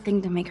one more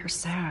thing to make her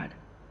sad.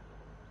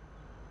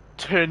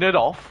 Turn it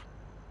off.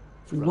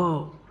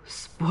 Whoa,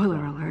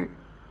 spoiler alert.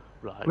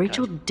 Right,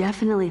 Rachel okay.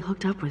 definitely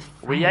hooked up with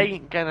Frank. We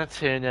ain't gonna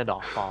turn it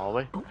off, are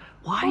we? But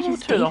why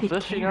does turn David off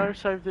this, care? you know,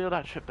 save the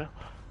electric bill.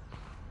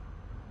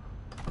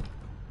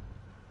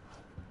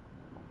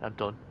 I'm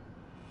done.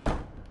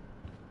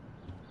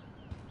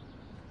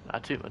 I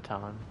took my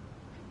time.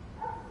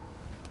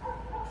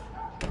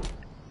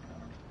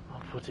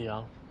 Oh, bloody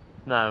hell.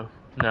 No.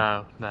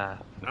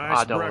 Nice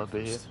I don't want to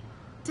be here.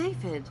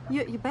 David,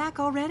 you back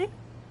already?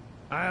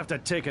 I have to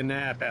take a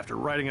nap after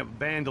writing up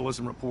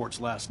vandalism reports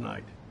last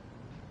night.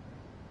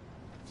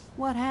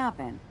 What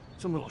happened?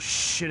 Some little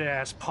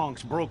shit-ass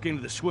punks broke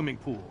into the swimming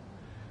pool.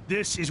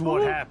 This is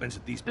what happens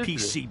at these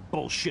PC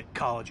bullshit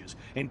colleges.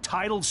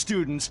 Entitled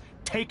students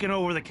taking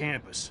over the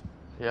campus.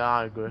 Yeah,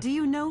 I agree. Do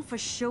you know for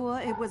sure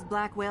it was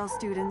Blackwell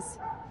students?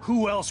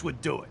 Who else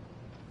would do it?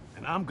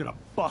 And I'm gonna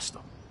bust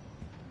them.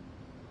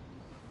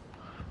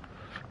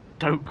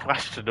 Don't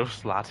question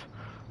us, lad.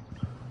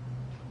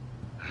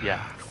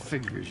 Yeah.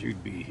 Figures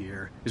you'd be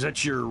here. Is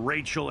that your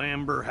Rachel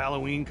Amber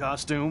Halloween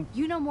costume?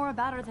 You know more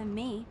about her than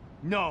me.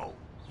 No.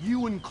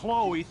 You and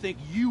Chloe think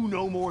you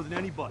know more than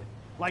anybody.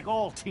 Like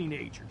all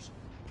teenagers.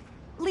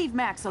 Leave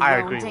Max I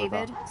alone, agree with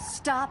David.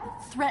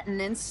 Stop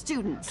threatening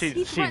students.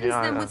 He threatens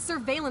them with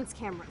surveillance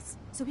cameras,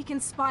 so he can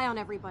spy on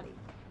everybody.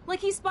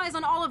 Like he spies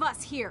on all of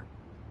us here.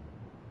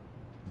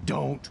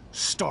 Don't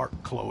start,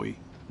 Chloe.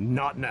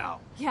 Not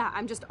now. Yeah,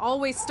 I'm just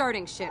always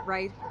starting shit,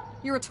 right?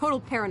 You're a total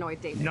paranoid,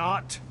 David.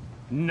 Not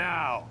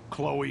now,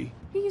 Chloe.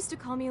 You used to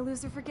call me a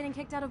loser for getting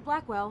kicked out of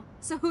Blackwell.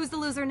 So who's the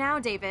loser now,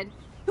 David?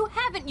 Who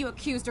haven't you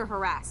accused or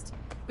harassed?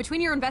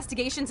 Between your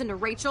investigations into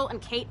Rachel and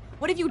Kate,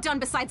 what have you done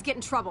besides get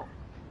in trouble?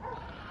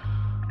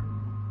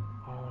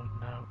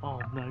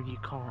 Oh no, you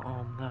can't.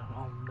 Oh no,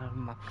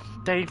 man.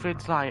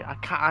 David's like,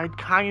 I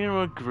kind of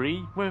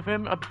agree with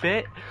him a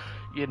bit.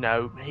 You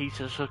know,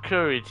 he's a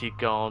security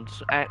guard,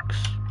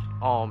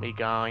 ex-army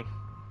guy.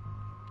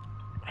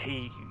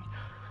 He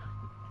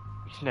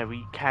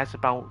cares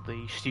about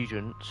the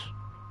students,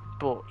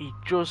 but he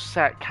just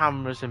set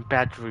cameras in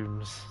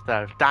bedrooms,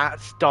 though.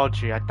 That's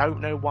dodgy. I don't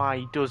know why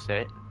he does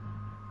it.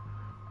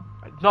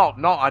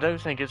 I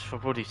don't think it's for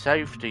bloody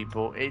safety,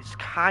 but it's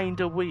kind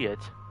of weird.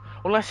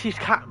 Unless he's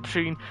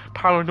capturing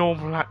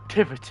paranormal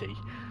activity.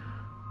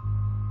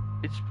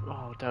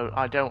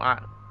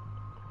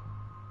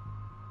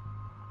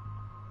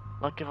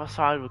 Like if I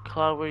side with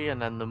Chloe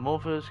and then the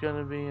mother's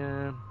gonna be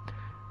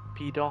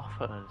peed off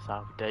and it's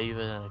like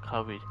David and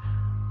Chloe.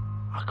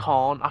 I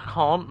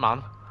can't,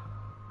 man.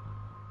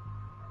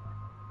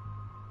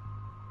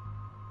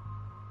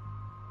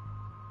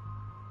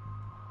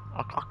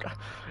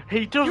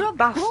 He does. You're a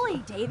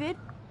bully, David.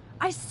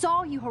 I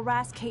saw you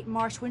harass Kate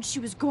Marsh when she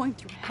was going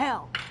through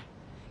hell.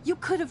 You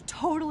could have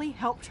totally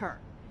helped her.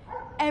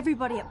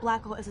 Everybody at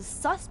Blackwell is a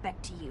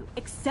suspect to you,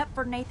 except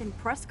for Nathan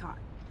Prescott.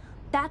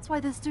 That's why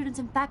the students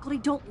and faculty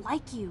don't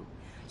like you.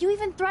 You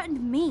even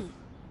threatened me.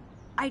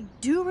 I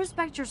do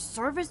respect your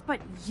service, but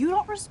you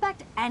don't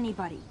respect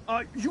anybody.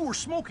 You were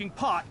smoking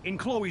pot in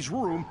Chloe's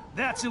room.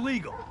 That's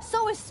illegal.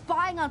 So is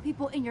spying on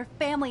people in your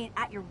family and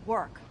at your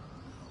work.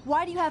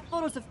 Why do you have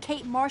photos of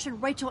Kate Marsh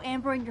and Rachel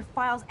Amber in your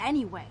files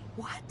anyway?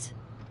 What?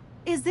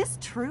 Is this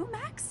true,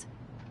 Max?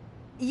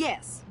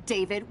 Yes,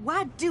 David.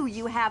 Why do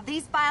you have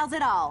these files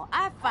at all?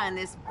 I find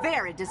this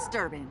very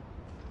disturbing.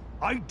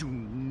 I do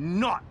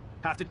not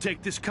have to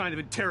take this kind of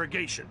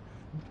interrogation.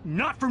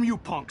 Not from you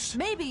punks.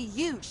 Maybe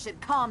you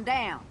should calm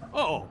down.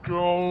 Oh.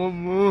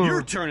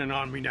 You're turning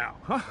on me now,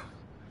 huh?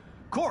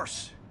 Of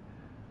course.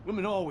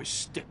 Women always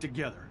stick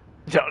together.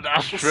 Yeah,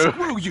 that's true.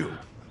 Screw you.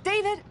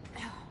 David,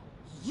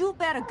 you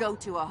better go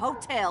to a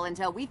hotel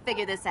until we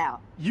figure this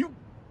out. You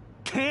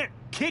can't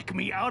kick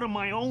me out of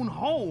my own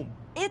home.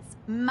 It's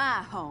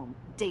my home,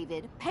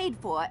 David, paid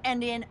for,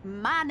 and in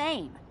my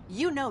name.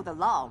 You know the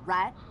law,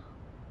 right?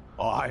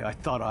 Oh, I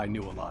thought I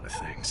knew a lot of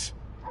things.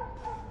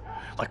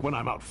 Like when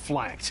I'm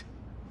outflanked.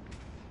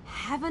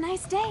 Have a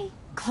nice day.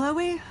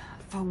 Chloe,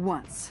 for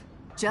once,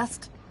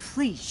 just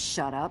please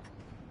shut up.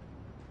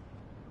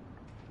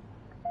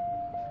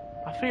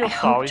 I feel I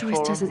sorry hope Joyce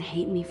for doesn't him.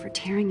 hate me for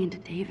tearing into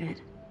David.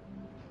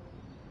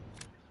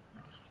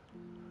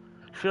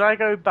 Should I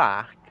go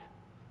back?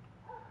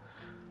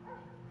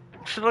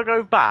 Should I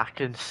go back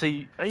and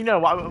see? You know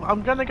what?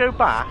 I'm gonna go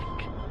back.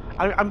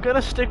 I'm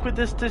gonna stick with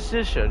this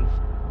decision,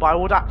 but I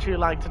would actually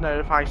like to know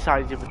if I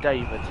sided with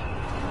David.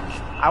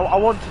 I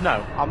want to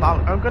know.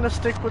 I'm gonna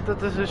stick with the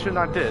decision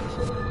I did.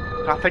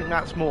 I think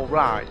that's more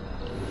right.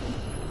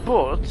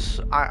 But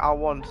I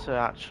want to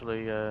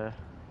actually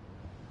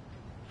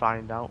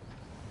find out.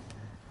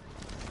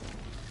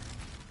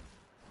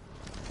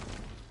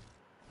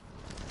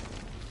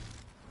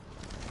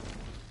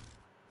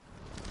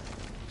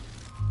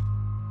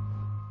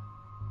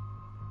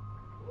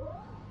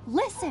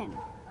 Listen,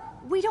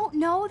 we don't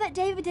know that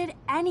David did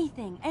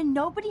anything, and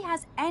nobody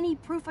has any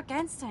proof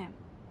against him.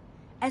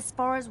 As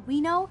far as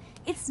we know,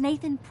 it's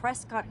Nathan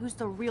Prescott who's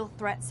the real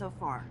threat so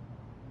far.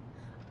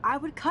 I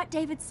would cut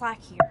David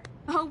slack here.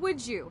 Oh,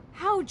 would you?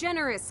 How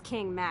generous,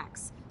 King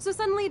Max. So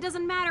suddenly it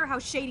doesn't matter how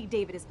shady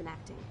David has been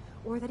acting,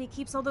 or that he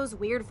keeps all those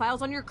weird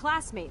files on your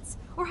classmates,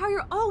 or how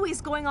you're always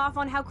going off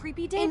on how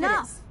creepy David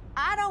Enough! is.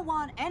 I don't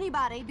want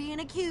anybody being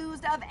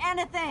accused of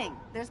anything.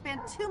 There's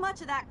been too much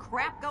of that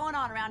crap going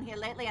on around here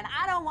lately, and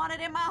I don't want it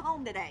in my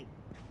home today.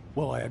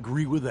 Well, I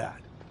agree with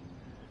that.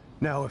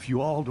 Now, if you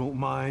all don't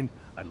mind,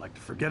 I'd like to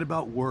forget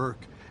about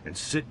work and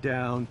sit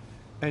down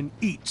and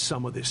eat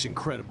some of this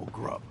incredible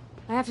grub.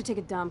 I have to take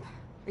a dump.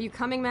 Are you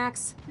coming,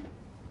 Max?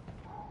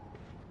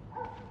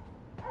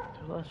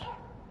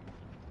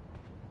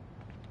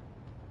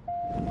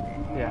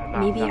 Yeah.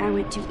 Maybe I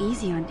went too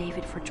easy on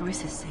David for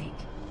Joyce's sake.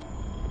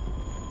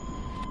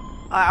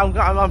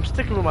 I'm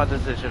sticking with my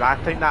decision. I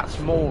think that's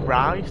more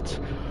right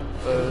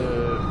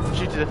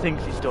due to the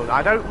things he's done.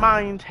 I don't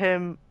mind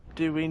him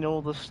doing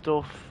all the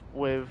stuff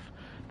with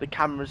the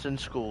cameras in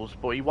schools,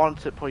 but he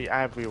wants it put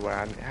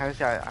everywhere, and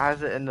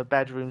has it in the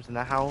bedrooms in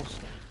the house.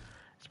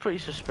 It's pretty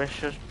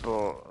suspicious,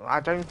 but I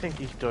don't think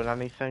he's done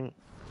anything.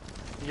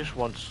 He just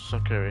wants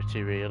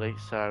security, really.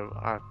 So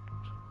I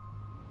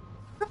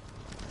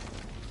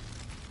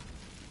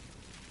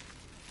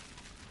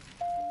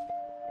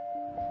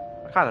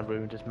kind of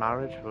ruined his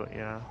marriage, but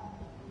yeah.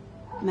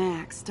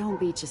 Max, don't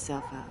beat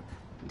yourself up.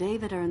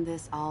 David earned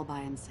this all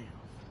by himself.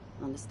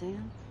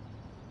 Understand?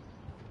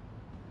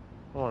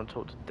 I want to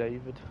talk to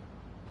David.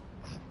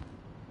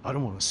 I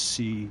don't want to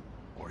see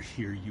or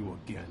hear you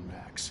again,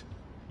 Max.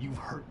 You've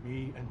hurt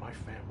me and my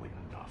family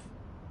enough.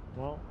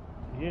 Well,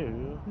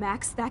 you...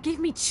 Max, that gave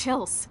me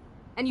chills.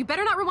 And you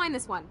better not rewind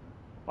this one.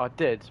 I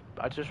did.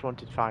 I just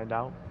wanted to find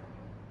out.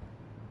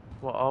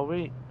 What are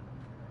we?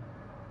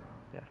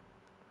 Yeah.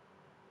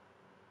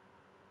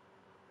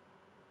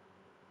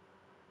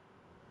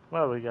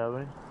 Where are we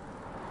going?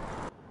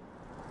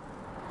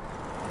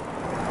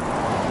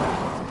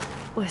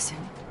 Listen,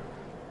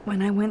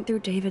 when I went through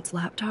David's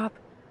laptop,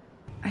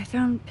 I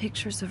found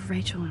pictures of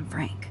Rachel and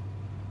Frank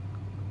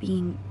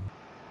being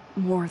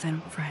more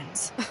than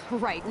friends.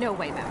 Right, no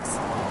way,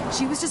 Max.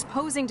 She was just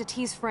posing to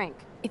tease Frank.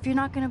 If you're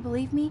not gonna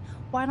believe me,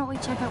 why don't we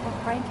check out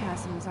what Frank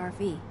has in his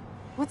RV?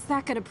 What's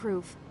that gonna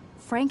prove?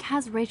 Frank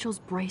has Rachel's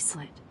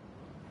bracelet.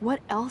 What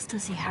else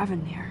does he have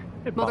in there?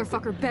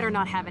 Motherfucker better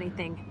not have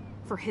anything.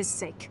 For his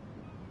sake.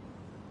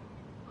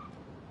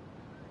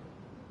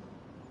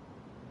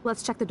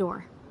 Let's check the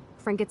door.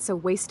 Frank gets so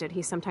wasted,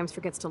 he sometimes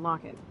forgets to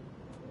lock it.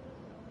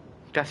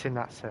 Guessing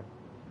that's him.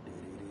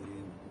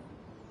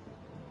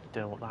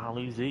 Don't know what the hell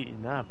he's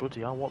eating there, bloody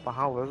hell, what the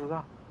hell is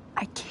that?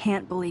 I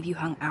can't believe you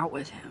hung out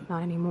with him.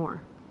 Not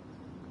anymore.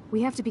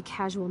 We have to be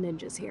casual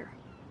ninjas here.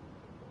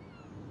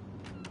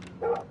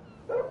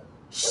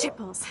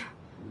 Shitballs.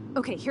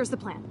 Okay, here's the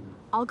plan.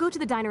 I'll go to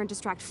the diner and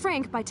distract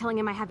Frank by telling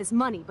him I have his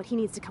money, but he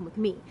needs to come with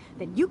me.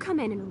 Then you come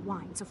in and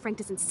rewind so Frank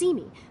doesn't see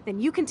me. Then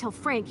you can tell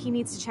Frank he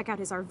needs to check out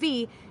his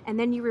RV, and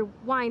then you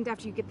rewind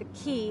after you get the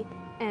key,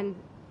 and,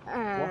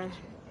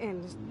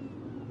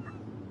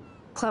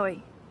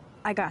 Chloe,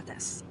 I got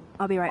this.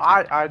 I'll be right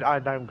back. I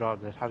don't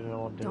got this. I don't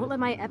know what to do. Don't let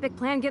my epic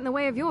plan get in the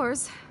way of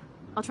yours.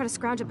 I'll try to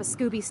scrounge up a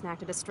Scooby snack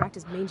to distract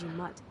his mangy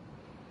mutt.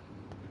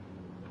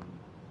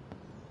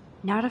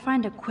 Now to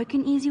find a quick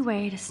and easy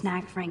way to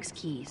snag Frank's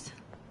keys.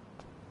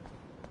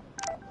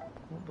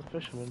 What the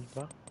fisherman's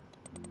back?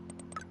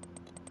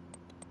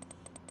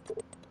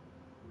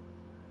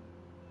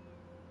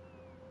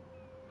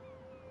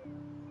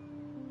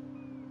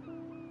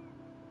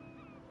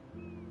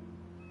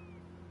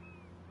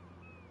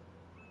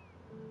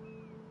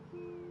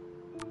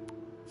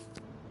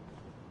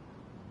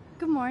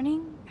 Good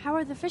morning. How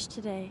are the fish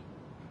today?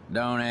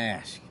 Don't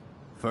ask.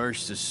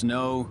 First the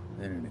snow,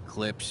 then an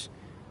eclipse.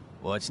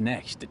 What's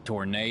next? A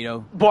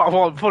tornado?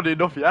 Well, funny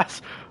enough,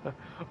 yes.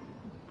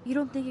 You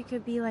don't think it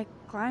could be like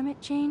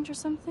climate change or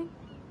something?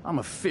 I'm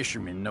a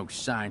fisherman, no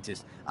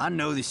scientist. I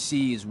know the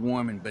sea is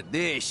warming, but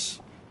this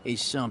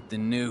is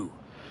something new.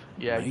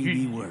 Yeah,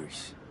 maybe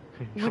worse.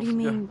 What do you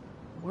mean,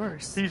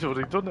 worse? He's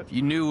already done it. If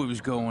you knew what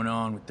was going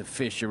on with the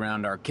fish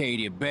around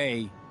Arcadia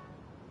Bay...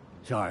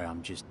 Sorry,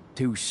 I'm just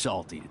too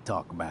salty to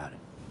talk about it.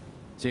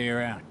 See you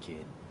around,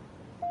 kid.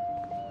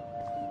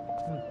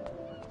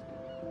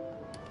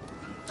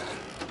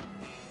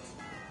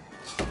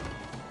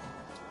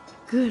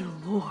 Good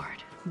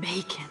lord,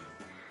 bacon.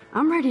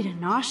 I'm ready to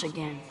nosh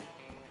again.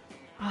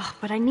 Ugh,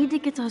 but I need to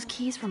get those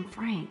keys from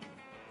Frank.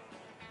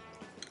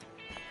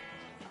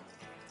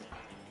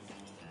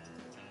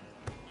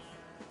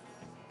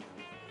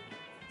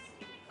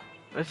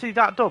 Is he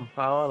that dumb?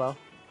 Oh, hello.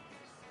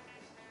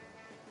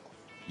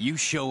 You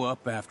show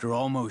up after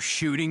almost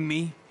shooting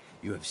me?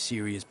 You have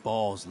serious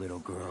balls, little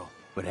girl.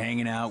 But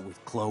hanging out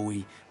with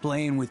Chloe,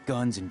 playing with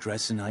guns and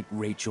dressing like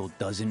Rachel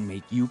doesn't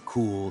make you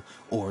cool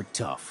or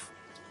tough.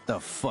 The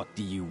fuck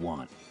do you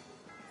want?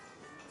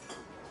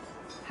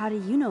 How do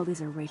you know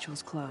these are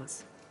Rachel's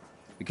clothes?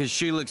 Because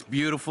she looks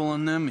beautiful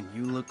in them and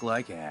you look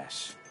like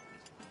ass.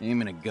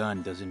 Aiming a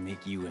gun doesn't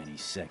make you any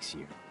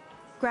sexier.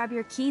 Grab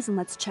your keys and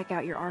let's check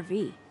out your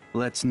RV.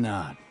 Let's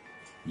not.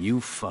 You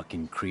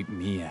fucking creep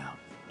me out.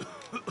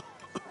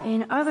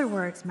 In other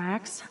words,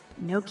 Max,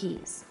 no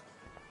keys.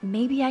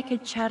 Maybe I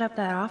could chat up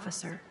that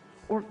officer,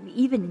 or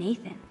even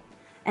Nathan,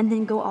 and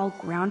then go all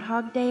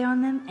Groundhog Day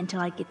on them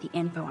until I get the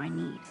info I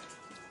need.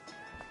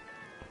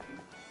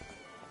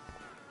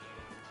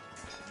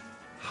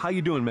 How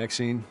you doing,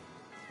 Maxine?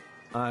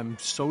 I'm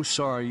so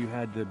sorry you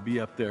had to be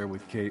up there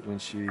with Kate when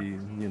she,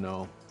 you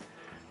know...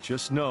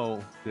 Just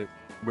know that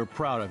we're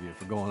proud of you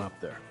for going up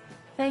there.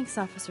 Thanks,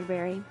 Officer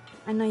Barry.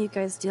 I know you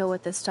guys deal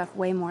with this stuff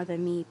way more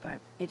than me, but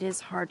it is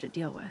hard to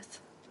deal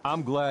with.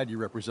 I'm glad you're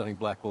representing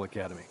Blackwell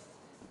Academy.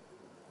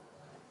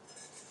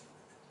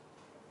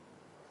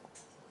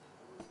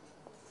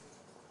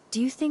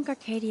 Do you think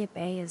Arcadia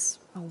Bay is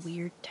a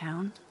weird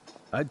town?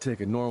 I'd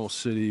take a normal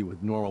city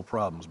with normal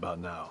problems about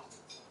now.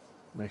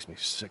 Makes me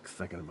sick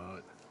thinking about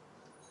it.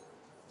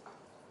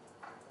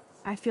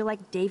 I feel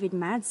like David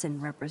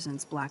Madsen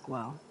represents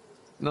Blackwell.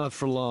 Not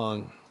for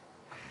long.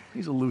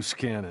 He's a loose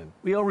cannon.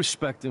 We all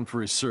respect him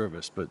for his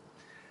service, but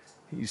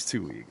he's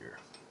too eager.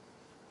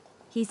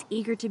 He's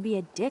eager to be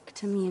a dick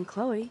to me and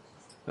Chloe.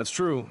 That's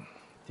true.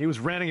 He was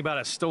ranting about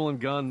a stolen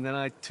gun, and then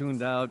I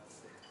tuned out.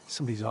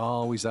 Somebody's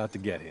always out to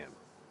get him.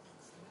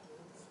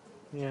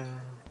 Yeah.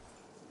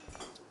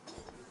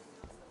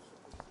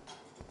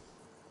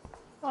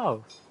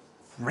 Oh.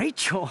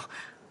 Rachel?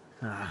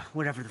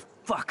 Whatever the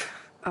fuck.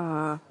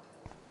 Oh,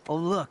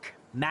 look.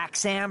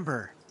 Max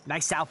Amber.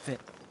 Nice outfit.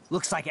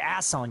 Looks like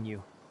ass on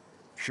you.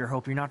 Sure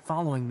hope you're not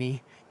following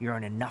me. You're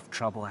in enough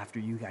trouble after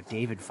you got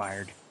David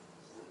fired.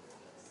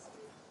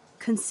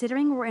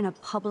 Considering we're in a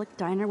public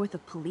diner with a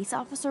police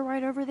officer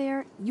right over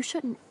there, you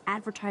shouldn't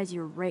advertise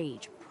your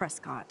rage,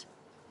 Prescott.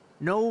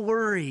 No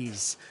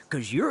worries,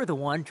 because you're the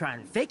one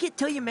trying to fake it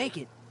till you make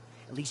it.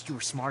 At least you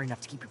were smart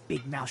enough to keep your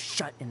big mouth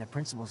shut in the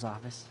principal's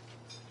office.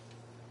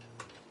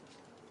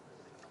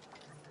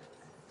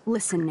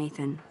 Listen,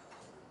 Nathan.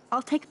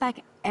 I'll take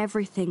back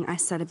everything I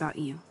said about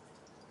you.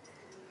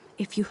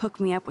 If you hook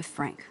me up with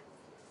Frank.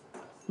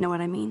 Know what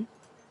I mean?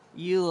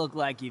 You look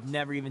like you've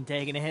never even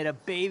taken a hit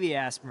of baby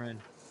aspirin.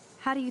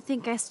 How do you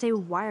think I stay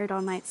wired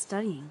all night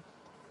studying?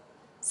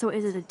 So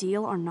is it a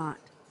deal or not?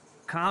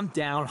 Calm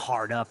down,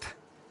 hard up.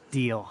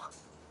 Deal.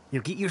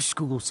 You'll get your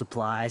school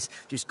supplies.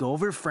 Just go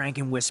over to Frank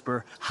and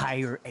whisper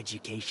higher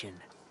education.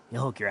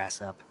 He'll hook your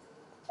ass up.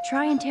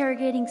 Try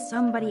interrogating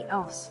somebody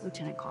else,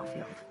 Lieutenant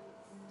Caulfield.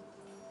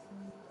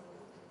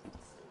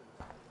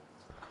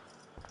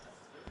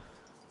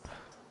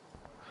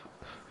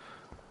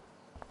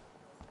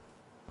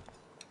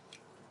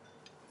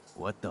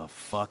 What the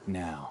fuck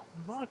now?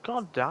 My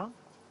god, damn.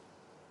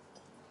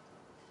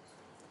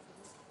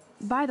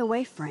 By the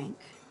way, Frank,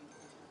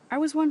 I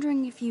was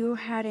wondering if you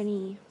had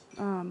any,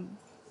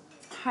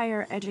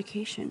 higher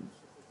education.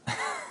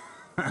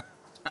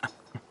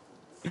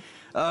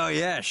 Oh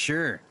yeah,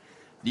 sure.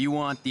 Do you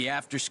want the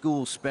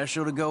after-school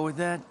special to go with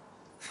that?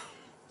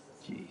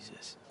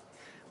 Jesus.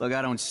 Look,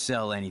 I don't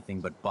sell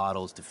anything but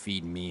bottles to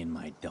feed me and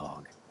my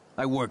dog.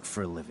 I work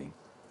for a living.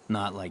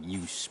 Not like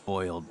you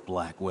spoiled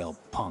Blackwell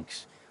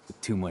punks with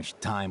too much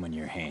time on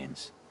your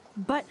hands.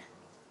 But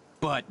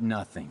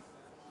nothing.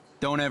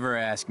 Don't ever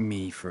ask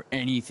me for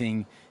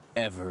anything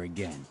ever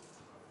again.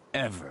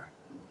 Ever.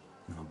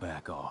 Now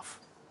back off.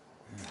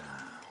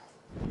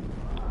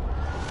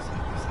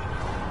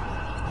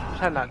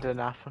 Pretend that didn't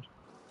happen.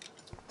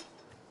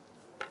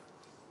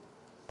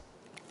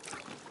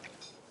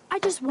 I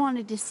just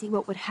wanted to see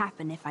what would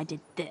happen if I did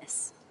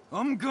this.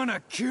 I'm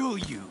gonna kill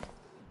you.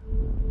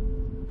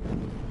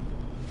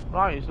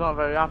 Right, he's not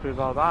very happy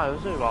about that,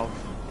 is he? Well,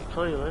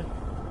 clearly.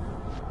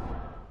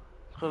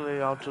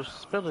 Clearly I'll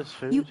just spill his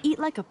food. You eat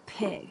like a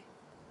pig.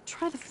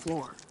 Try the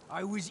floor.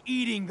 I was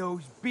eating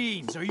those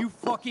beans. Are you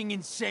fucking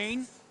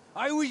insane?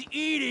 I was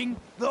eating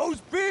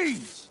those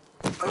beans!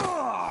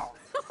 Ugh.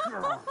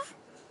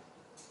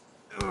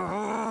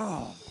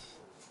 Ugh.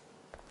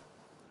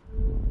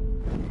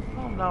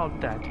 now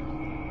dead.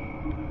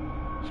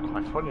 It's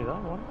quite funny,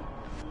 that one.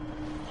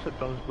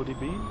 Slipped on his bloody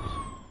beans.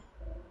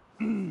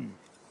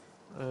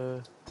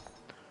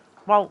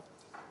 Well,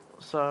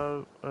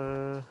 so,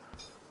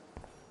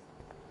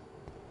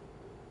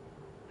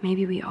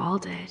 Maybe we all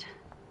did.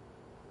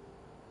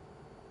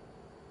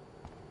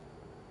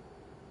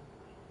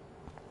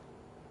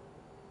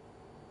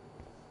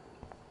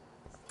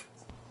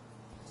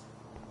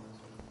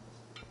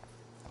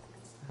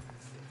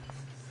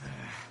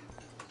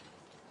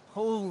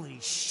 Holy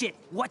shit,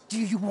 what do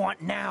you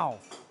want now?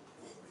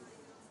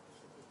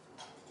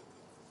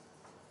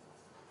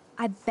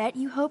 I bet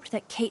you hoped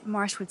that Kate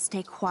Marsh would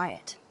stay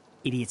quiet.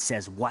 Idiot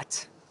says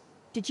what?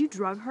 Did you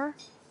drug her?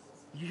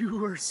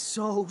 You are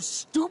so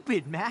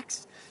stupid,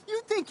 Max.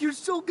 You think you're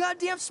so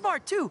goddamn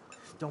smart, too.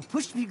 Don't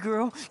push me,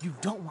 girl. You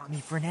don't want me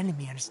for an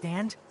enemy,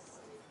 understand?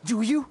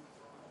 Do you?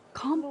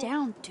 Calm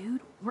down,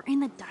 dude. We're in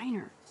the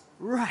diner.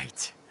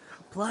 Right.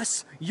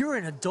 Plus, you're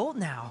an adult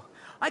now.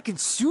 I can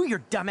sue your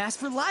dumbass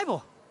for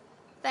libel.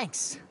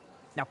 Thanks.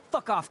 Now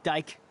fuck off,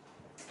 Dyke.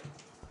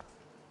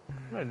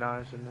 very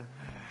nice, isn't it?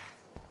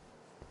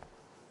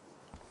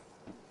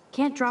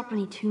 Can't drop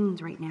any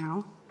tunes right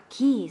now.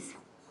 Keys.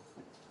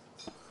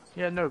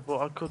 Yeah, no, but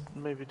I could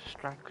maybe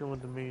distract him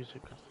with the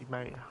music because he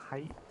might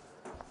hate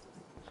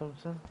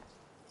something.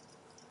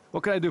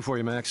 What can I do for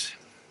you, Max?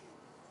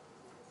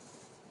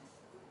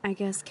 I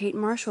guess Kate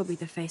Marsh will be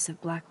the face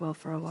of Blackwell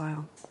for a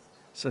while.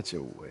 Such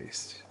a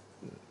waste.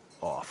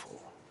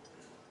 Awful.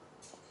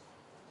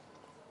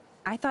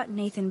 I thought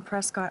Nathan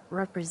Prescott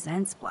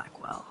represents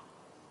Blackwell.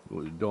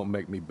 Well, don't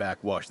make me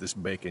backwash this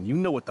bacon. You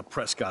know what the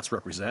Prescotts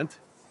represent.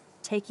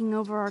 Taking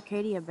over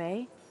Arcadia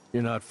Bay?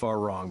 You're not far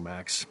wrong,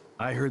 Max.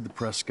 I heard the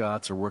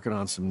Prescotts are working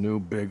on some new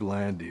big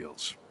land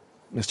deals.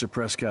 Mr.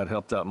 Prescott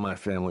helped out my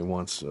family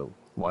once a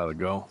while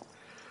ago,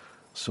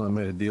 so I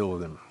made a deal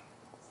with him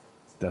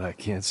that I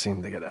can't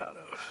seem to get out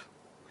of.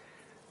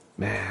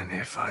 Man,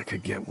 if I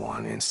could get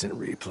one instant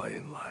replay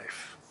in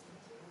life.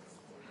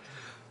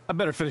 I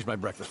better finish my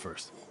breakfast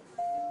first.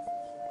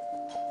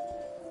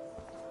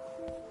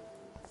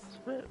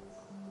 But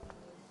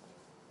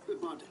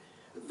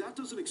that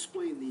doesn't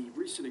explain the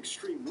recent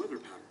extreme weather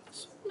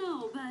patterns.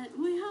 No, but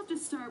we have to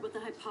start with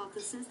the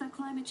hypothesis that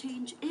climate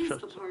change is a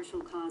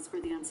partial cause for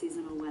the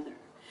unseasonal weather.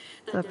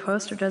 The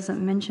poster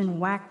doesn't mention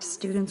whacked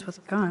students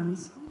with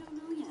guns. We don't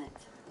know yet.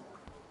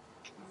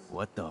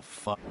 What the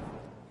fuck?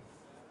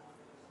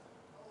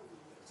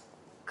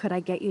 Could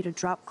I get you to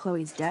drop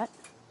Chloe's debt?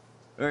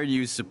 Are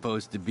you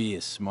supposed to be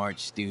a smart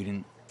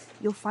student?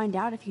 You'll find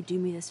out if you do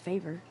me this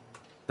favor.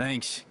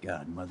 Thanks,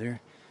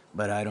 Godmother,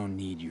 but I don't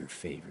need your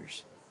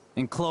favors.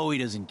 And Chloe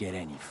doesn't get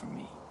any from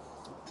me.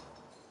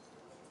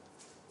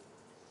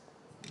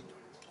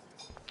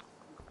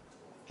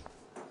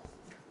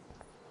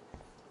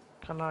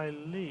 Can I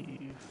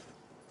leave?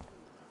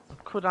 I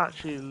could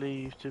actually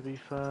leave, to be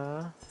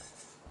fair.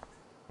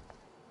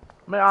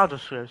 I mean, I'll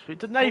just go speak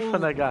to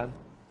Nathan again.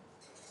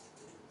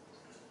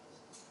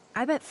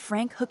 I bet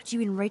Frank hooked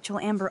you and Rachel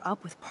Amber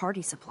up with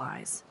party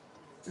supplies.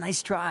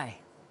 Nice try.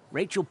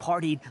 Rachel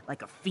partied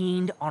like a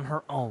fiend on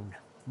her own.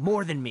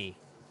 More than me.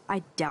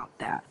 I doubt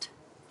that.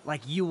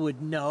 Like you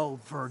would know,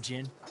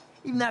 virgin.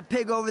 Even that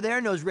pig over there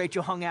knows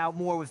Rachel hung out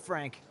more with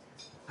Frank.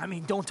 I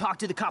mean, don't talk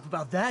to the cop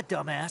about that,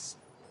 dumbass.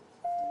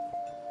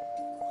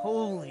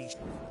 Holy...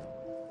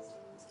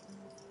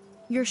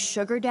 Your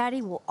sugar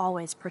daddy will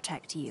always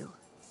protect you.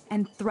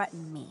 And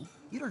threaten me.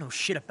 You don't know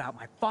shit about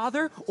my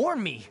father or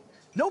me.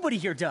 Nobody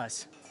here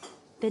does.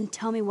 Then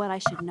tell me what I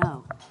should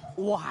know.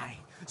 Why?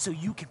 So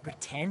you can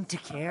pretend to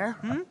care,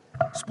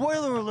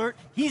 Spoiler alert,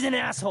 he's an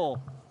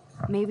asshole.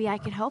 Maybe I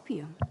could help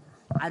you.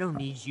 I don't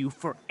need you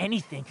for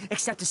anything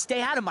except to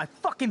stay out of my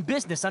fucking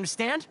business,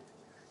 understand?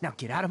 Now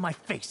get out of my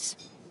face.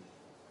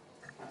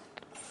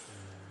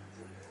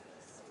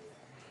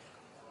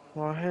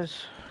 Well,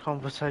 here's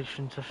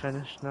conversation to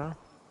finish now.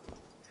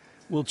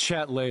 We'll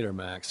chat later,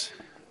 Max.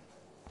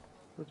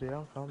 Bloody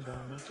hell, calm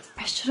down, man.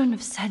 I shouldn't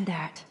have said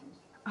that.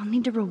 I'll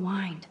need to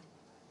rewind.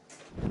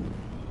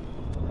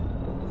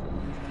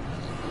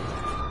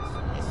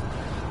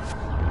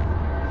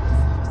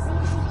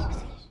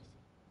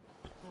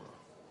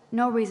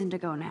 No reason to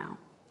go now.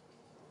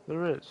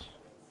 There is.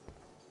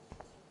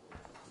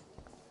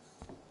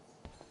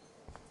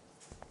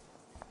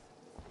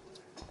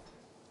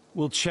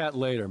 We'll chat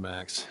later,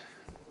 Max.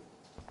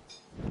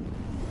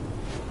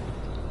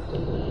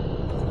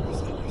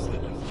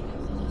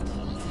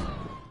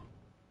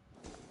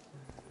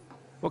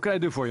 What can I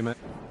do for you, man?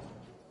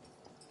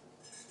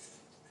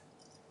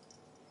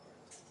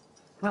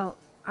 Well,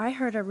 I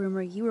heard a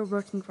rumor you were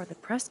working for the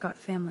Prescott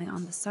family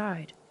on the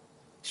side.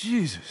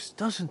 Jesus,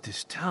 doesn't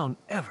this town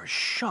ever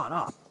shut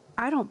up?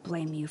 I don't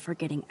blame you for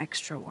getting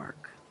extra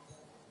work.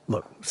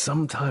 Look,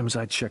 sometimes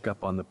I check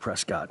up on the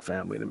Prescott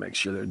family to make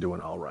sure they're doing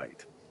all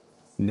right.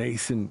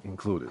 Nathan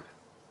included.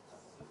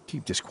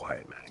 Keep this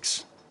quiet,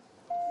 Max.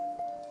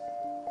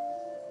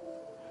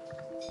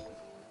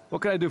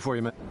 What can I do for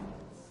you, man?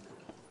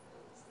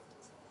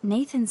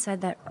 Nathan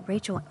said that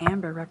Rachel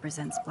Amber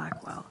represents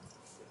Blackwell,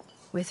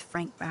 with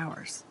Frank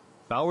Bowers.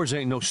 Bowers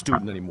ain't no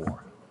student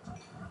anymore.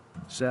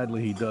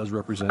 Sadly, he does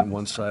represent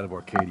one side of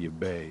Arcadia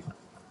Bay.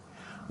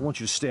 I want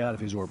you to stay out of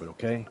his orbit,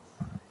 okay?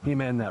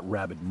 Him and that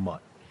rabid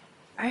mutt.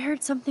 I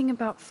heard something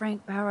about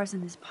Frank Bowers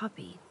and his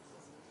puppy.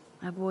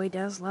 My boy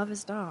does love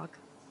his dog.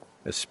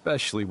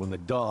 Especially when the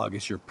dog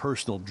is your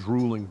personal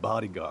drooling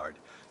bodyguard.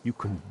 You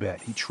can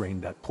bet he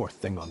trained that poor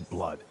thing on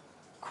blood.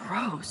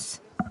 Gross.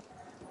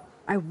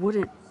 I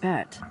wouldn't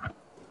bet.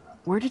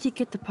 Where did he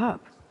get the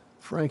pup?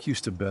 Frank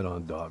used to bet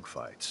on dog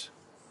fights.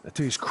 Now,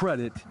 to his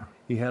credit,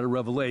 he had a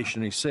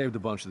revelation. He saved a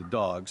bunch of the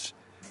dogs,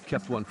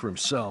 kept one for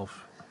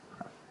himself.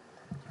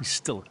 He's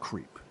still a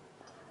creep.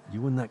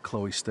 You and that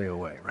Chloe stay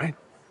away, right?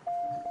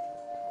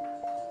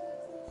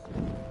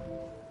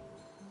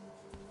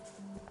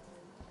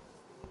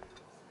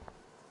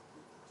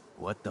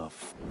 What the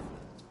f...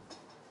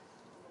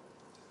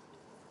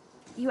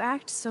 You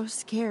act so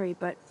scary,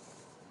 but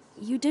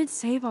you did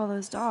save all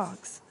those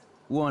dogs.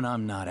 One,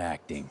 I'm not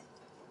acting.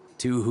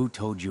 Two, who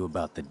told you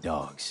about the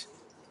dogs?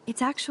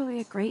 It's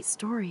actually a great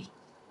story.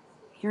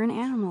 You're an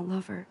animal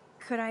lover.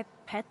 Could I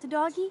pet the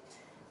doggy?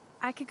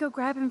 I could go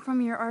grab him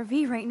from your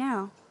RV right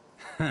now.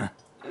 I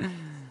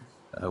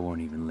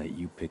won't even let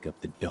you pick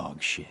up the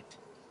dog shit.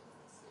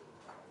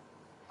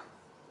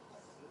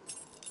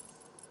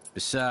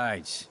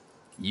 Besides,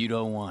 you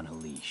don't want a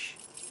leash.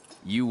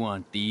 You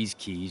want these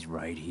keys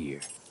right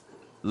here.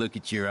 Look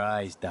at your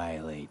eyes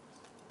dilate.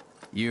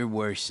 You're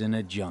worse than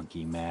a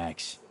junkie,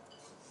 Max.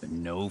 But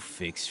no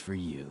fix for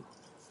you.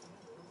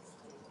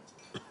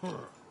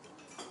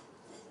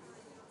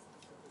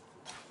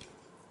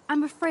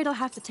 I'm afraid I'll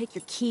have to take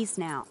your keys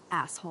now,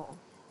 asshole.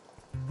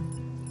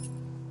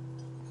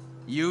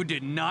 You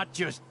did not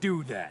just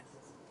do that.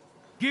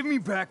 Give me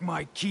back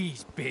my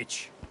keys,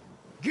 bitch.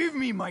 Give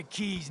me my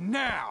keys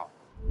now!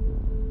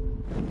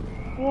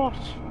 What?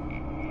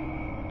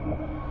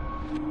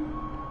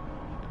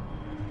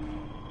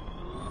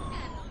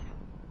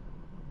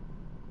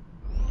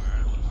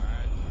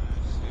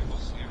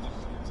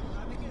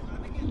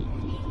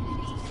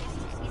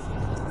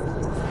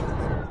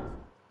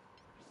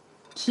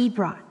 Key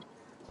brought.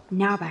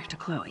 Now back to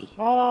Chloe.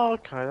 Oh,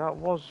 okay, that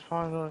was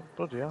finally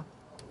good, yeah.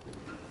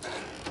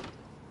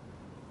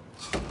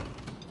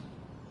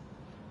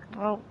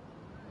 Oh.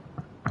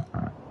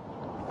 Are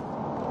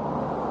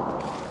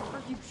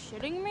you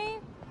shitting me?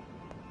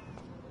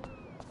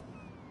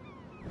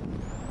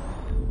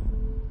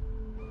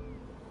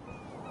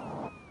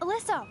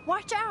 Alyssa,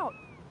 watch out!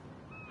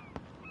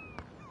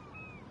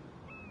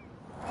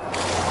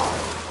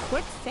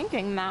 Quit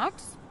thinking,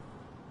 Max.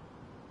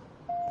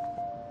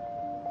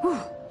 Whew.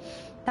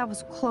 That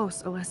was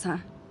close, Alyssa.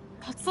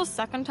 That's the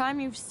second time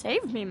you've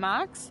saved me,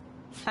 Max.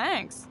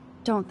 Thanks.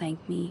 Don't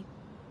thank me.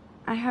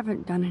 I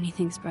haven't done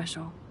anything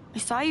special. I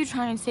saw you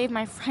try and save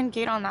my friend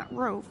Kate on that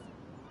roof.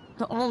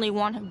 The only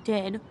one who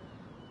did.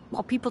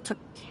 While people took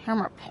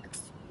camera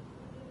pics.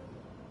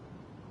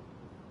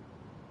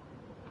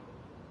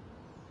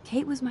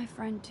 Kate was my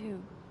friend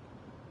too.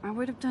 I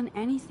would have done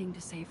anything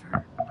to save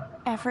her.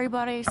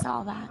 Everybody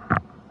saw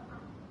that.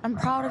 I'm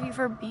proud of you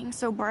for being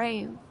so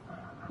brave.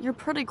 You're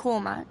pretty cool,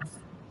 Max.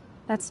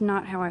 That's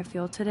not how I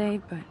feel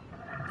today, but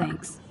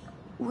thanks.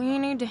 We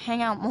need to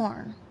hang out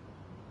more.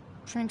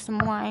 Drink some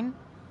wine.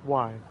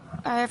 Wine?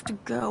 I have to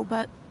go,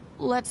 but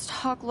let's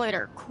talk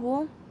later,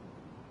 cool?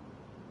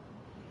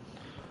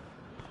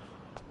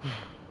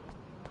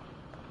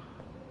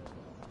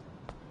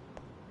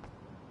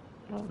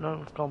 Oh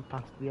no, it's gone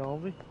past the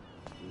RV.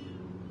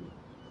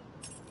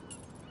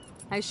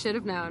 I should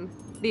have known.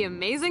 The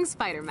amazing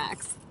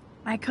Spider-Max.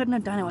 I couldn't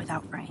have done it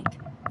without Frank.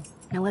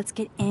 Now let's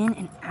get in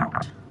and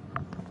out.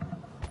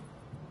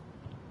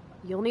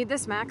 You'll need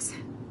this, Max.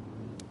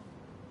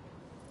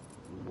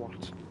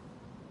 What?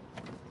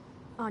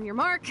 On your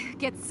mark,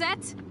 get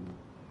set.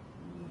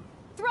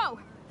 Throw!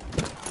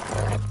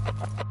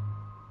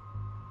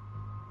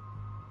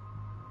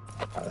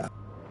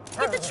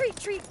 Get the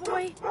treat,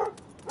 boy!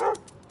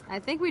 I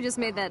think we just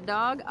made that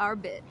dog our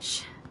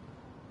bitch.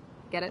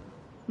 Get it?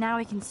 Now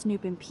we can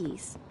snoop in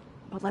peace.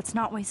 But let's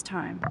not waste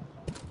time.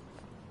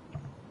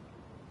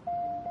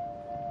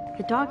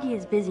 The doggy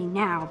is busy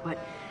now, but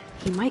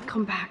he might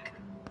come back.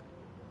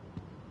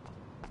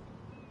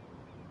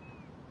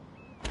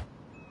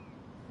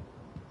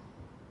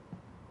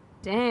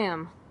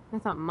 Damn, I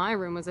thought my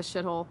room was a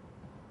shithole.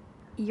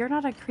 You're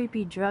not a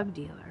creepy drug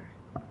dealer.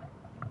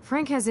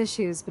 Frank has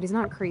issues, but he's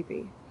not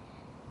creepy.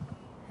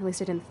 At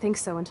least I didn't think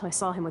so until I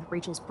saw him with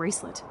Rachel's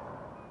bracelet.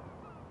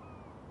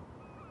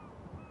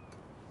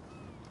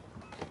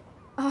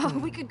 Oh,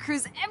 we could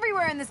cruise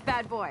everywhere in this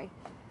bad boy!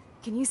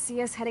 Can you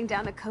see us heading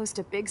down the coast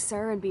to Big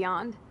Sur and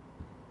beyond?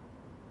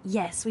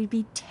 Yes, we'd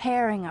be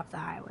tearing up the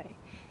highway.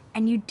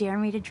 And you dare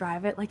me to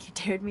drive it like you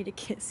dared me to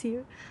kiss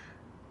you?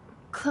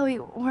 Chloe,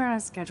 we're on a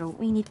schedule.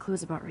 We need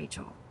clues about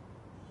Rachel.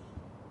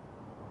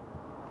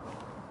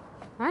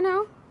 I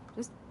know.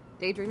 Just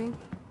daydreaming.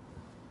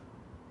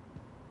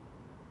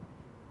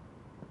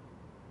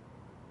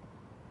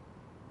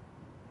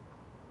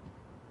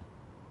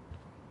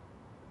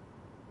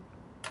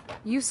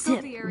 You scope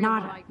Zip, the area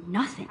nada, while I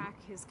nothing. hack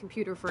his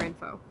computer for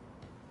info.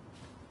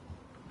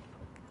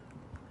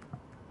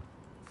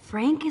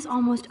 Frank is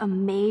almost a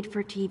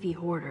made-for-TV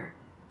hoarder.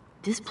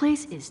 This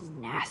place is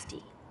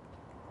nasty.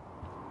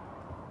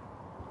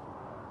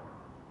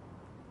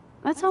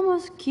 That's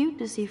almost cute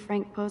to see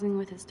Frank posing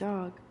with his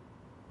dog.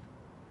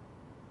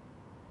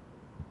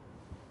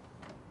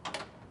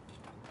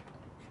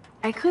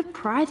 I could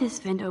pry this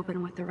vent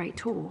open with the right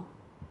tool.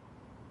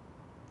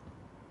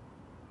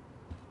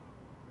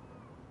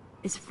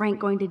 Is Frank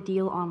going to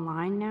deal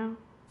online now?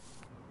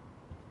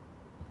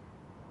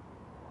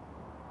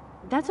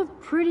 That's a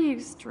pretty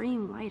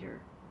extreme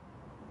lighter.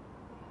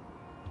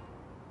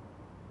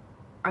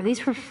 Are these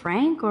for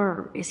Frank,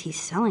 or is he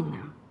selling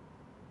them?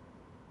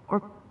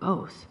 Or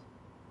both?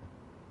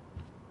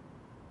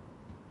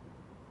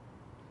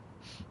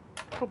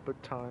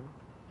 Cupboard time.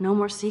 No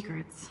more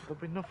secrets.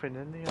 There'll be nothing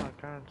in there, I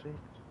guarantee.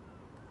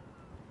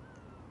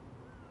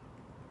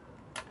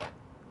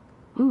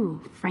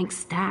 Ooh, Frank's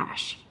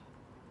stash.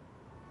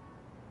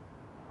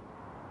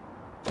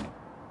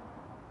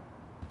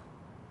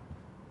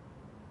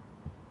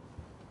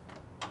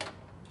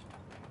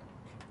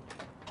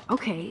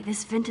 Okay,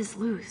 this vent is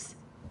loose.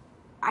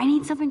 I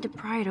need something to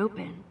pry it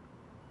open.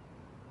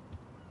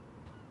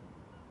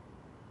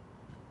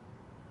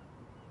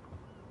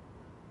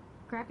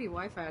 Crappy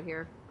Wi-Fi out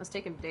here. Must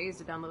take him days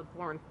to download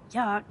porn.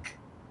 Yuck.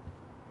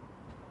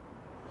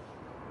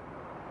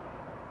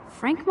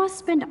 Frank must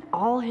spend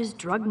all his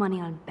drug money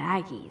on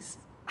baggies.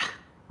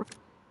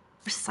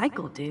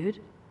 Recycle, dude.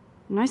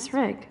 Nice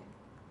rig.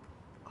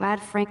 Glad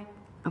Frank...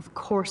 Of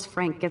course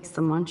Frank gets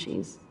the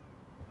munchies.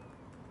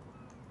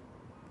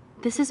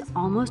 This is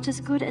almost as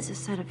good as a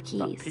set of keys.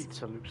 That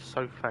pizza looks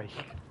so fake.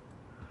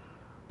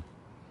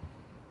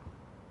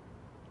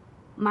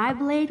 My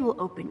blade will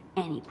open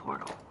any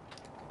portal.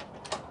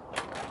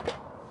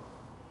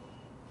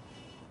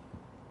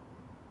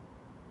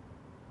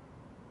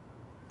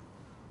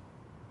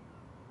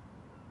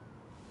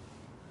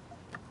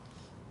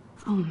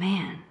 Oh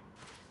man,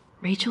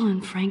 Rachel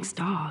and Frank's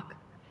dog.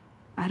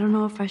 I don't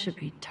know if I should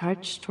be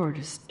touched or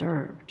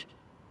disturbed.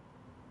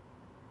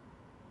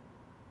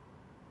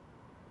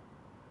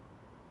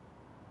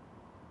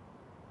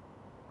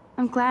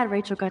 I'm glad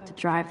Rachel got to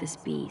drive this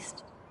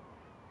beast.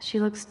 She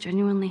looks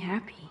genuinely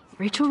happy.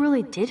 Rachel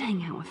really did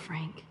hang out with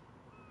Frank.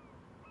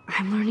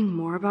 I'm learning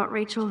more about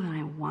Rachel than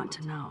I want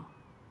to know.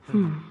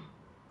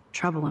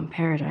 Trouble in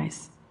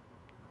paradise.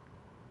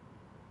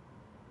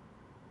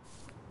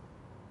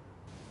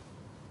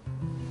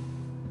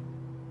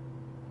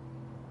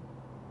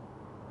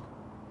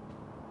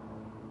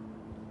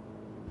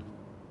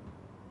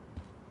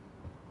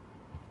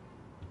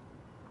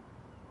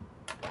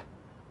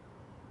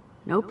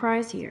 No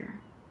prize here.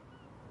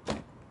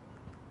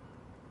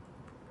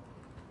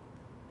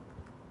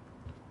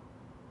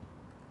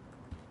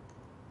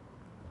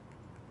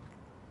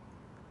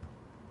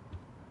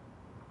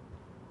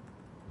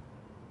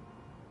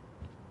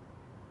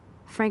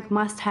 Frank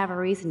must have a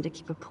reason to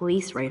keep a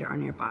police radar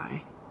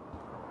nearby.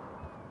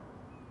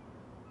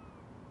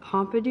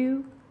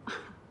 Pompidou?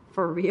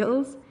 For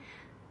reals?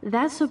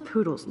 That's a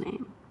poodle's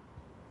name.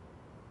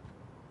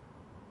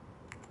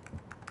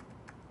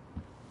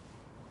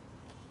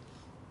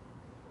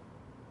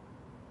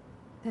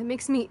 That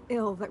makes me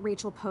ill that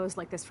Rachel posed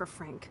like this for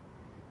Frank.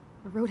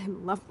 I wrote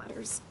him love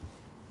letters.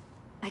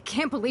 I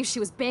can't believe she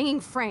was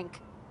banging Frank.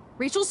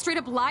 Rachel straight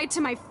up lied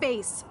to my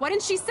face. Why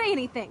didn't she say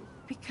anything?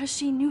 Because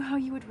she knew how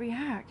you would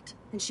react.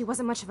 And she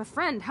wasn't much of a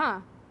friend,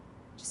 huh?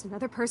 Just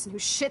another person who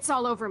shits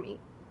all over me.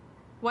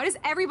 Why does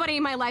everybody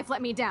in my life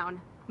let me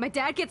down? My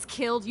dad gets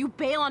killed, you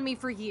bail on me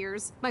for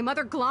years. My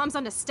mother gloms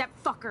onto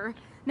stepfucker.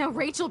 Now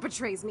Rachel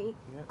betrays me.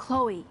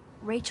 Chloe,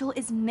 Rachel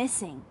is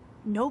missing.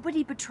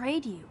 Nobody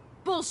betrayed you.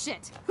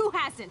 Bullshit! Who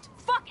hasn't?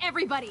 Fuck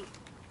everybody!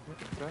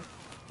 Okay.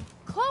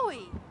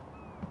 Chloe!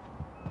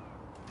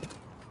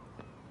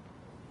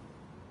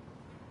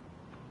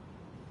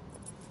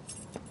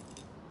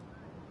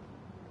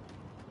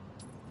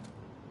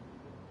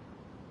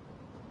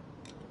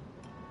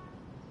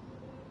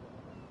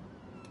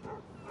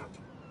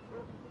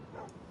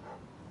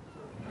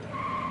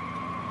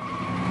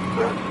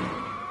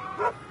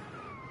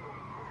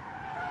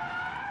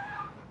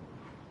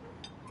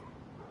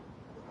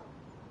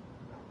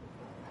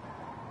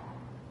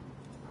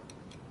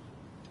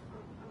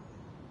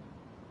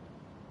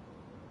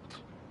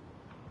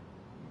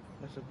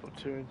 Let's put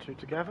two and two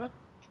together.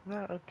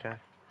 No, okay.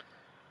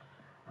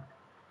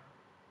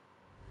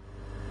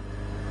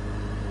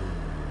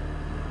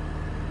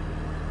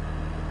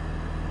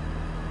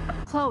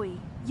 Chloe,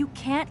 you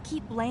can't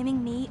keep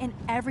blaming me and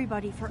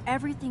everybody for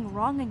everything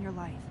wrong in your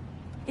life.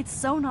 It's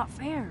so not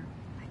fair.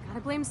 I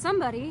gotta blame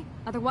somebody,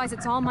 otherwise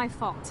it's all my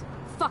fault.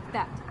 Fuck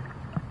that.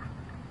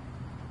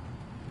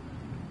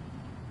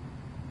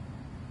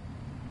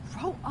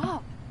 Grow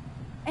up.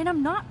 And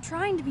I'm not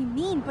trying to be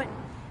mean, but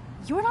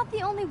you're not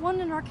the only one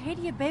in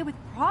Arcadia Bay with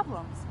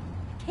problems.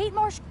 Kate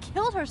Marsh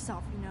killed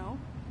herself, you know?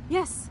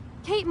 Yes,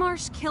 Kate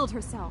Marsh killed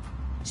herself.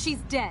 She's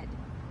dead.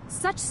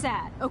 Such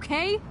sad,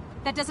 okay?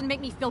 That doesn't make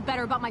me feel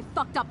better about my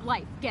fucked up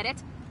life, get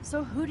it?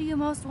 So who do you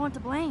most want to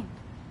blame?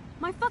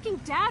 My fucking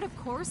dad, of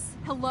course.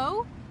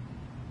 Hello?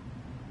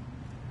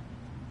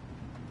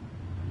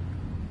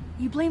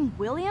 You blame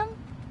William?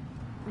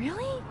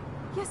 Really?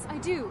 Yes, I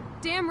do.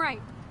 Damn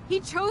right. He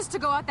chose to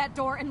go out that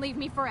door and leave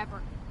me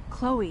forever.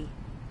 Chloe,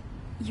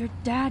 your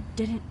dad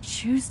didn't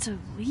choose to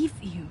leave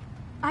you.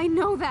 I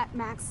know that,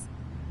 Max.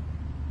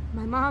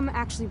 My mom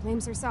actually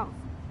blames herself.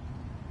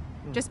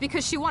 Just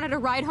because she wanted a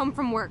ride home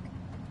from work.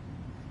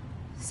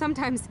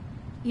 Sometimes,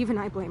 even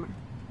I blame her.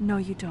 No,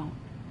 you don't.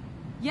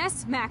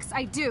 Yes, Max,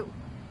 I do.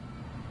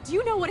 Do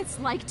you know what it's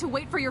like to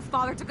wait for your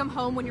father to come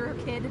home when you're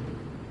a kid?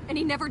 And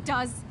he never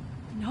does?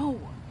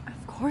 No,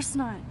 of course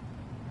not.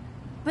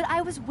 But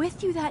I was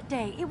with you that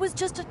day. It was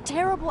just a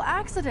terrible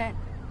accident.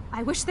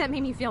 I wish that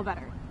made me feel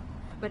better.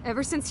 But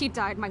ever since he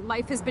died, my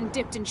life has been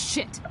dipped in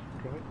shit.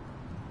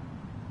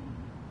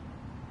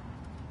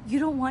 You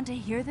don't want to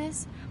hear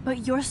this,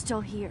 but you're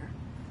still here.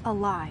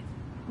 Alive.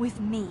 With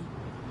me.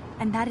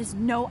 And that is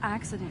no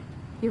accident.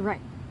 You're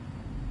right.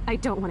 I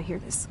don't want to hear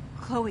this.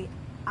 Chloe,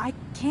 I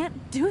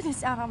can't do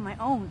this out on my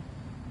own.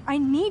 I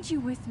need you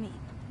with me.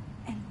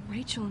 And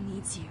Rachel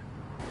needs you.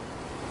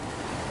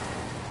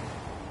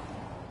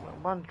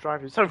 Man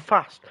driving so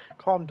fast.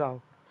 Calm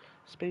down.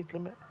 Speed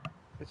limit.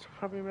 It's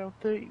probably around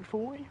 30,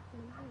 40.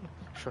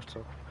 Shut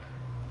up.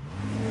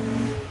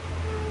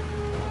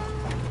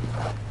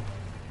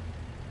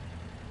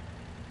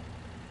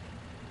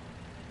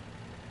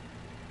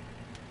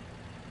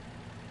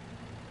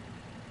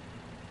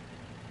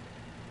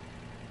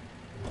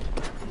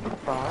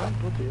 Fine,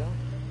 bloody hell.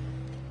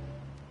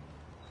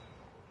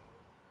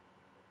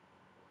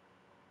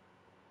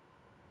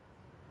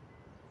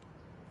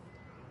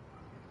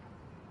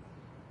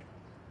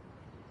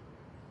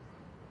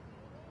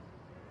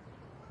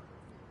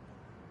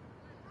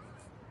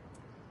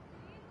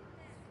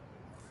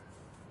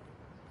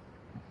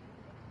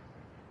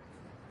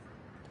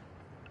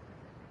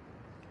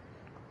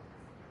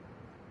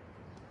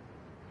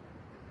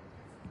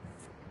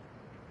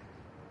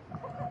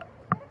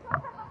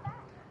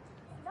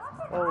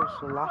 Oh,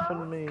 it's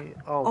laughing at me.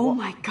 Oh what?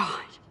 my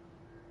god.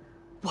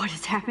 What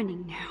is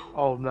happening now?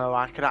 Oh no,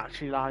 I could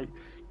actually, like,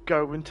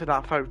 go into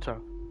that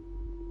photo.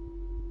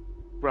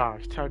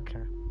 Right, okay.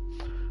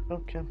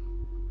 Okay.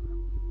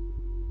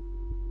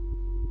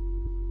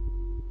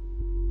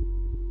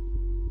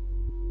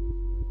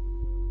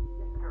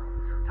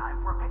 Time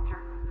for a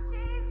picture.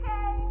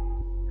 Cheesecake!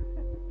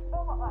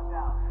 Come on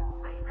now.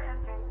 Say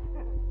pancakes.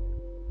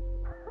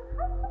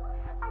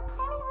 I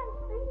can't even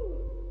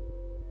see.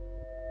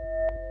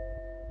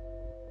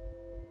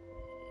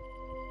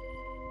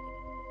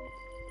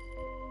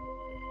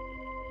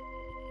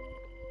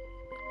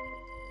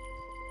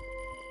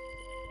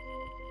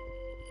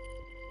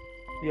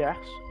 Yes.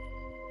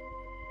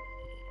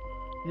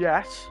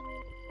 Yes.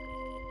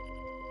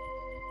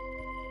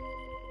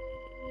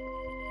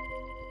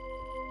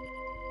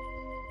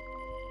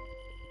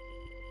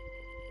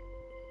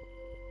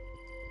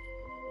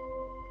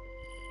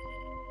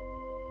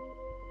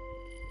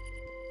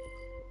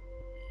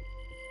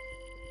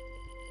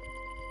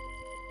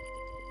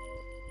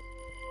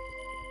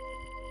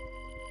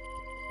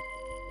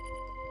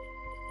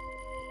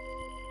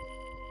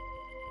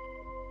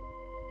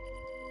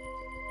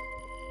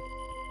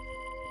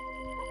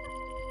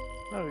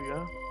 There we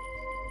go.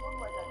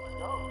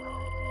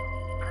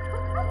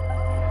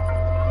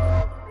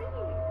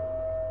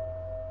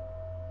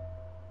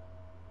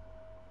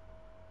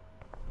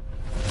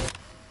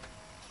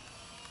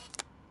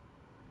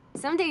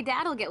 Someday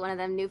Dad'll get one of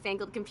them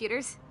newfangled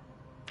computers.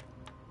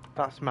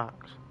 That's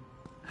Max.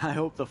 I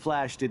hope the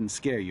flash didn't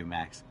scare you,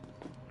 Max.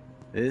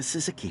 This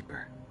is a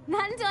keeper.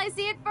 Not until I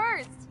see it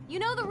first. You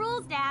know the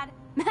rules, Dad.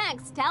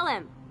 Max, tell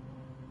him.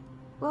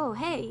 Whoa,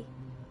 hey.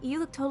 You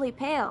look totally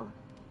pale.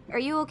 Are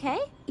you okay?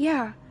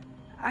 Yeah,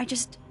 I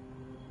just...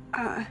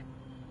 yeah,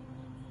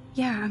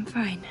 I'm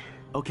fine.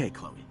 Okay,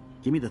 Chloe.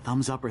 Give me the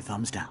thumbs up or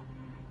thumbs down.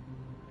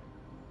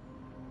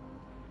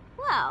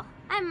 Well,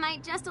 I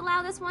might just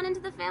allow this one into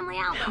the family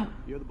album.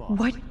 You're the boss.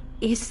 What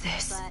is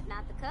this? But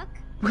not the cook.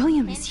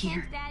 William is Hint,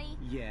 here. hint, Daddy.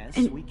 Yes,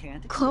 And we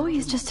can't Chloe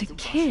is just a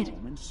kid.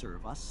 And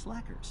serve us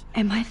slackers.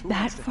 Am I Who that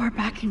wants to far have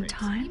back in crepes?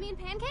 time? You mean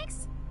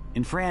pancakes?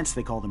 In France,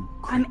 they call them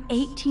I'm crepes.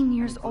 18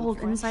 years And for the old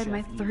French inside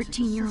my chef uses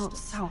 13-year-old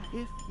assistance self.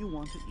 If you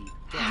want to eat.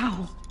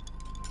 How?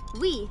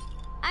 We.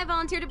 I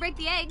volunteered to break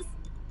the eggs.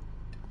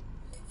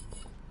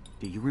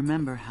 Do you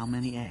remember how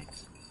many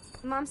eggs?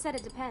 Mom said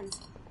it depends.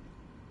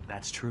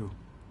 That's true.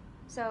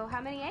 So,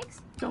 how many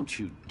eggs? Don't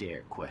you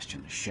dare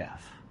question the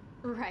chef.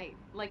 Right,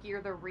 like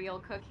you're the real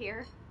cook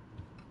here.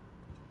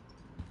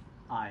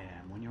 I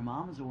am when your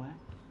mom is away.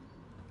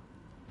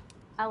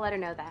 I'll let her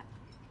know that.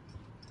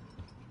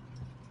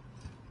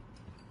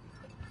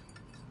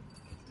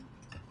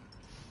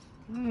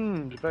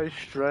 Very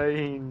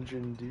strange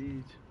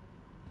indeed.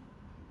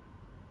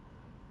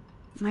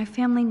 My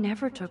family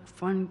never took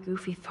fun,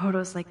 goofy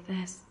photos like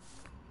this.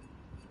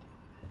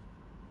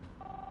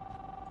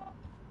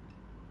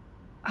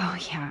 Oh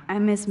yeah, I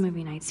miss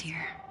movie nights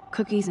here.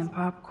 Cookies and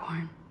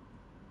popcorn.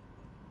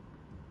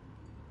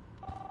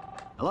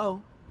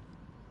 Hello?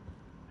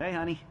 Hey,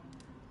 honey.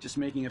 Just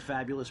making a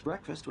fabulous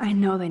breakfast. I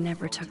know they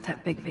never took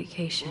that big We're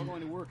vacation.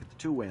 going to work at the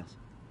Two Whales.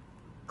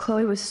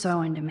 Chloe was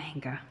so into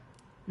manga.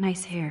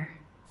 Nice hair.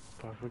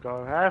 Where's we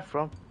got her hair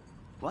from?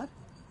 What?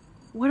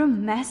 What a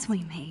mess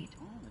we made.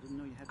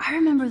 I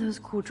remember those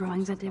cool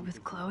drawings I did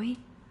with Chloe.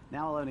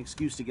 Now I'll have an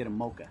excuse to get a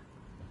mocha.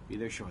 Be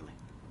there shortly.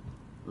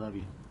 Love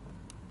you.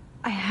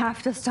 I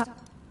have to stop.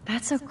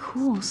 That's a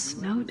cool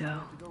snow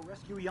dough. Go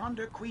rescue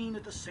yonder queen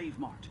at the Save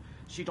Mart.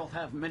 She doth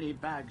have many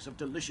bags of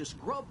delicious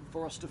grub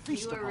for us to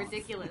feast You are upon.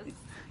 ridiculous.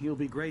 You'll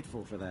be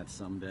grateful for that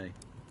someday.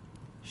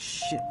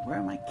 Shit, where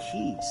are my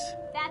keys?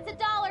 That's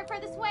 $1 for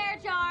the swear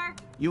jar.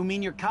 You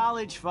mean your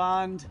college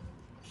fund?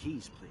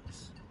 Keys,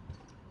 please.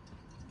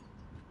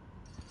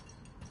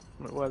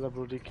 Mate, where are the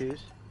bloody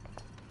keys?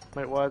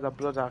 Mate, where are the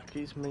bloody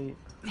keys, mate?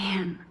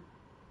 Man,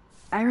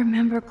 I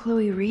remember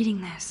Chloe reading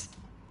this.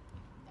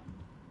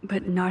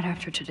 But not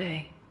after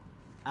today.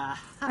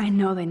 I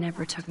know they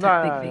never took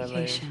that big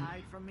vacation.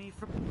 Hide from me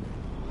for...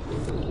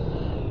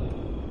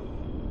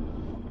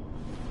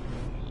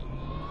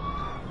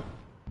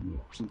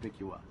 Pick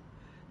you up.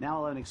 Now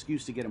I'll have an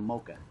excuse to get a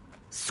mocha.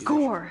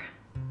 Score!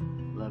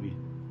 Love you.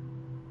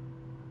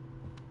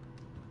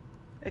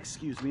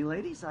 Excuse me,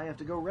 ladies. I have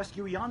to go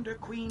rescue yonder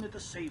queen at the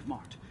Save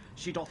Mart.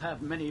 She doth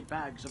have many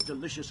bags of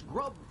delicious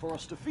grub for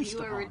us to feast You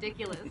upon. are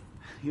ridiculous.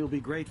 You'll be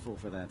grateful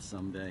for that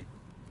someday.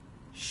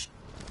 Shh.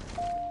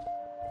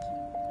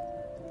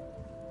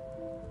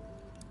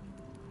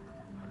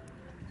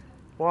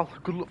 Well,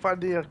 good luck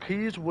finding your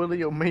keys,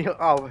 Willie, or me,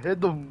 I'll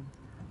hit them.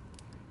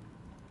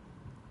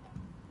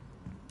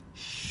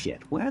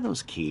 Shit, where are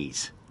those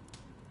keys?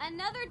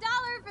 Another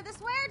 $1 for the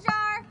swear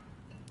jar.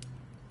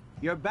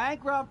 You're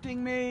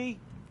bankrupting me!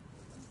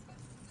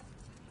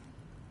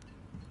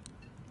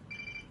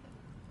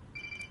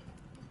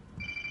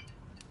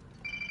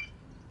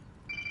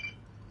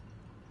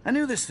 I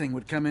knew this thing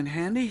would come in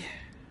handy.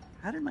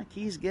 How did my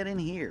keys get in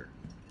here?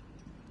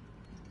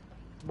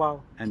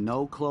 Wow. And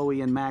no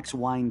Chloe and Max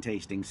wine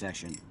tasting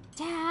session.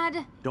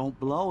 Dad. Don't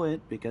blow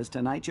it, because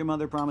tonight your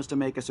mother promised to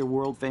make us a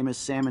world-famous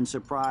salmon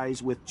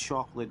surprise with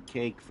chocolate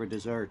cake for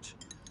dessert.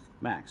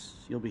 Max,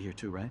 you'll be here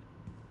too, right?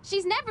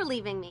 She's never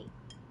leaving me.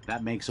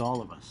 That makes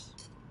all of us.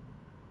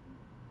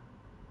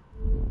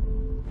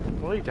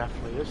 Well, he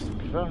definitely is, to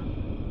be fair.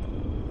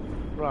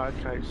 Right,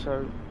 okay,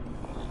 so...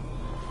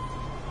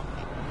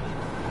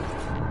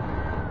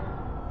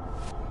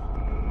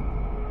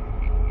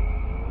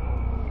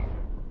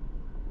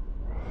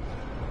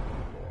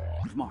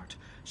 Mart.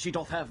 She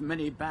doth have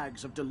many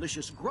bags of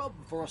delicious grub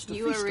for us to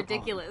You feast are upon.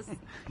 ridiculous.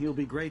 You'll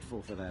be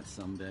grateful for that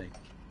someday.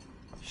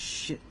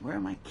 Shit, where are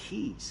my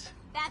keys?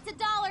 That's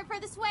 $1 for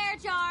the swear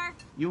jar.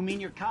 You mean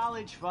your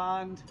college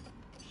fund?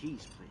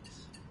 Keys,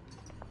 please.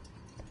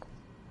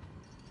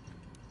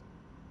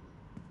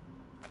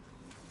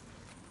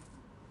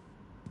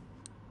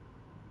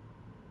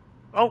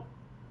 Oh!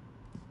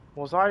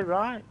 Was I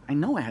right? I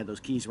know I had those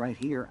keys right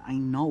here. I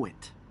know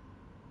it.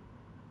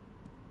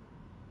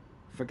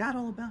 Forgot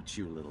all about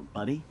you, little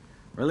buddy.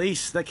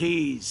 Release the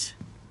keys.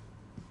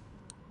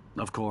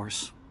 Of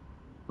course.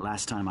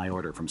 Last time I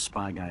ordered from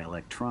Spy Guy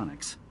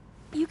Electronics.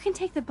 You can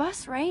take the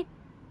bus, right?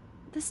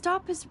 The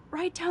stop is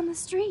right down the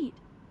street.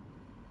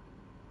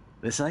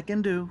 This I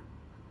can do.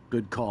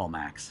 Good call,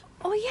 Max.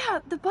 Oh yeah,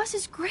 the bus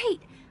is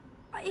great.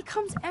 It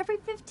comes every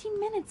 15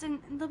 minutes and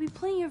there'll be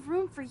plenty of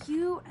room for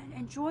you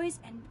and Joyce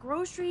and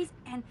groceries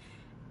and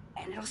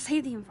it'll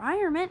save the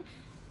environment.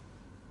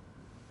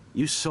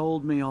 You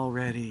sold me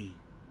already.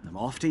 I'm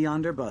off to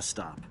yonder bus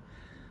stop.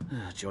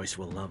 Joyce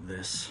will love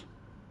this.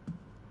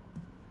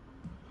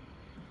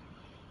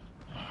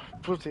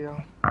 Bloody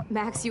hell.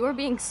 Max, you are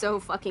being so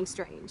fucking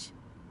strange.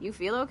 You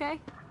feel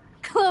okay?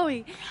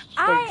 Chloe,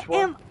 I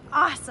am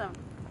awesome.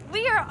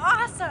 We are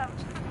awesome.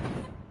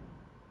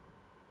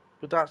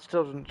 But that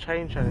still doesn't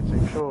change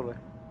anything, surely.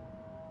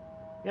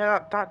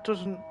 Yeah, that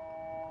doesn't...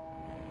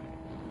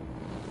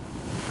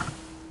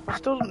 That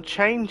still doesn't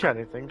change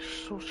anything,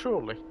 so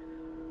surely.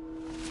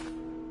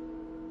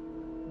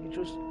 You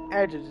just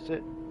edited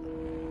it.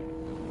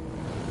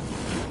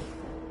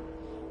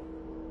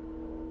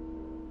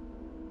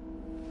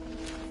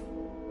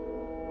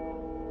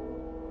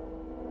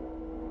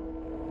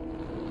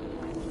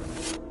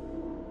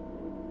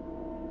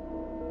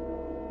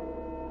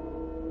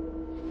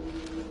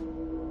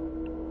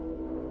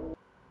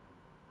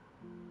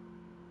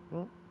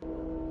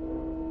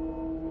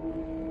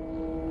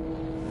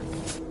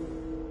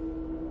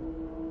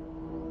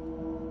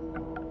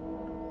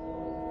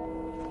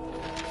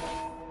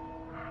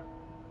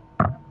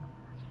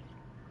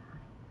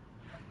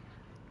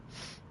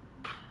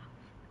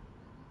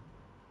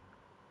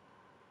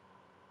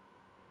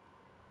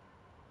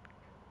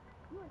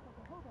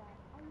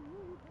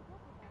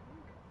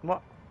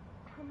 What?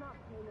 I'm not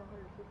paying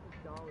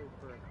 $150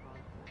 for a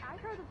concert. I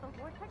heard that the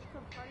Vortex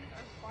Club parties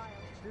are wild.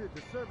 Dude,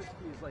 the service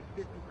fee is like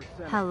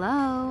 50%.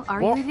 Hello?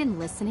 Are What? you even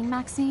listening,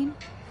 Maxine?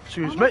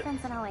 Excuse All me? my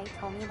friends in LA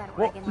told me that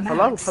What? Oregon was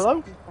Hello? nice Hello?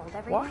 and cold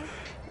every What?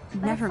 day.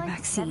 never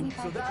Maxine.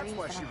 So that's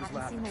why she was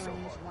laughing so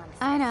hard.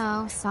 I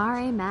know.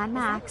 Sorry, Mad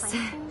Max.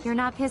 You're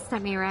not pissed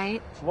at me,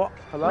 right? What?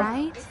 Hello?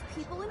 Right?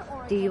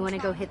 Do you want to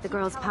go hit the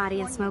girls'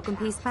 potty and smoke a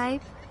peace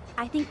pipe?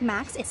 I think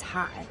Max is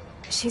hot.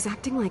 She's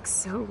acting like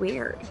so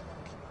weird.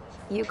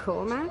 You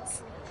cool,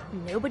 Max?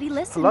 Nobody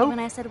listened Hello? when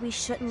I said we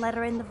shouldn't let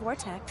her in the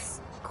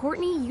vortex.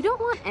 Courtney, you don't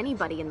want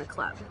anybody in the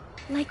club.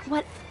 Like,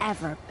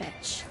 whatever,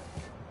 bitch.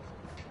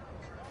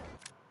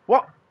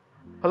 What?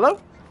 Hello?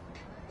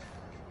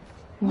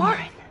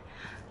 Warren,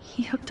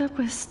 he hooked up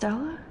with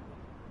Stella?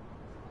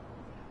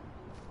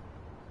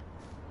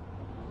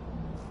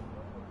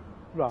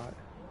 Right.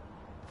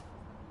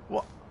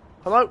 What?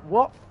 Hello?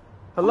 What?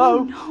 Hello?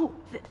 Oh no,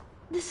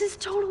 this is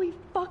totally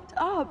fucked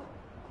up.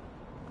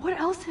 What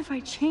else have I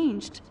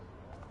changed?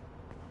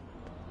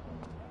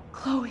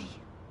 Chloe.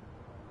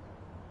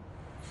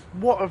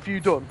 What have you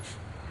done?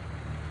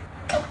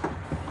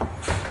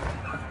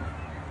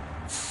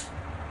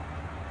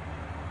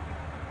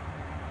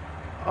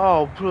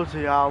 Oh,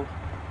 bloody hell.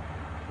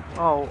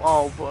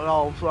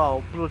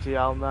 Oh, bloody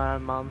hell,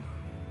 man.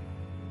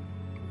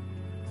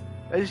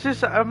 Is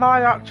this, am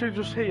I actually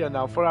just here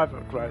now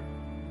forever, Greg?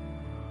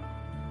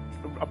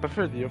 I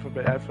prefer the other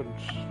bit,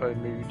 everyone's very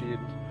moody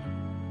and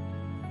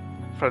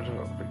friends of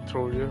a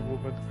Victoria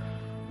woman.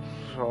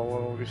 So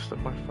I'll always slip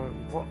my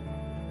phone. What?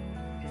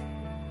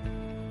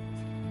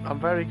 I'm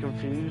very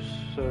confused.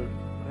 So,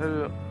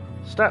 her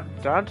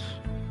stepdad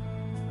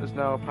is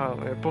now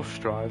apparently a bus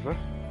driver.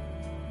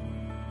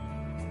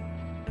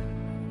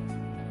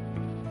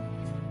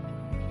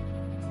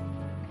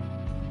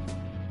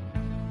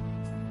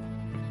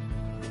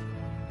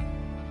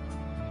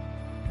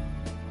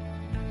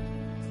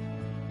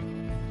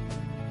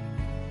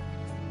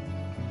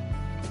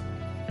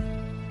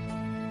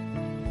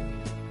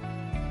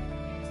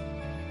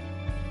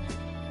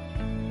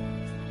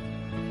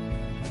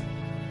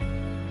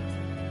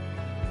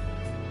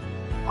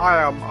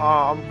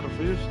 I'm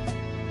confused.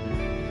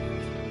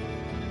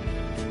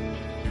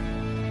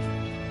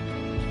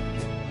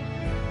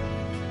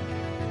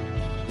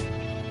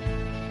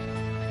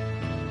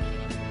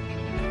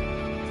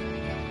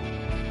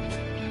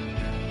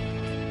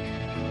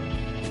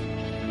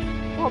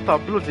 What the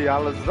bloody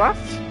hell is that?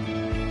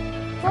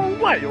 Oh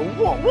wait,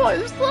 what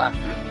is that?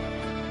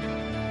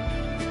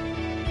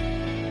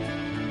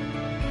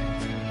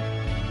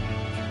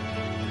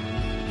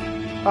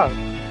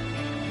 Oh.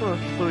 So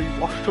he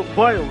washed up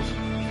whales.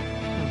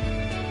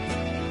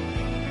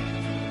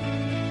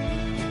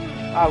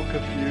 I'm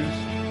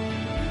confused.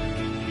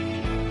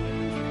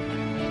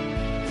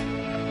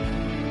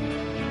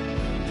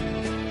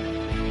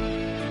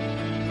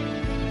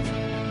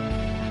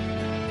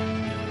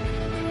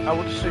 I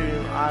would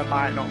assume I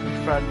might not be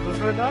friends with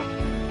her now.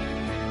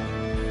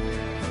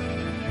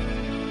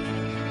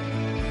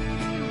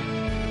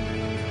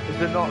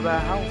 Is it not their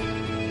house?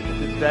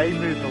 Did they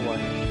move away?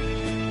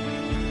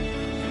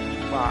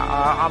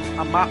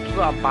 I'm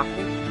absolutely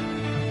baffled.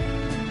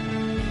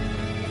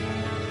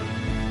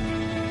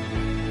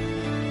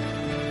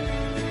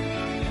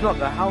 It's not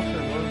their house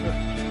anymore, is it?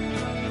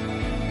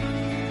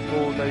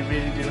 Or they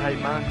really do hate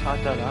Max, I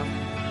don't know.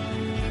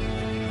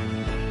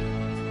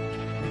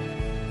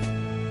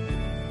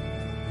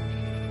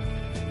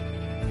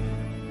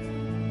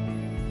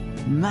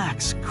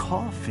 Max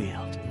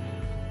Caulfield.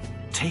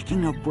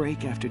 Taking a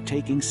break after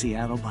taking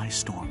Seattle by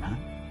storm, huh?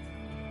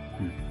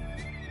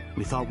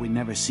 We thought we'd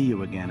never see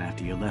you again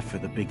after you left for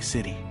the big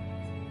city.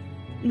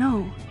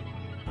 No.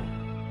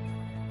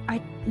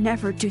 I'd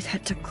never do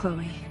that to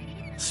Chloe.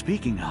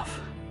 Speaking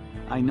of,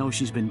 I know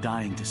she's been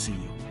dying to see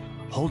you.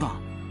 Hold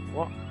on.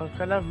 What?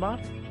 Okay, never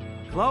mind.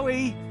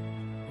 Chloe!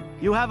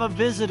 You have a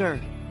visitor!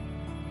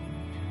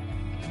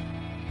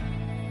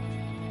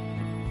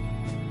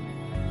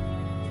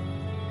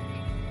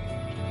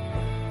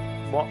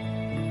 What?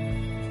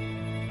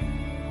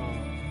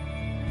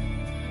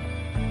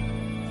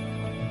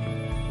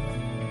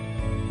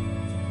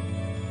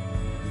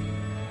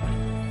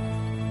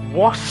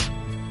 What?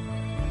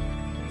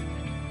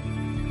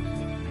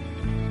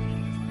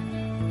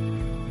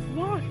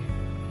 What?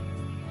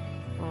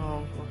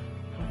 Oh.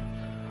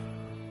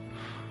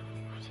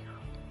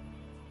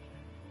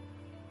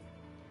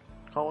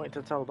 Can't wait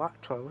to tell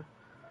that, Chloe.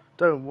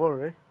 Don't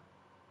worry.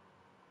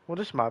 Well,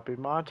 this might be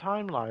my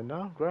timeline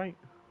now. Great.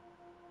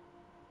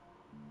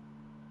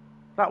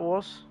 That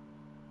was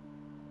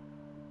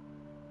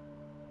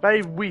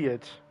very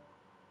weird.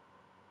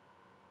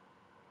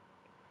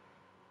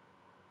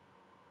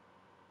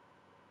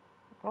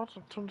 Lots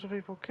of tons of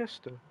people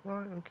kissed her.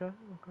 Right, okay,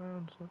 I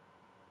understand.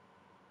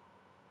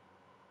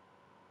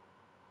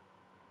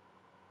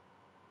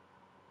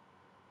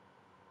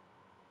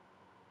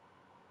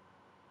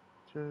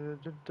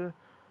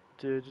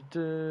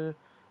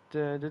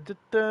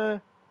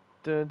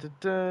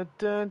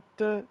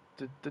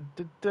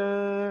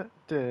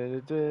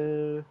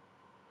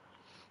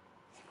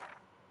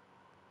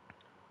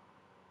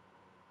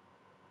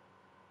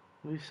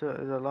 Lisa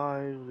is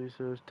alive,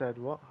 Lisa is dead.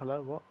 What?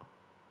 Hello, what?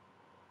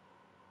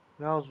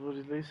 Now's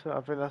Woody Lisa.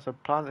 I think that's a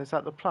plant. Is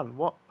that the plant?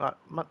 What?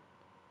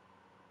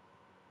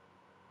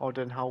 Oh, I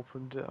didn't help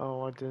him.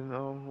 Oh, I didn't.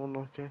 Oh,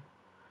 unlucky.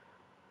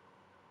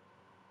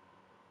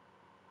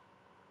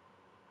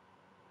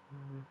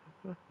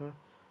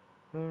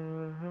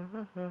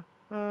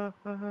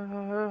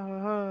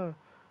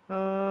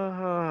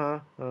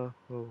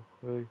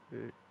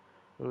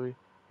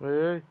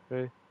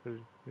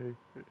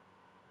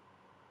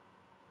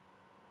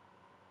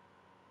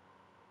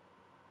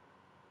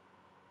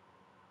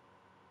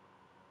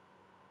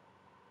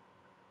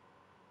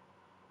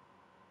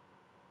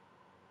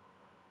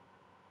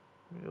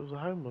 It was a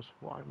homeless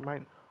wife,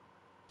 mate.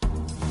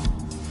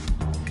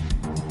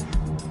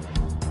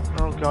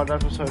 Oh god,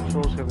 episode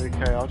 4 is going to be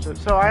chaotic.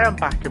 So I am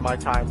back in my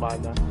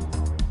timeline then.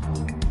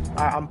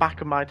 I'm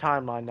back in my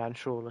timeline then,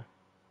 surely.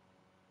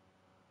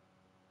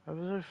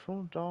 Episode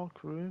 4,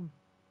 dark room.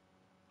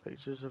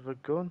 Pictures of a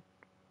gun.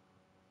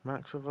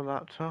 Max with a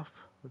laptop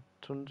with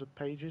tons of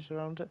pages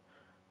around it.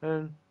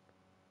 And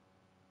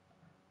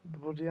the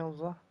bloody hell's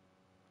that?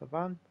 A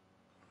van?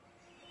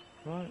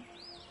 Right.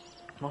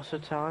 What's the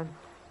time?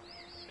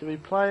 Do we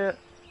play it?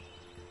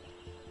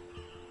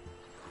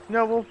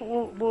 No,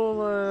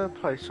 we'll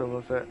play some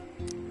of it.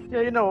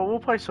 Yeah, you know what? We'll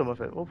play some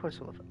of it. We'll play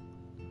some of it.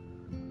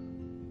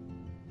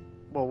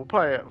 Well, we'll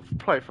play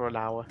for an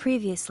hour.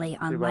 Previously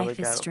on Life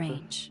is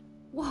Strange.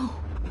 Whoa.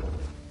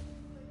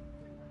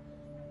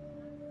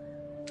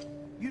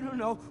 You don't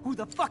know who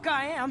the fuck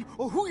I am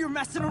or who you're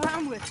messing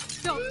around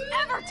with. Don't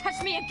ever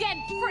touch me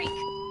again, freak!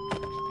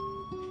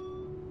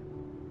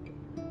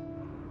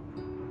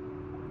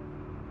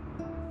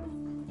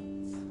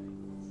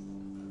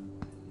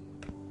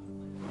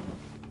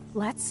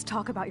 Let's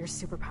talk about your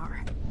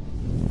superpower.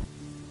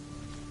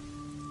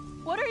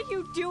 What are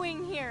you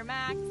doing here,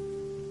 Max?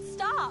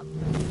 Stop!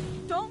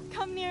 Don't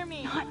come near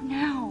me! Not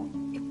now.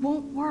 It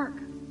won't work.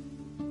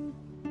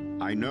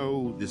 I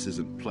know this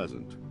isn't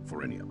pleasant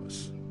for any of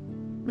us.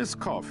 Miss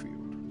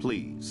Caulfield,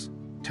 please,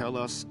 tell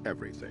us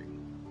everything.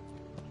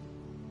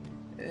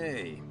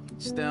 Hey,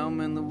 it's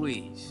Thelma and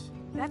Louise.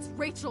 That's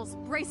Rachel's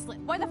bracelet.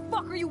 Why the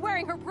fuck are you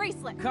wearing her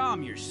bracelet?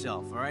 Calm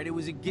yourself, all right? It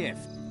was a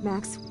gift.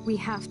 Max, we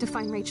have to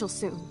find Rachel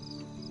soon.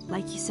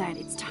 Like you said,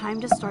 it's time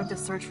to start the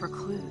search for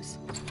clues.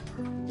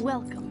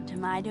 Welcome to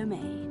my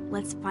domain.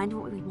 Let's find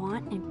what we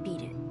want and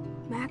beat it.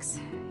 Max,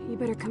 you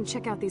better come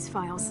check out these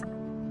files.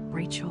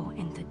 Rachel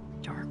in the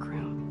dark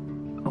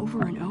room.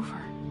 Over and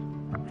over.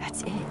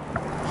 That's it.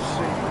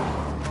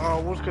 Oh,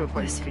 I was going to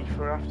play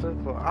FIFA after,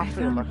 but I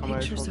feel like I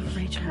might as well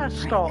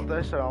just start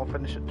this and I'll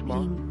finish it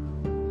tomorrow.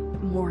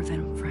 More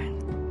than a friend.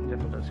 Yeah,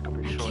 but that's gonna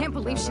be short. I can't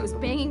believe she was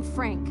banging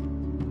Frank.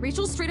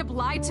 Rachel straight up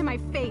lied to my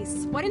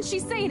face. Why didn't she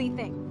say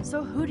anything?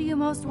 So who do you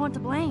most want to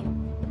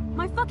blame?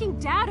 My fucking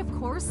dad, of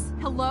course.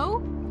 Hello?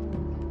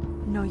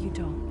 No, you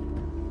don't.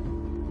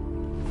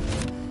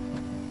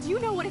 Do you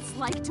know what it's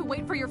like to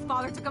wait for your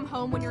father to come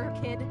home when you're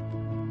a kid?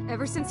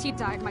 Ever since he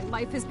died, my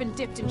life has been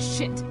dipped in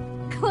shit.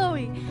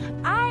 Chloe,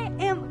 I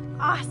am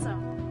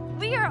awesome.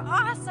 We are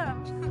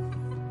awesome.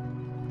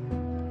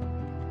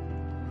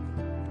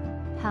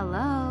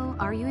 Hello?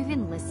 Are you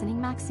even listening,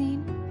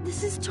 Maxine?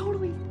 This is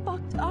totally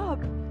fucked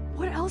up.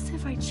 What else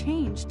have I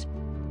changed?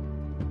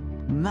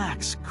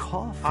 Max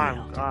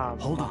Caulfield.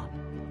 Hold on.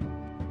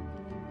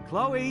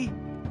 Chloe,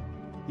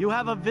 you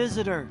have a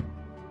visitor.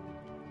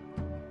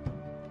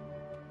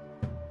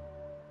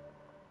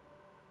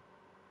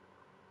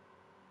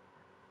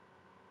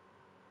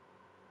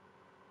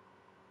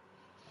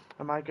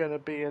 Am I going to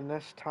be in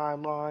this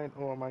timeline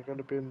or am I going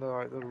to be in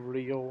the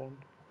real one?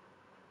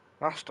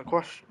 That's the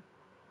question.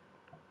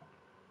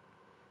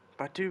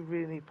 I do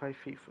really play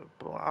FIFA,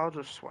 but I'll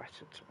just sweat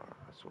it tomorrow,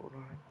 that's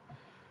alright.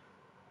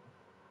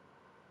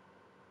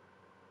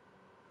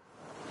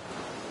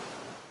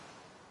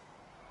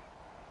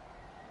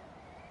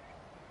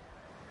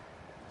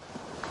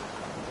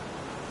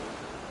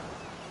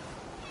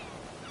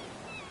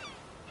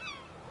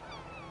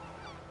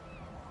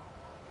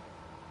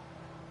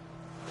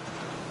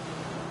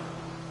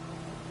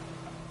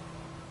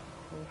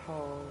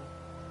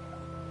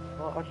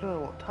 Well, I don't know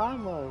what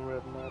timeline we're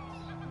in, lads.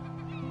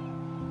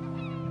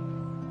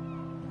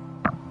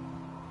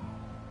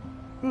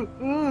 I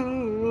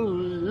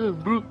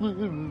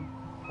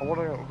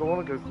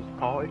want to go to this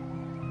party. I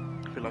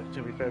feel like it's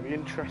going to be very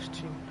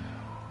interesting.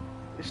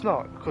 It's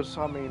not, because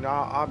I mean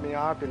I'd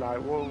be like,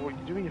 well, what are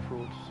you doing here for?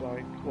 It's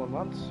like, come on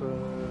lads,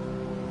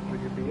 we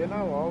could be here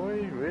now, are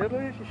we?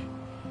 Really?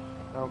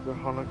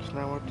 Alcoholics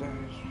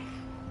nowadays.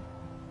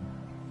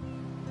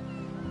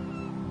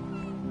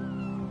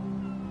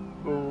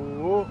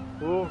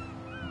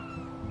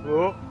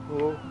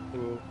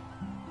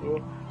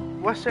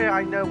 Let's say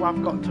I know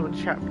I've got to a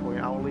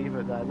checkpoint, I'll leave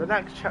it there. The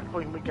next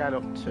checkpoint we get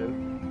up to,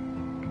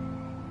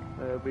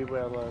 we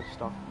will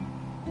stop.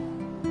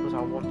 Because I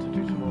want to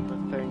do some other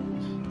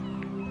things.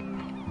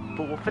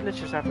 But we'll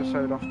finish this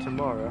episode off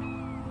tomorrow.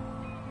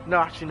 No,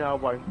 actually no I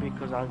won't,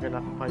 because I'm going to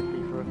have to play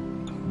FIFA.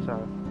 So,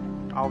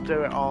 I'll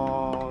do it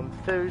on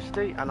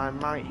Thursday, and I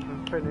might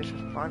even finish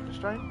Life is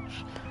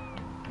Strange.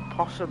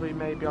 Possibly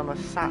maybe on a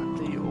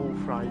Saturday or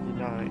Friday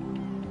night.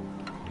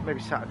 Maybe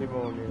Saturday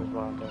morning as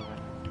well, I don't know.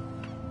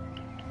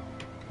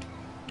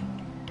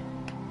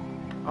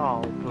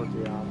 Oh,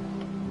 bloody hell.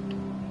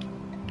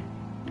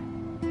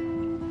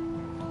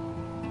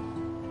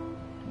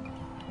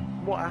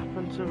 What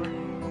happened to her?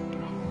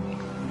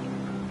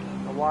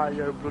 And why are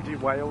your bloody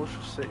whales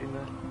just sitting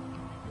there?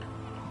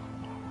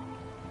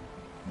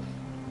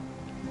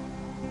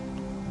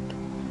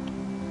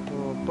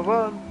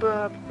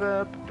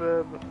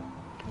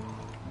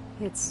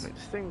 It's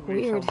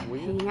weird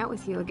weird hanging out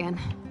with you again.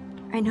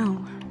 I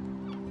know.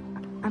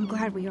 I'm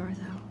glad we are,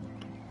 though.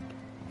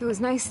 It was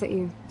nice that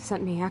you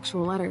sent me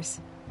actual letters.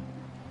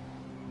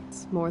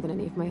 It's more than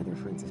any of my other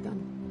friends have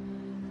done.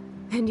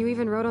 And you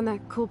even wrote on that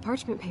cool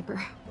parchment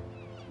paper.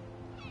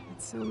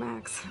 It's so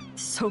Max.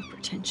 So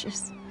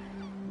pretentious.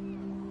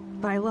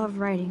 But I love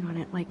writing on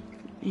it like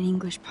an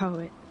English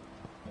poet.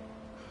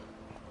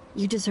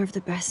 You deserve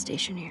the best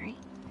stationery.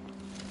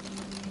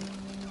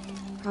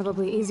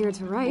 Probably easier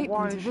to write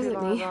Why than to is she visit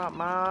like me. that,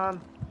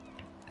 man?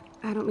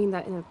 I don't mean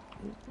that in an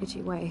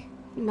itchy way.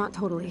 Not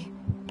totally.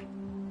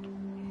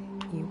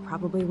 You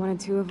probably wanted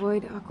to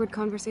avoid awkward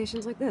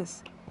conversations like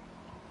this.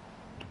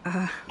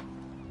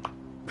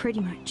 Pretty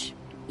much.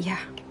 Yeah.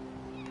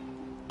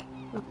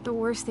 Look, the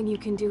worst thing you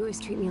can do is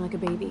treat me like a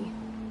baby.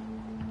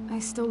 I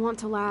still want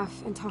to laugh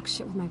and talk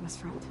shit with my best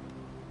friend.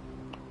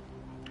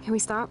 Can we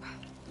stop?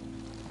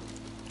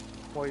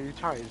 Why are you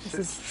tired? This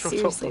is Shut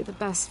seriously up. the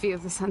best view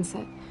of the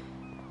sunset.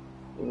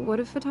 What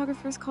do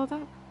photographers call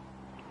that?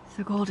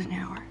 The golden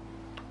hour.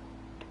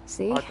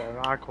 See? I don't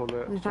know, I call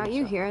it Without sunset.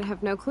 you here, I'd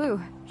have no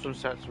clue.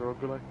 Sunsets are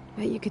ugly.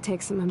 Bet you could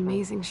take some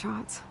amazing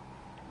shots.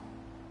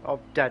 Of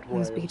dead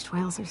whales. Those beached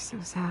whales are so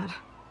sad.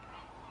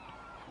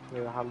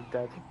 They're hell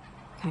dead.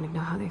 Kind of know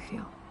how they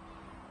feel.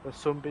 They're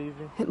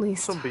sunbathing. At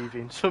least.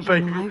 Sunbathing. I'm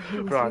Sunbathing. alive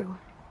here with Right. you.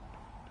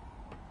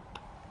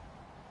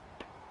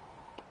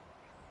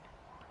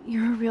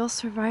 You're a real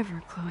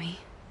survivor, Chloe.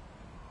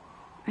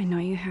 I know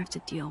you have to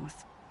deal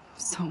with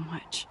so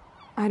much.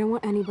 I don't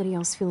want anybody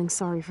else feeling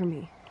sorry for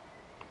me.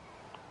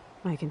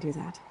 I can do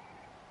that.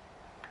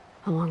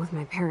 Along with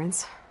my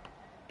parents.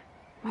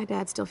 My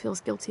dad still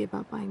feels guilty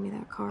about buying me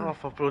that car. Oh,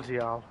 for bloody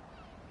hell.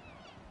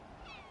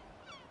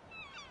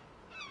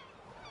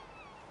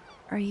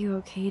 Are you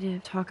okay to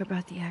talk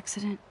about the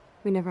accident?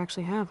 We never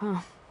actually have,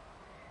 huh?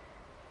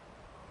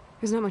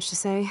 There's not much to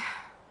say.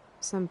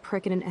 Some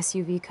prick in an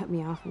SUV cut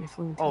me off when I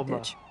flew into a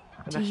ditch.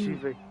 An Do you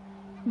SUV.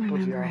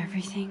 remember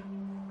everything?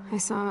 I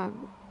saw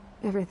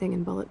everything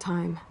in bullet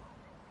time.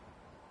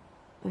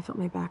 I felt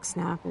my back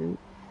snap, and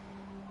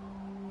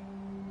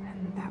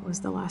that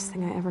was the last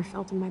thing I ever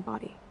felt in my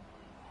body.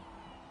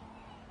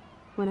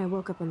 When I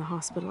woke up in the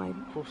hospital, I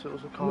Of course it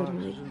was a car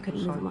literally accident, couldn't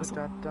just move a like muscle.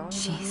 my dad died.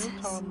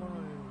 Jesus.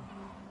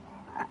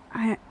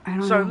 I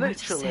don't So know what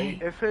to literally, say.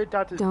 if her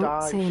dad had Don't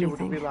died, say she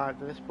wouldn't be anything. like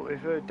this. But if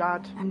her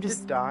dad I'm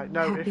just did die,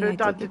 no, if happy her I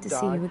dad did get did to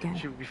see die, you again.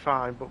 she would be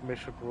fine, but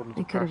miserable and I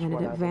could have depressed, ended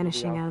up whatever,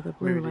 vanishing yeah, out of the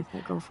blue moody. like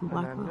that girl from And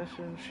then Blackwell.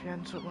 listen, she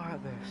ends up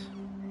like this.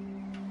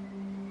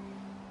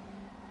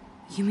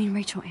 You mean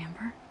Rachel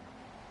Amber?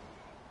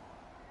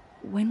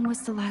 When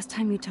was the last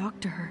time you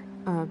talked to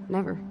her?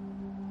 Never.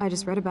 I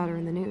just read about her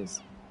in the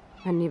news.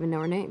 I didn't even know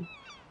her name.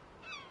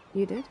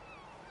 You did?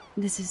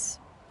 This is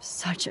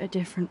such a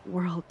different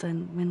world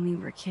than when we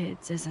were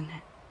kids, isn't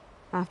it?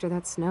 After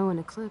that snow and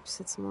eclipse,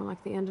 it's more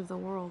like the end of the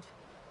world.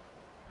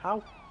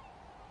 How?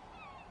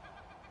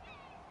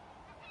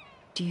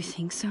 Do you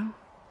think so?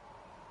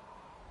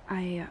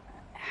 I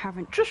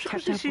haven't Just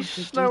kept because up you with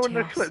see the snow and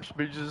details. eclipse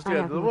means it's I the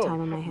end have of the more world.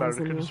 time on my hands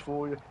than Americans you.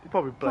 for you. You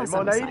probably blame Plus, I'm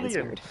on a science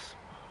aliens. nerd.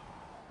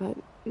 But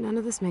none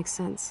of this makes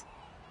sense.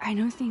 I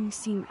know things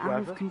seem out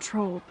Whatever. of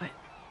control, but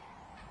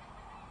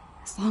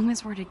as long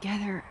as we're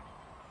together,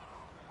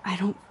 I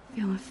don't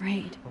feel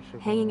afraid.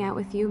 Hanging out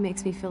with you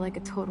makes me feel like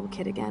a total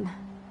kid again.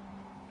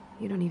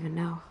 You don't even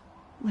know.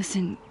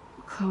 Listen,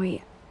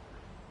 Chloe,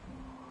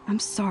 I'm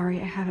sorry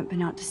I haven't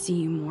been out to see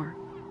you more.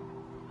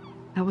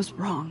 That was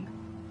wrong.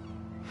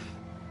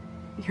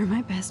 You're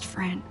my best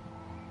friend.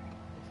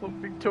 Look,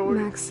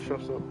 Victoria. Max. Shut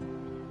up.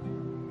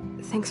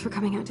 Thanks for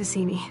coming out to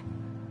see me.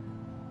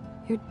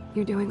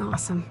 You're doing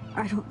awesome.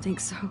 I don't think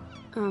so.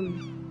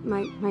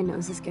 My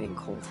nose is getting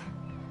cold.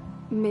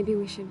 Maybe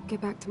we should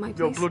get back to my Your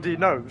place. bloody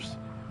nose.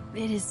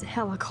 It is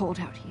hella cold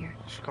out here.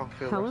 She can't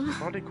feel Hella?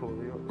 her body cool.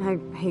 I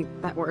hate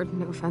that word,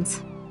 no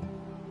offense.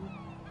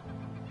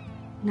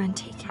 None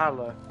taken.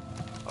 Hella.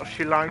 Oh,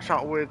 she likes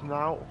that word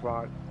now,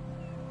 right?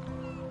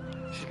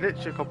 She's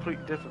literally a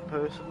completely different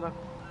person now.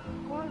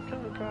 Why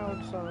can't I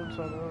understand?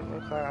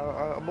 Okay,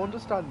 I'm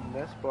understanding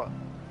this, but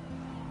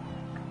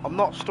I'm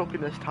not stuck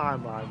in this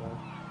timeline now.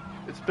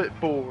 It's a bit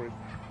boring.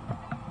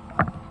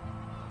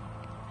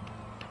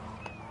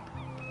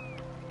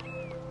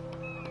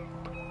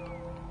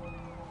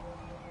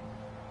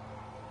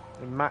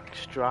 And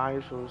Max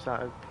drives, or was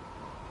that a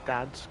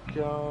dad's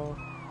car?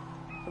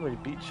 So many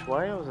beach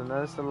whales, and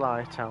there's the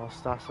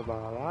lighthouse, that's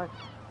about right.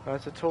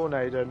 There's a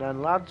tornado, and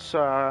then lads,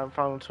 I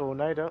found a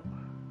tornado.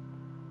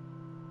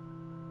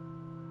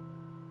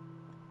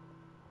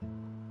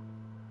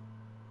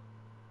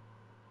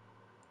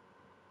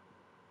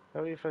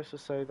 How are you supposed to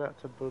say that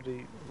to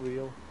bloody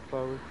real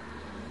Chloe?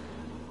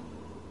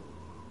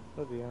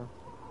 Bloody hell.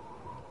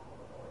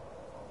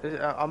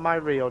 Am I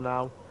real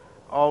now?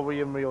 Are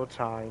we in real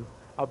time?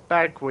 I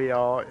beg we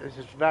are. This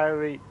is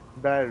very,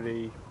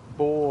 very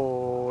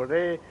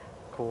boring.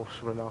 Of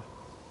course we're not.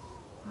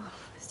 Oh,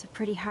 it's a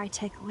pretty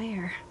high-tech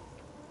lair.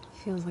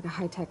 Feels like a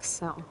high-tech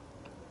cell.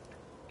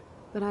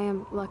 But I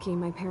am lucky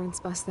my parents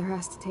bust their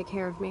ass to take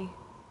care of me.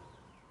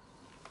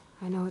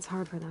 I know it's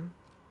hard for them.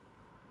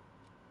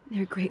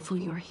 They're grateful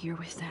you're here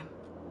with them.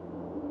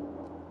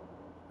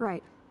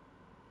 Right.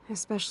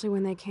 Especially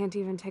when they can't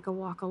even take a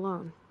walk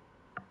alone.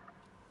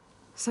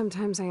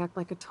 Sometimes I act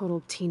like a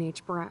total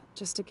teenage brat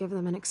just to give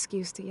them an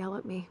excuse to yell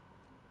at me.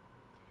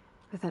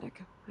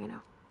 Pathetic, I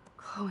know.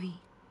 Chloe,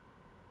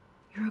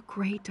 you're a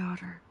great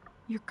daughter.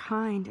 You're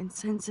kind and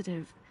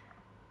sensitive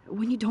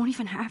when you don't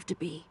even have to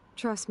be.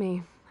 Trust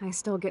me, I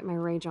still get my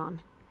rage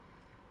on.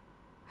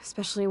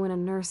 Especially when a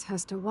nurse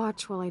has to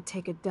watch while I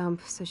take a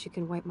dump so she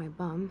can wipe my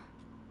bum.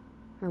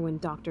 Or when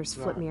doctors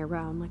flip me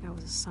around like I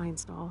was a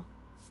science doll.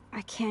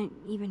 I can't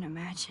even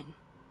imagine.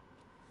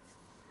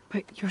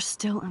 But you're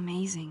still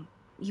amazing.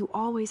 You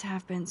always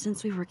have been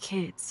since we were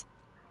kids.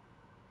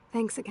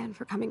 Thanks again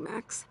for coming,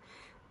 Max.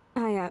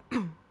 I,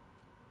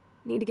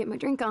 need to get my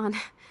drink on.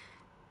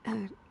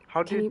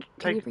 How do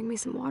can you bring me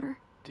some water?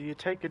 Do you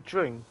take a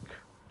drink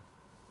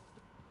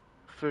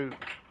through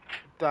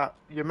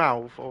your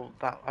mouth or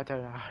that? I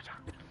don't know.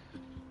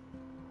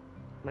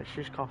 Make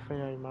sure she's coughing.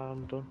 Hey man,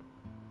 I'm done.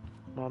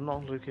 No, I'm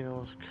not looking at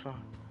all this crap.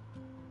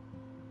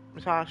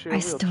 It's actually a I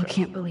real still chair.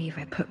 can't believe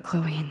I put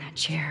Chloe in that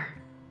chair.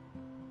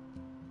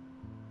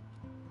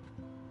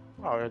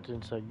 Well, I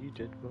didn't say you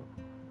did,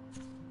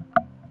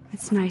 but...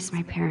 It's nice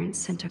my parents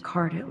sent a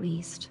card at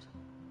least.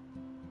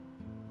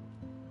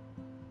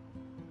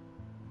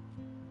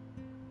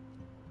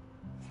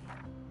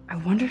 I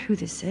wonder who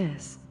this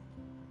is.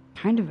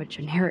 Kind of a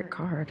generic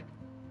card.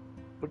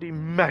 Bloody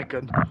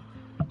Megan.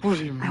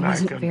 Bloody Megan. I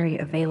wasn't very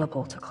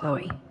available to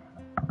Chloe.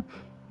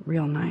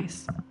 Real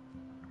nice.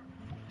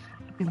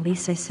 At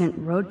least I sent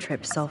road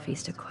trip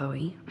selfies to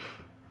Chloe.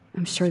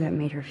 I'm sure that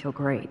made her feel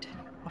great.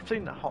 I've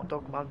seen that hot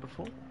dog man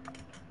before.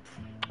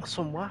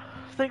 Somewhere.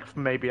 I think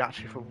maybe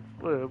actually from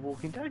a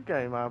Walking Dead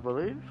game, I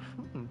believe.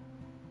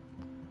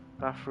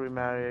 Bathroom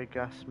area,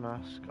 gas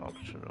mask,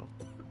 optional.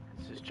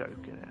 This is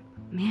joking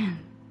it. Man,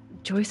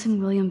 Joyce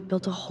and William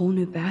built a whole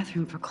new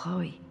bathroom for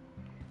Chloe.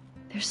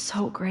 They're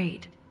so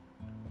great.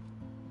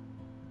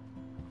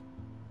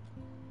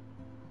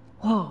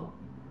 Whoa,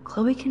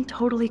 Chloe can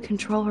totally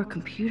control her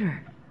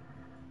computer.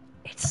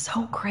 It's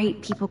so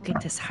great people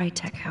get this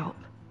high-tech help.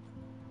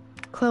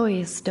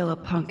 Chloe is still a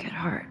punk at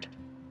heart.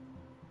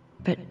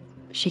 But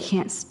she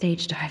can't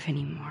stage dive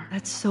anymore.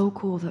 That's so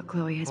cool that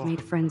Chloe has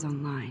made friends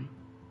online.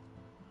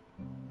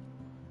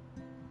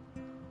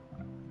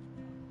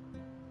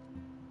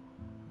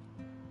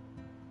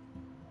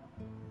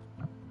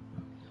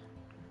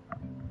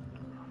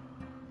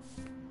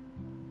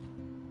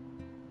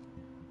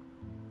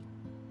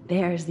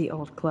 There's the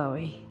old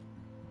Chloe.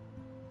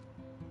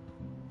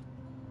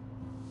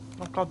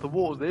 Oh god, the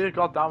water's there.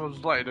 God damn, I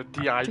was letting her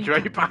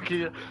dehydrate back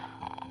here.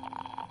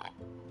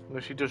 No,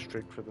 she does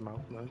drink for the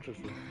mouth, no, just...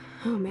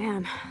 Oh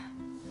man.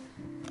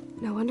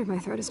 No wonder my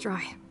throat is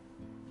dry.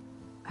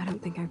 I don't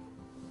think I've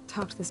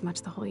talked this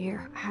much the whole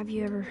year. Have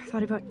you ever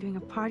thought about doing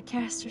a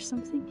podcast or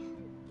something?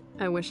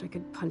 I wish I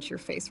could punch your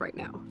face right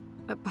now.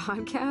 A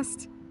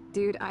podcast?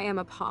 Dude, I am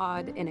a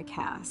pod in a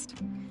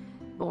cast.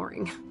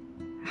 Boring.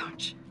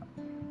 Ouch.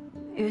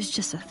 It was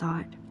just a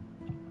thought.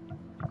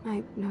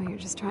 I know you're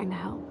just trying to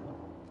help.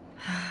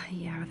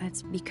 Yeah,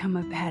 that's become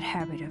a bad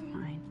habit of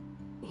mine.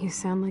 You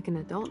sound like an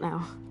adult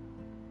now.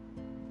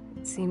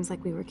 It seems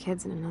like we were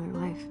kids in another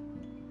life.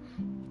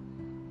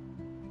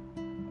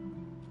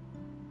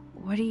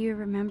 What do you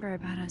remember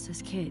about us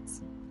as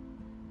kids?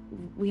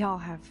 We all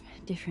have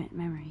different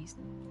memories.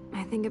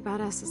 I think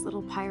about us as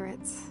little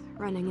pirates,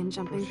 running and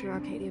jumping through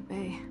Arcadia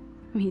Bay.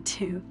 Me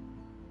too.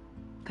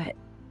 But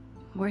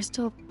we're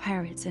still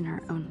pirates in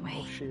our own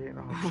way.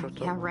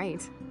 Yeah,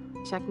 right.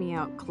 Check me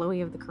out, Chloe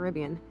of the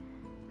Caribbean.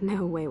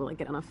 No way will I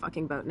get on a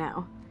fucking boat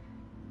now.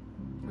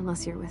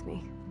 Unless you're with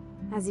me.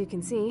 As you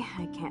can see,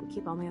 I can't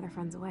keep all my other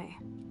friends away.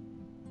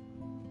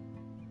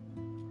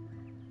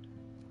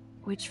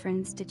 Which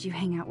friends did you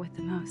hang out with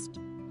the most?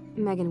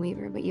 Megan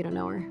Weaver, but you don't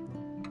know her.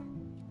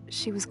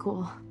 She was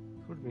cool.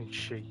 What do you mean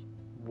she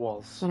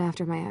was? But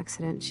after my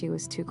accident, she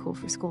was too cool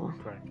for school.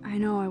 Right. I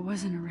know I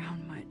wasn't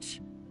around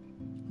much.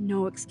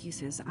 No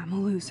excuses, I'm a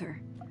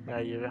loser. Yeah,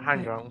 you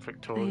hang around with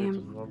Victoria. I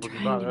am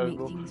trying to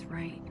make things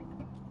right.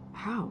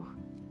 How?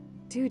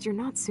 Dude, you're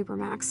not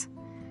Supermax.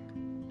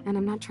 And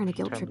I'm not trying to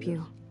guilt trip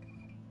you.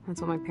 That's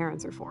what my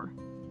parents are for.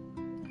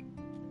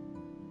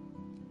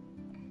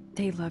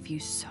 They love you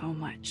so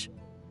much.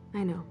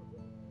 I know.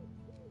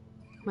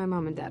 My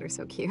mom and dad are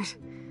so cute.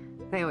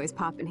 They always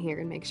pop in here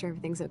and make sure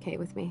everything's okay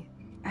with me.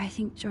 I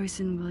think Joyce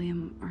and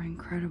William are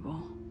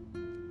incredible.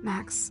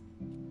 Max,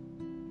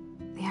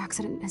 the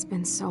accident has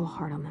been so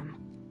hard on them.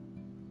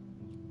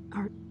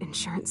 Our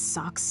insurance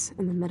sucks,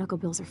 and the medical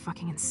bills are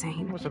fucking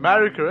insane. It's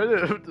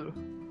America, isn't it?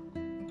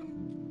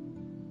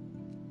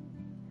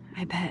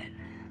 I bet.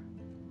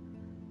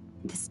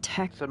 This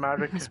tech It's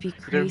America. must be You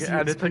don't crazy get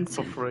anything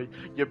for expensive. free.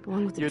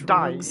 Along with the You're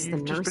dying. drugs, You've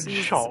the just been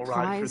nurses, shot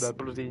right through supplies. their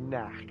bloody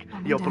neck. Mom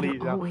and You're Dad are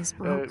bleeding out. always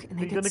broke, and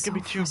they You're get gonna give so me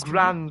 $2 frustrated.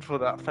 grand for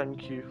that,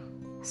 thank you.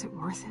 Is it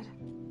worth it?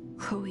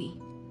 Chloe,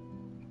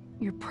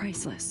 you're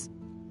priceless.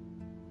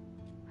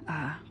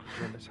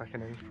 You're in the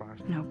second innings prize.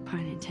 No pun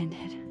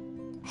intended.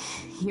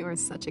 You are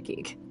such a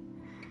geek.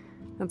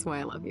 That's why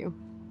I love you.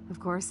 Of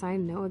course, I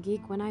know a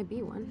geek when I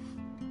be one.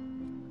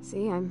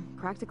 See, I'm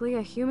practically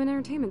a human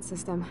entertainment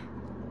system.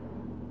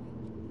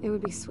 It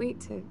would be sweet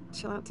to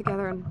chill out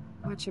together and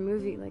watch a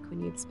movie like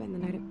when you'd spend the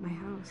night at my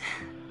house.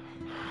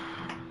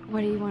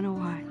 What do you want to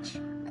watch?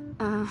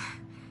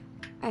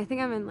 I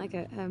think I'm in like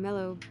a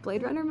mellow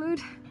Blade Runner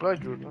mood.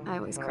 Blade Runner? I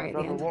always cry at the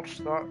I've never end.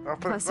 watched that. I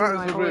think Plus, that you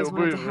know, is I a always real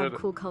wanted to movie, have isn't it?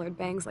 cool colored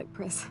bangs like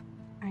Pris.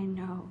 I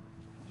know.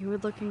 You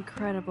would look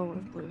incredible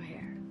with blue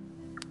hair.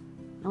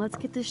 Now let's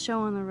get this show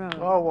on the road.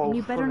 Oh, well, and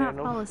you better funny not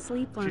enough, fall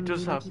asleep on she me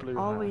does like have you blue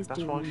always hair.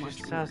 do That's why when she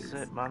watching says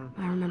movies. it, man.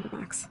 I remember,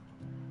 Max.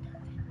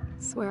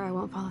 Swear I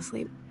won't fall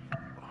asleep.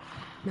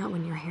 Not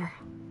when you're here.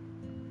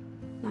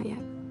 Not yet.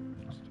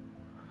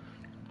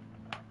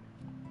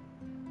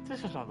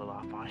 This is not the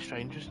Laugh by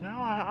Strangers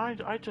now.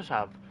 I just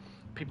have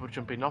people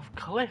jumping off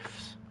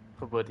cliffs,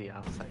 for bloody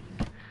hell's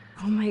sake.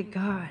 Oh my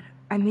god.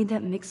 I made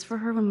that mix for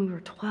her when we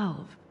were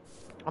 12.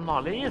 I'm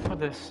not here for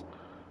this.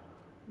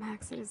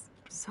 Max, it is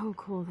so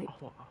cool that...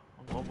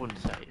 I wouldn't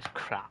say it's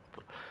crap.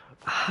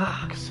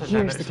 So then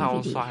Here's it the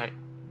sounds DVD. like...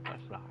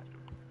 Right,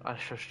 I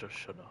should just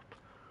shut up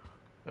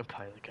and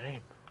play the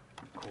game,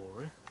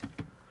 Corey.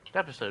 The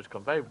episode's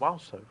gone very well,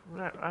 so...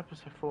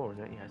 Episode 4,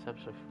 isn't it? Yes,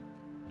 episode...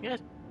 Yes,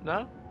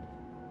 no?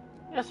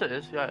 Yes, it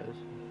is. Yeah, it is.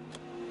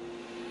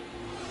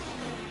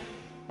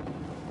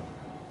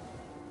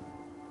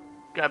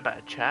 Get a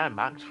better chair,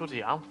 Max.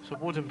 Bloody hell. It's a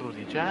wooden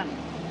bloody chair.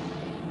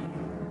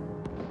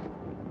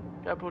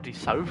 Get a bloody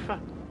sofa.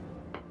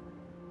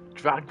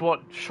 Drag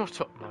what? Shut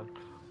up, man.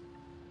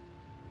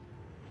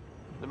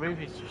 The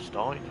movie's just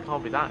starting. You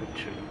can't be that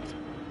intrigued.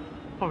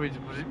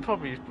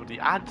 Probably bloody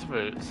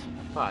adverts.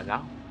 Right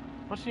now.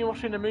 Imagine you're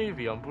watching a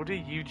movie on bloody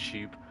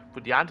YouTube,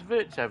 but the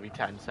adverts every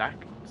 10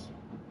 seconds.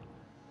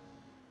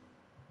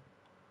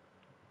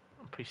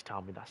 Please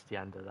tell me that's the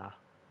end of that.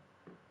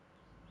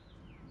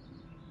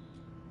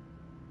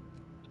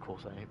 Of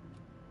course it ain't.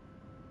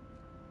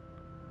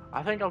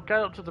 I think I'll get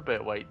up to the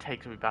bit where it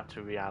takes me back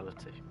to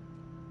reality.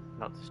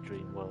 Not this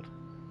dream world.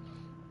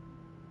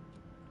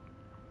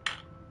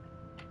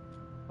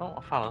 Oh,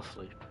 I fell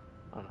asleep.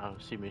 And I'm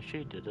assuming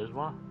she did as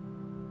well.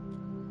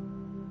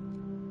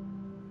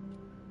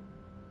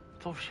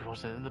 I thought she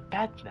wasn't in the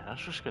bed now. I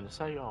was just going to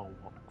say, oh,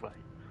 what great.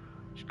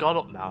 She's got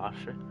up now,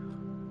 actually.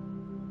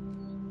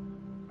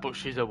 But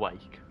she's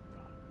awake.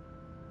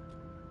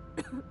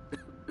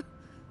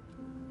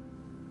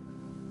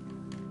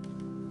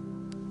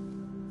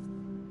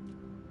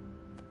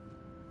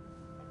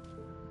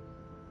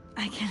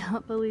 I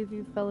cannot believe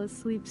you fell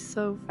asleep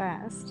so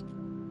fast.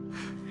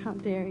 How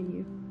dare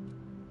you?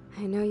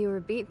 I know you were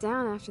beat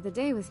down after the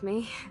day with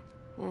me,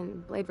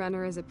 and Blade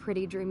Runner is a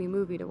pretty dreamy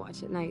movie to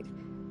watch at night.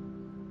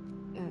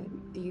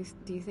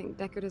 Do you think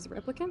Deckard is a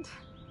replicant?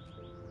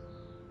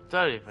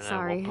 Don't even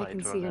Sorry, know what I can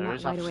Blade see you're Runner not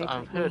is. wide awake I've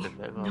like heard me. of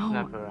it, but No. I've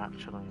never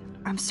actually...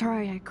 I'm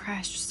sorry I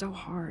crashed so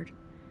hard.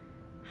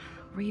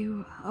 Were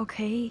you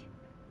okay?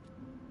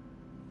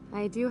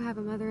 I do have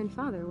a mother and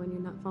father when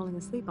you're not falling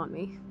asleep on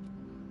me.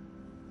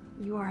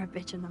 You are a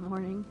bitch in the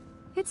morning.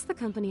 It's the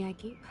company I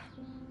keep.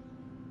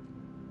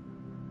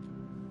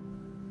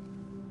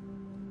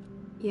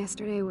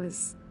 Yesterday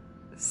was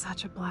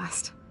such a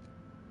blast.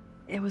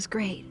 It was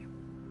great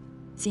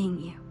seeing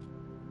you.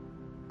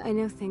 I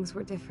know things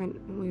were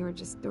different when we were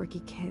just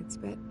dorky kids,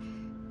 but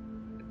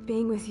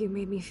being with you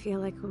made me feel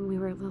like when we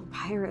were little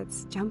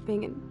pirates,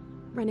 jumping and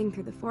running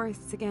through the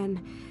forests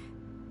again.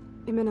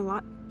 It meant a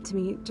lot to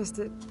me just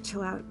to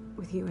chill out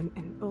with you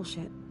and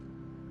bullshit.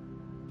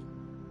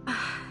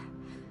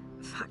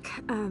 Fuck.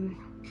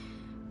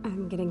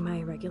 I'm getting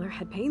my regular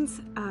head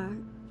pains.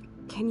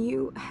 Can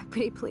you,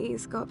 pretty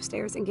please, go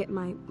upstairs and get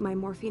my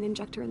morphine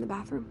injector in the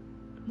bathroom?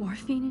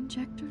 Morphine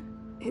injector?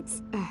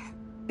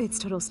 It's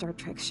total Star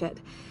Trek shit.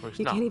 Well, it's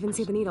You not, can't even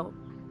see because- the needle.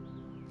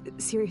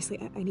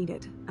 Seriously, I need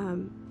it.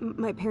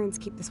 My parents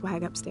keep the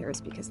swag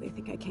upstairs because they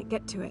think I can't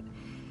get to it.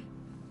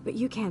 But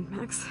you can,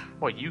 Max.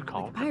 Well, you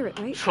can't. Like a pirate,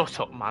 right? Shut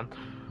up, man.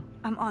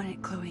 I'm on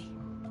it, Chloe.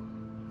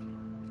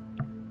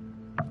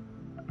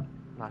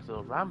 Nice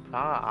little ramp.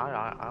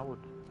 I would...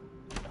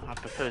 I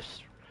prefer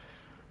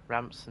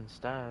ramps and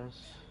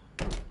stairs.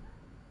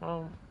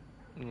 Well,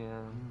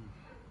 yeah.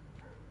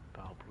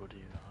 About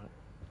bloody right.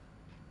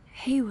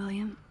 Hey,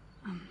 William.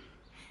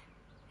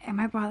 Am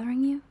I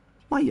bothering you?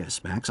 Why,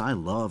 yes, Max. I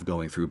love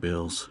going through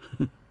bills.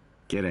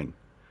 Kidding.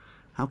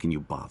 How can you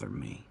bother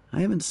me?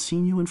 I haven't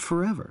seen you in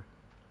forever.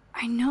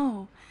 I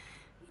know.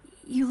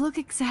 You look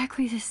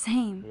exactly the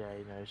same. Yeah,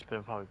 you know, it's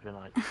probably been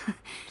like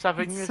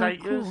 7 It's years, so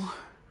 8 years. cool.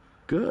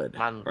 Good.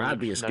 Man Or I'd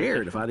be looks no scared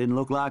if different. I didn't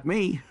look like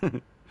me.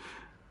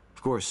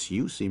 Of course,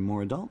 you seem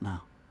more adult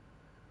now.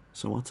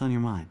 So what's on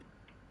your mind?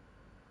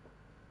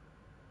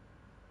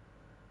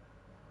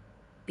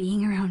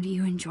 being around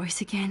you and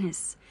Joyce again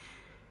is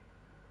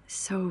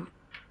so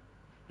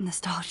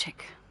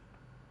nostalgic.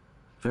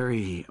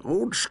 Very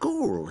old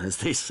school, as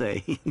they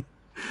say.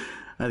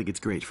 I think it's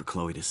great for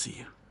Chloe to see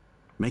you.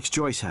 Makes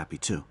Joyce happy,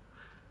 too.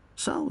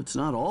 So, it's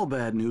not all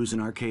bad news in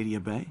Arcadia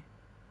Bay.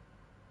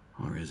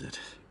 Or is it?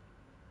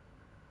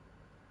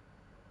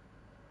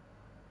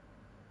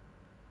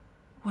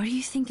 What do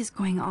you think is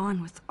going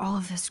on with all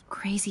of this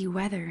crazy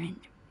weather and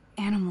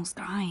animals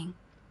dying?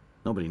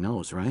 Nobody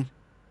knows, right?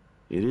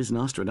 It is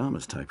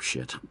Nostradamus-type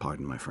shit,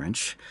 pardon my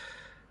French.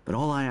 But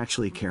all I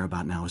actually care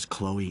about now is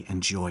Chloe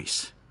and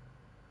Joyce.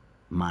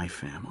 My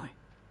family.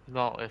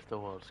 Not if the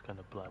world's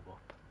gonna blow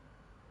up.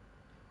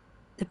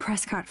 The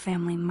Prescott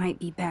family might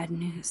be bad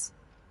news.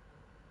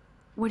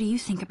 What do you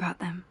think about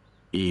them?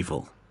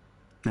 Evil.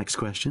 Next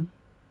question?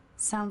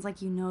 Sounds like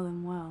you know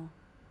them well.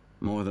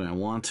 More than I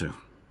want to.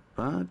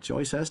 But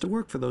Joyce has to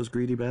work for those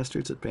greedy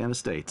bastards at Pan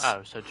Estates.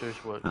 Oh, so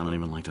Joyce worked. I don't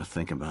even like to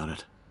think about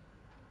it.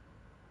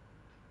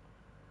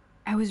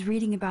 I was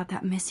reading about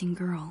that missing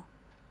girl.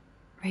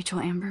 Rachel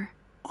Amber.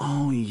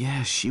 Oh,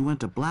 yes, she went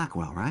to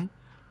Blackwell, right?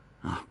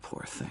 Oh,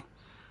 poor thing.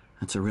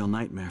 That's a real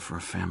nightmare for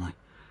a family.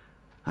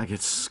 I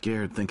get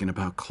scared thinking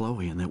about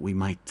Chloe and that we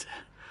might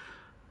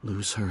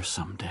lose her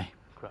someday.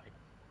 Great.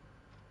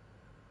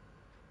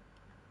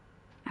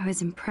 I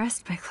was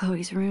impressed by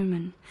Chloe's room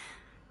and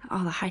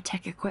all the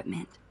high-tech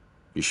equipment.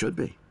 You should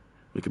be.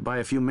 We could buy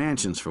a few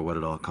mansions for what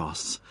it all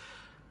costs.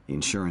 The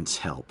insurance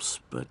helps,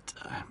 but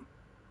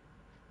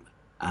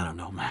I don't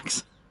know,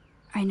 Max.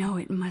 I know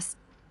it must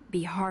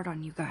be hard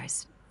on you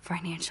guys,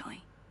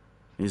 financially.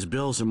 These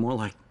bills are more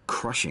like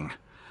crushing.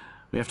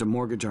 We have to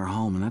mortgage our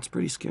home, and that's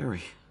pretty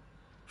scary.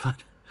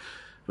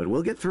 But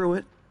we'll get through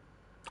it.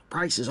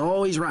 Price is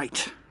always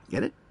right.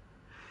 Get it?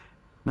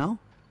 No?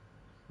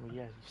 Well,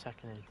 yeah, the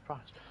second-hand price.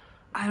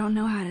 I don't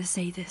know how to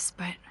say this,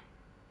 but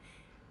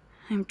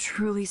I'm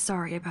truly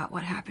sorry about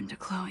what happened to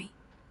Chloe.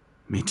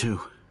 Me too.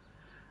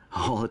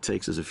 All it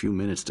takes is a few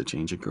minutes to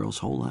change a girl's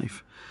whole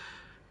life.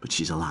 But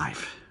she's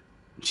alive.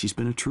 She's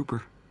been a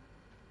trooper.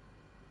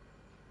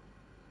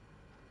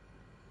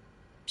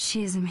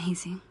 She is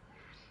amazing.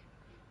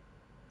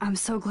 I'm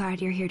so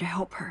glad you're here to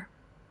help her.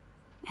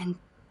 And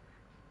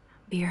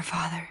be her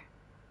father.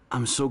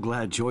 I'm so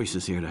glad Joyce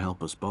is here to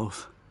help us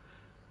both.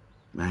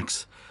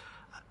 Max,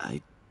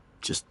 I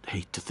just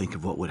hate to think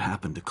of what would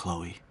happen to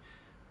Chloe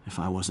if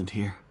I wasn't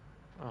here.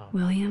 Oh,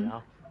 William,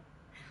 yeah.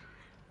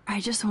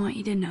 I just want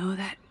you to know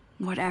that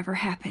whatever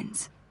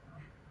happens,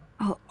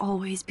 I'll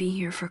always be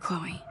here for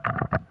Chloe.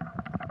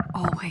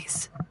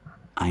 Always.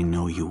 I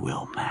know you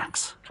will,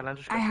 Max. Can I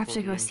just I have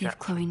to go see if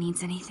Chloe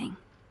needs anything.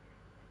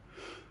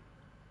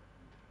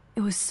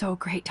 It was so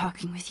great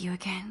talking with you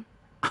again.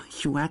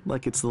 You act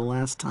like it's the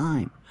last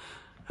time.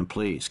 And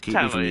please, keep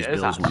me from these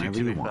bills whenever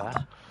you want.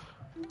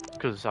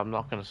 Because I'm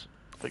not going to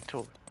speak to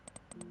her.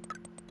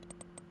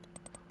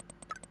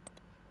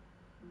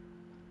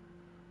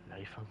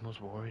 Nathan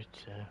was worried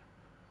too.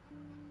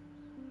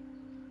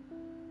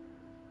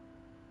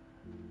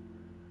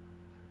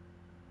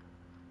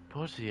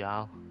 Bloody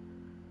hell.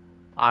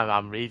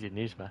 I'm reading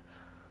these, man.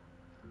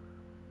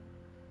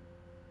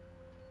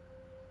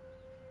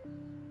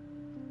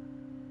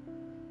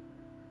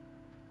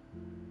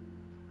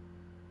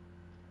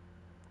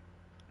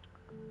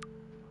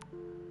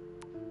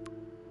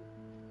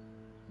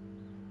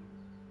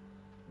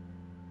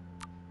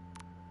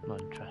 No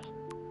interest.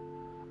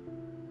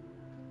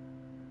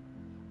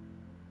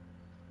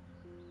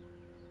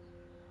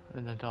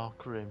 In the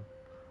dark room.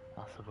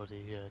 That's the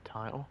bloody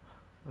title.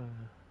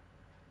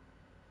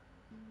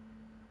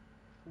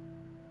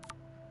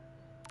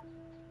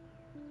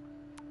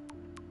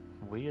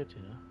 Weird,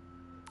 you know.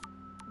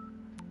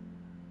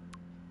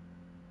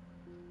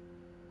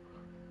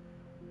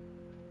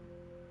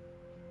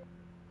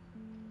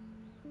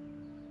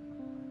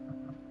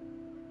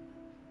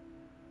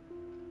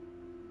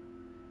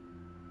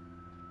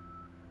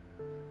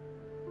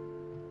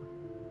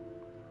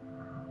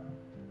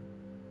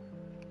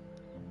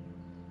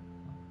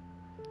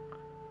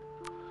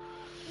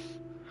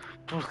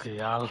 Bloody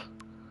hell.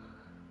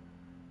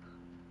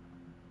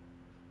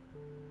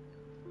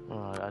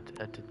 Oh, I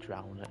did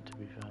drown it, to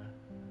be fair.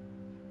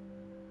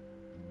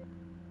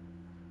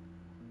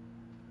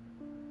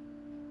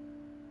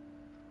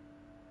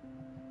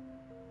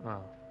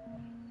 Oh.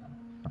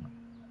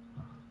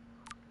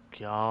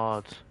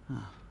 God.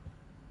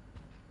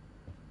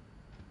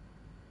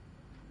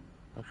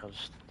 Look, I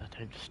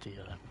don't steal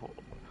it.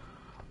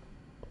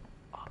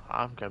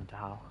 I'm going to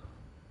hell.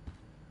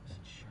 This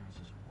insurance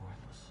is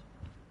worthless.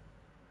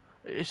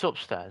 It's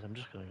upstairs. I'm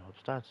just going to go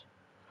upstairs.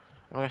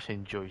 I'm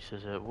guessing Joyce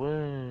is at work.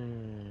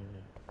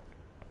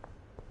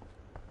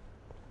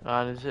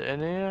 And is it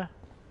in here?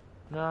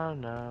 No,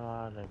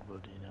 I don't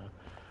bloody know.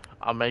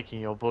 I'm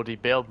making your bloody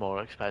build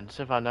more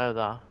expensive, I know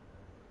that.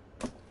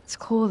 It's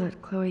cool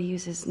that Chloe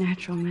uses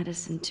natural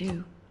medicine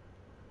too.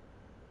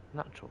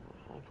 Natural?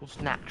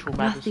 What's natural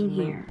medicine?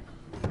 Nothing here.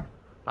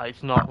 Like,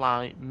 it's not,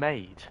 like,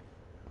 made?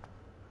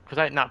 Because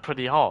ain't that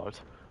pretty hard?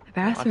 The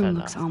bathroom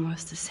looks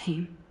almost the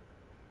same.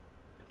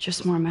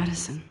 Just more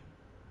medicine.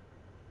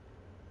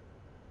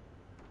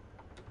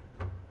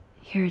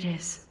 Here it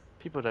is.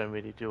 People don't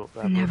really do up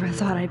there. I never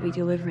thought I'd be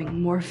delivering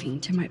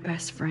morphine to my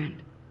best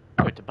friend.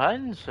 Oh, it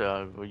depends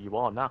where you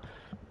are now.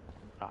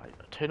 Right,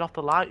 turn off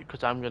the light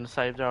because I'm going to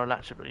save their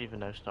electric, even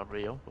though it's not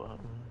real. But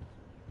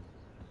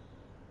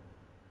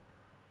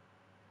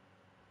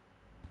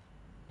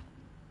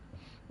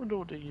wonder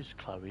what they use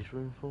Chloe's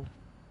room for.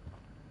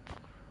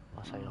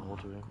 I say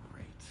old room.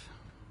 Great.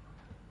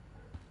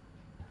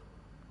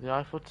 The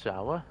Eiffel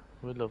Tower.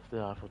 We love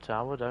the Eiffel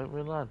Tower, don't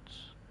we,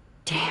 lads?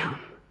 Damn.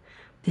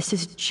 This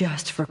is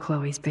just for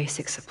Chloe's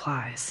basic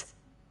supplies.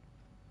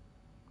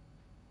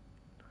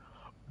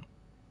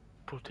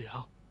 Bloody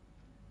hell.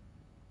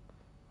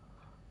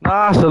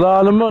 That's a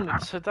lot of money.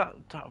 So that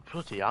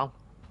bloody hell.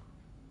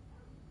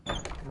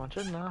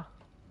 Imagine that.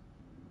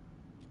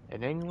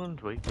 In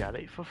England, we get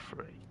it for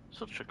free.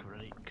 Such a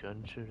great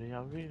country. I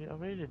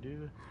really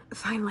do.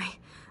 Finally.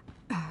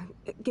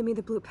 Give me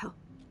the blue pill.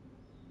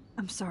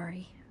 I'm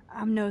sorry.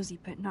 I'm nosy,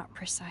 but not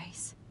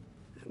precise.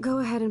 Go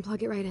ahead and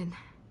plug it right in.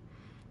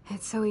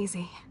 It's so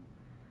easy.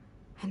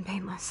 And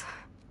painless.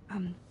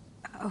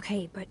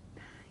 Okay, but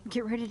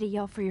get ready to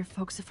yell for your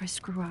folks if I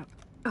screw up.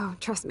 Oh,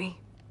 trust me.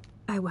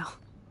 I will.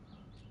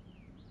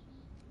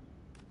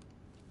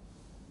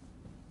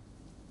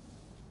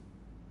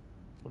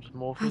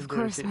 Of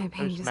course, my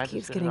pain just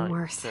keeps getting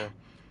worse.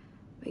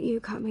 But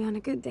you caught me on a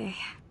good day.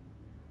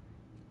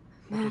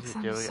 Max,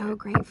 I'm so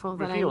grateful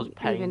that I'm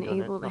even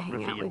able to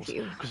hang out with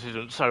you. Because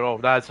it's so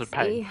old, that's a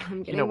pain. See,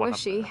 I'm getting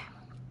mushy.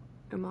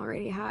 I'm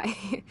already high.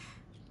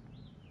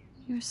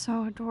 You're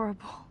so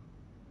adorable.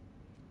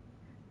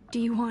 Do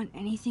you want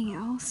anything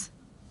else?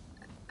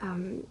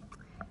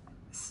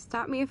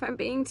 Stop me if I'm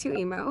being too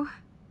emo,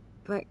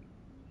 but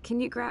can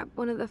you grab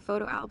one of the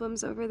photo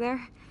albums over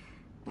there?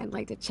 I'd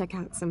like to check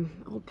out some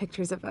old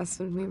pictures of us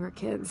when we were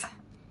kids.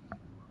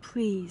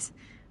 Please.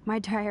 My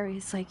diary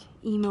is like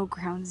emo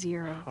ground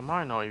zero. I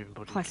might not even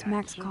put Plus,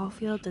 Max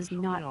Caulfield does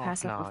not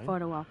pass up a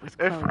photo op with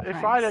If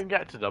Chloe I don't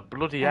get to the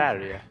bloody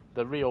area,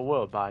 the real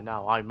world by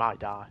now, I might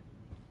die.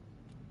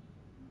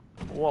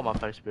 What am I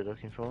supposed to be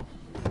looking for?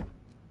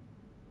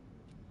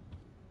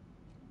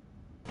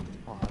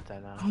 Oh, I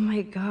don't know. Oh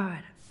my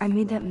god. I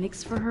made that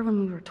mix for her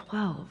when we were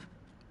 12.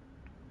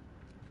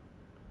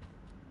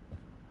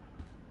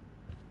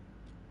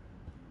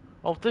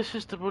 Oh, this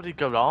is the bloody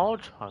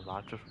garage?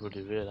 I just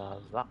really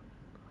realised that.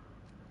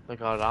 The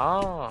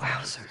garage.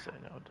 Wowzer.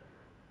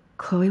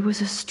 Chloe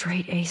was a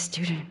straight A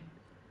student.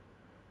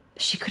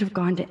 She could have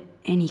gone to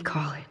any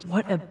college.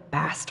 What a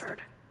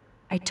bastard.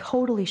 I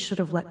totally should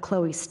have let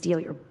Chloe steal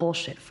your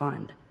bullshit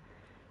fund.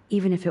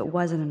 Even if it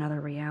wasn't another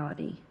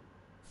reality.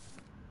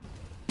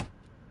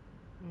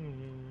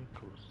 Of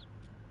course.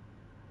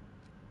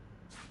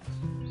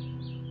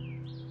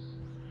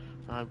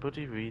 I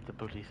bloody read the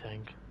bloody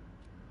thing.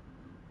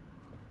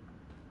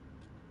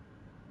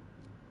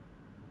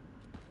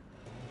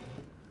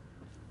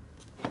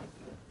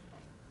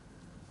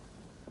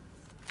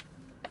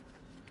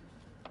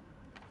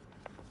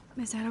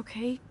 Is that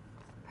okay?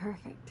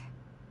 Perfect.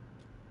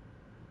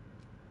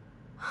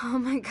 Oh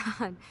my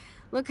god,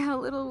 look how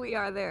little we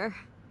are there.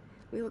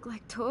 We look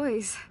like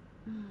toys.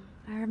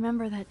 I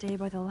remember that day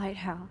by the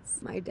lighthouse.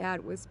 My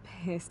dad was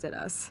pissed at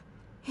us.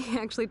 He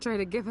actually tried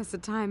to give us a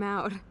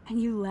timeout.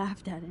 And you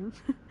laughed at him.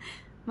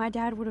 My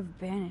dad would have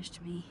banished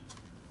me.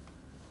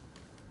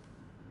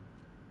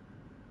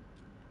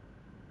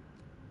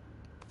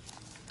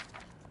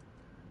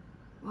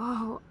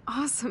 Whoa,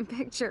 awesome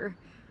picture.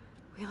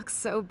 We look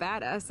so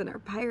badass in our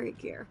pirate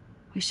gear.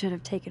 We should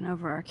have taken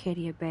over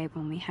Arcadia Bay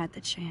when we had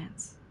the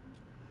chance.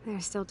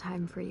 There's still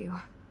time for you.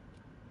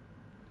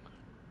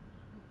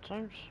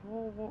 James,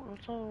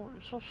 what's all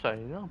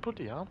saying? Oh,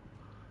 bloody hell.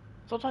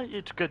 It's like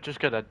you're just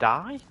gonna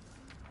die?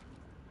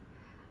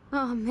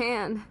 Oh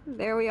man,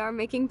 there we are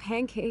making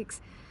pancakes.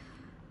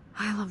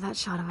 I love that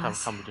shot of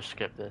us. Can we just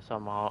skip this?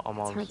 I'm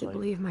It's hard to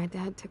believe my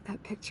dad took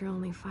that picture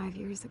only 5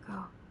 years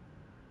ago.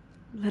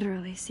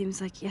 Literally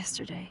seems like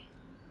yesterday.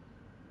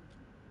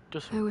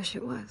 I wish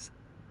it was.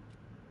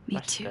 Me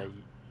too.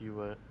 You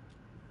were...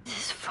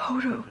 This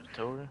photo...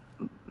 Victoria?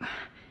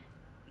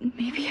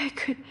 Maybe I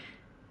could...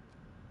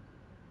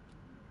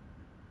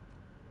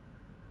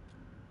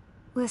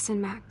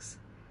 Listen, Max.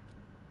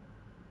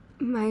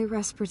 My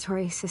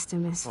respiratory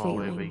system is failing.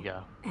 Oh, here we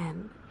go.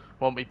 And...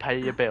 Won't we pay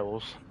your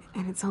bills?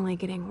 And it's only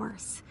getting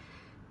worse.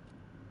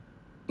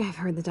 I've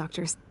heard the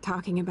doctors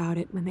talking about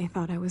it when they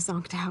thought I was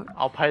zonked out.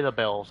 I'll pay the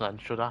bills then,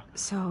 should I?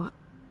 So,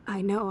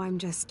 I know I'm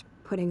just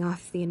putting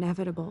off the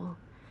inevitable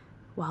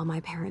while my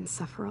parents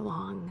suffer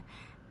along.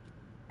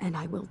 And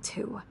I will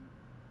too.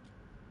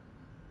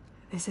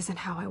 This isn't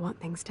how I want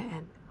things to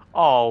end.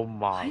 Oh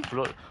my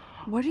blood.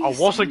 What are you I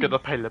wasn't saying? gonna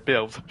pay the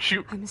bills.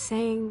 Shoot. I'm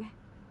saying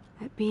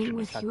that being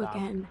with you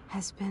again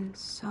has been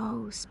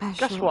so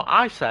special. Guess what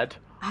I said?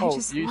 I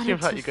just you wanted seem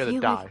like to you're gonna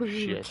feel die. like when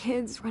we were Shit.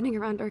 kids running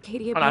around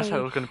Arcadia Bay. And I said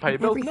I was gonna pay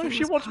bills. No, everything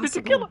she was wants me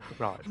to possible. kill her.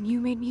 Right. And you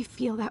made me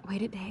feel that way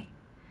today.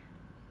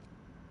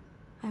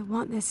 I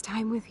want this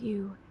time with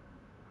you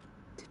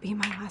to be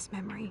my last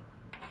memory.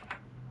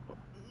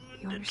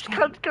 You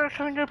understand? Can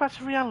I go back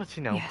to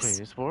reality now, Yes.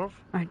 please, Wolf?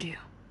 I do.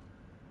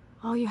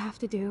 All you have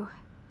to do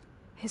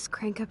is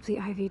crank up the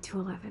IV to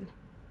 11.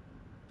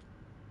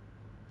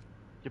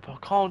 Yeah, but I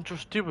can't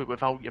just do it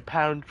without your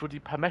parents' bloody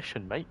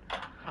permission, mate.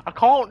 I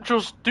can't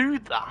just do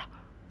that.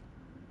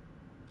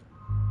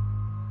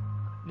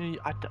 You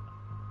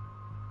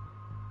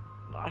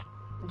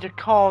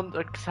can't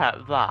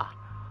accept that.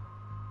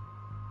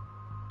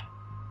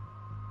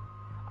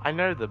 I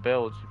know the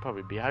bills. You'd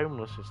probably be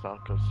homeless. It's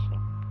not because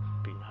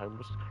being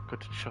homeless.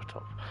 Good, shut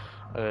up.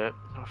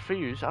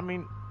 Fuse. I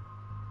mean,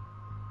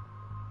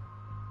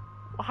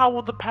 how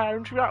will the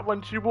parents react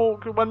when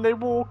they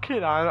walk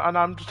in and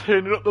I'm just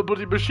turning up the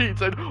bloody machine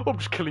saying, "Oh, I'm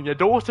just killing your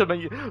daughter,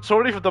 mate.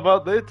 Sorry for the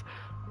bad it."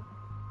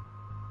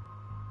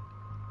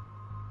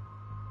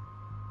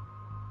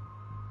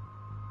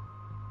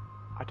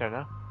 I don't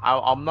know.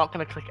 I'm not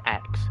gonna click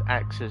X.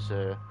 X is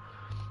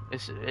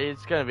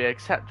it's gonna be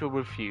accept or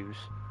refuse.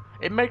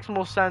 It makes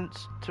more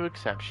sense to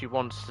accept. She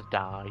wants to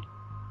die.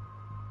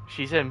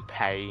 She's in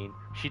pain.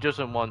 She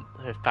doesn't want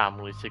her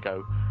family to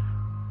go,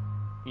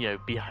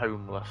 be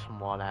homeless and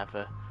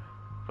whatever.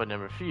 But then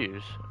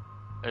refuse.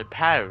 Her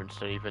parents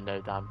don't even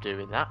know that I'm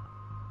doing that.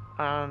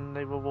 And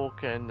they will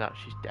walk in that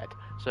she's dead.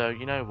 So,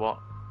 you know what?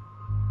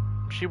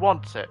 She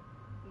wants it.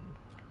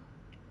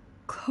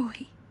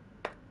 Chloe,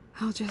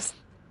 I'll just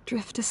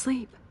drift to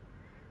sleep,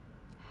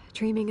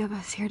 dreaming of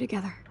us here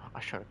together. I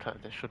should have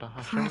cut this, should I?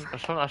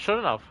 I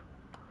shouldn't have.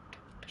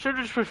 Should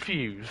have just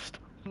refused.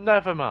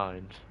 Never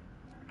mind.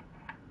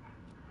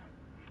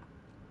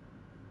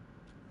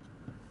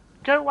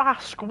 Go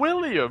ask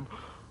William.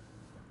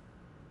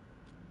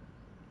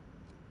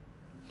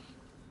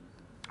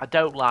 I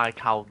don't like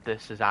how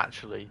this is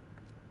actually.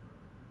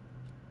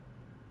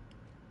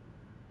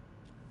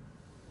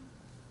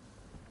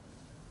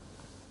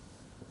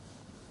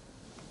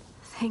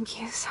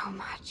 Thank you so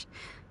much.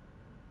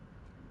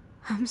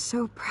 I'm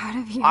so proud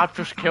of you. I've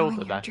just killed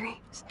your her.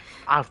 Dreams.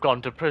 I've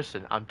gone to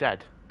prison. I'm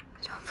dead.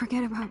 Don't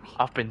forget about me.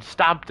 I've been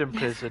stabbed in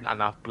prison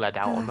and I've bled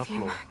out on the love you,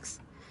 floor. Max.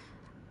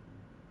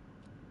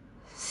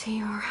 See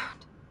you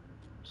around.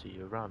 See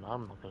you around.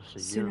 I'm not gonna see you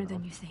Sooner around.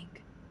 than you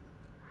think.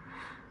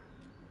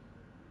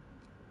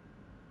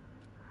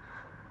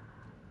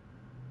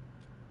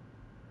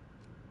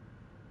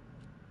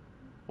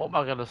 What am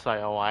I gonna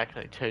say? Oh, I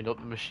actually turned up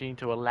the machine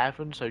to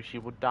 11 so she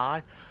would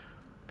die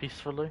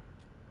peacefully.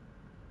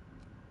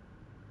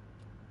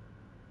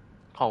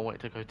 Can't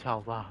wait to go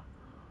tell that.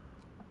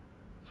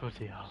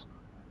 Bloody hell.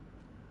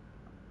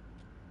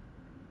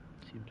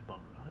 Seems about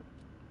right.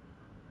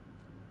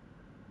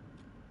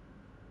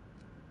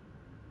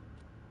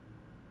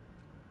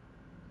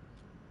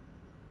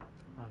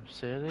 I'm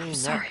sitting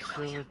next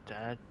to a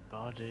dead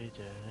body.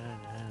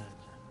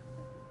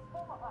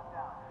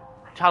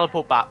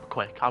 Teleport back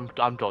quick. I'm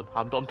done.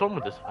 I'm done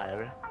with this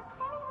area.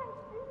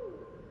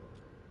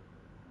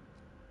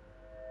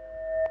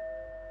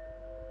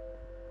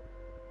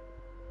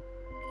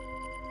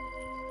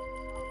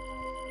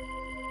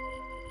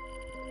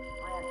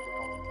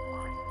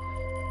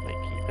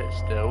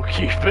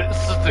 Keep it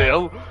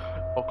still.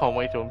 I can't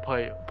wait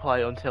to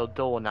play until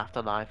dawn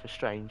after Life is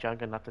Strange. I'm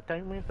gonna have to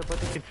take me the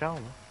bloody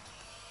controller.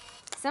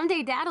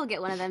 Someday Dad'll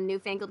get one of them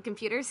newfangled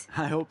computers.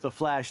 I hope the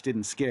flash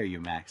didn't scare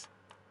you, Max.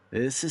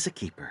 This is a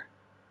keeper.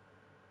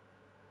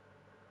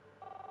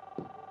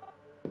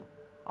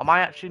 Am I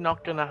actually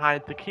not gonna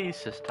hide the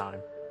keys this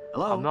time?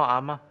 Hello? I'm not,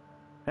 am I?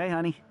 Hey,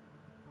 honey.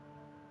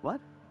 What?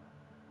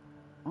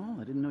 Oh,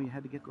 I didn't know you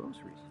had to get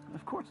groceries.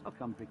 Of course I'll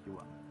come pick you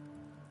up.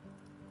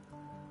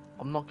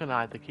 I'm not gonna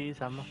hide the keys,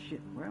 am I?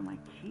 Shit, where are my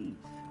keys?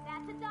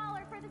 That's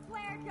 $1 for the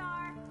swear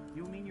jar.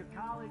 You mean your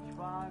college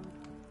fund?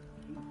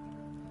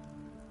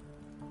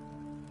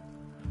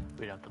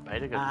 We'd have to pay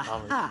to go to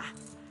college. Aha!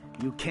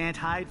 You can't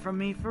hide from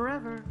me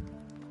forever.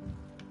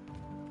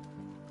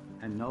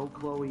 And no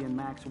Chloe and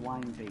Max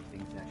wine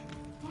tasting session.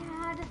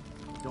 Dad.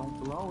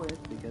 Don't blow it,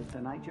 because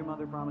tonight your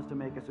mother promised to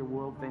make us a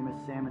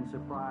world-famous salmon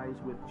surprise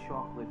with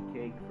chocolate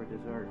cake for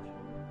dessert.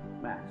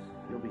 Max,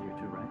 you'll be here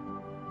too, right?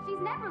 She's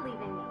never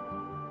leaving me.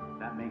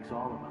 That makes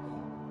all of us.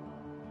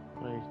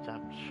 Please, Dad,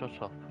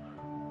 shut up.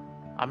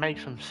 I make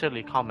some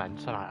silly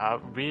comments and I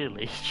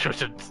really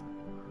shouldn't.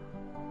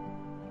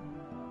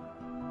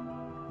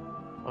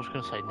 I was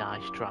gonna say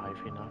nice drive,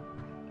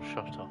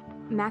 Shut up.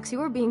 Max,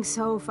 you are being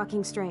so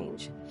fucking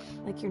strange.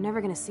 Like you're never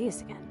gonna see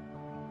us again.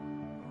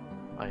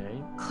 I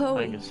ain't.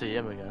 Chloe. I can see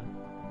him again.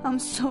 I'm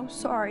so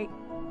sorry.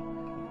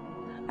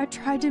 I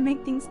tried to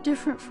make things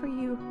different for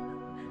you.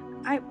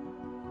 I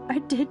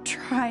did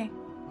try.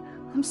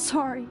 I'm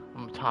sorry.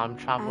 I'm time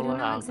I traveler. don't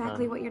know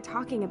exactly what you're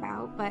talking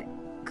about, but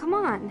come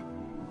on.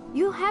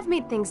 You have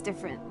made things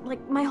different,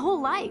 like my whole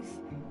life.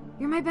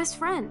 You're my best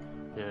friend.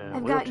 Yeah,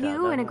 I've we'll got chat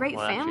you then. and a great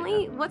Well, actually,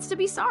 family. then. What's to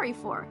be sorry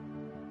for?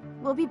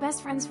 We'll be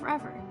best friends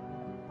forever.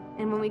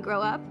 And when we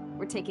grow up,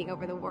 we're taking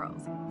over the world.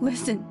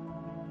 Listen,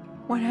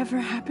 whatever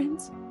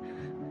happens,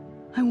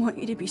 I want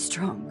you to be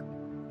strong.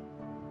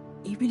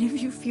 Even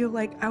if you feel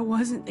like I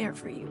wasn't there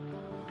for you.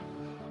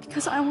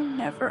 Because I will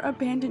never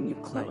abandon you,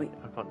 Chloe.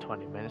 I've got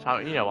 20 minutes.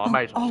 I may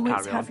as well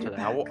just carry on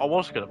today. I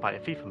was going to play a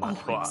FIFA match,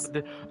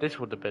 but this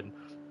would have been...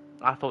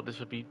 I thought this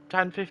would be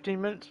 10, 15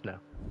 minutes? No.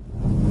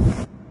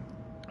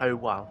 Oh,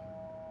 wow.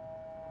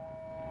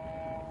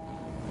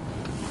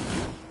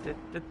 But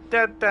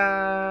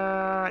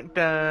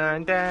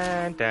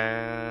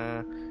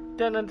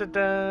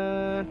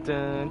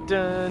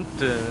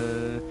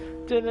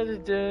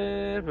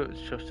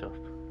shut up.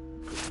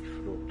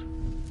 Fraud.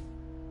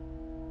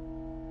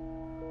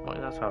 Well,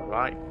 that's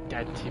alright.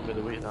 Dead team of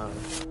the week, that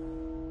is.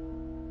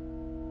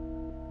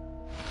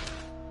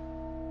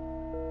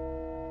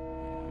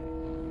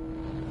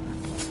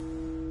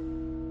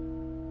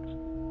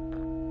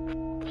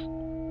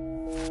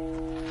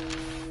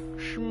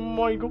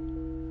 Schmeigel.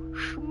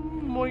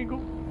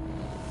 Schmeigel.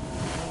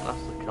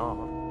 That's the car.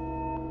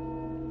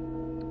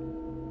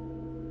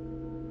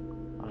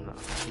 I don't know.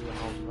 Who the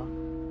hell's that?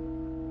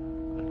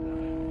 I don't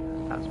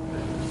know. That's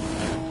big.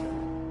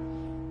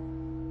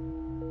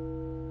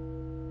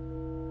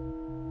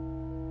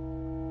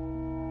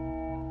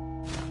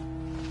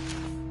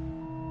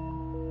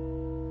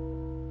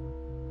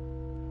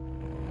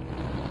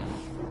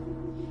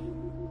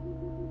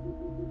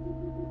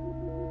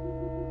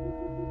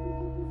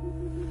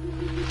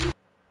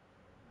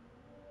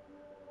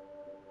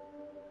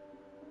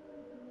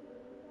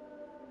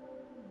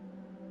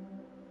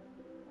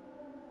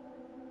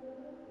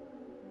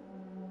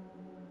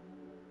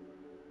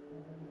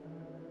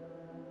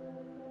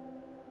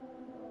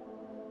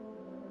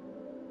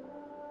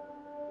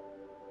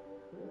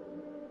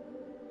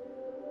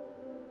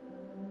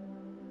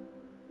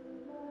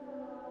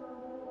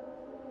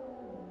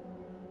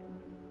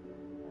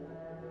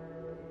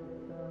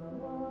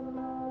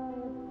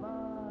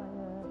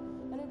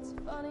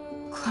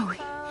 Chloe,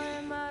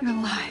 you're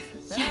alive.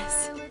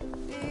 Yes.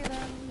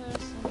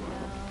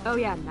 Oh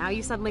yeah, now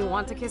you suddenly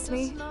want to kiss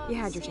me? You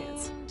had your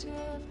chance.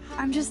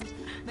 I'm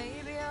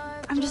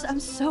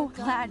so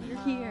glad you're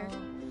here.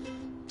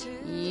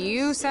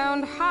 You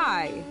sound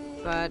high,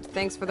 but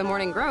thanks for the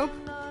morning grope.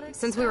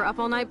 Since we were up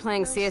all night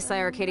playing CSI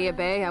Arcadia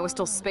Bay, I was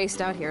still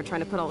spaced out here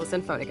trying to put all this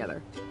info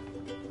together.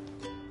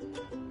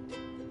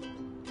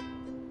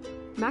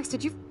 Max,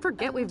 did you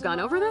forget we've gone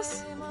over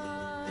this?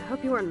 I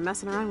hope you weren't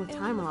messing around with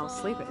time while I was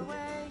sleeping.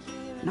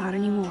 Not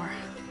anymore.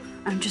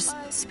 I'm just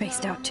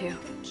spaced out too.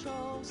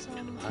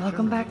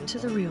 Welcome back to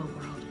the real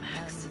world,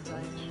 Max.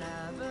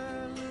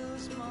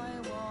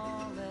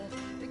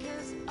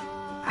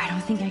 I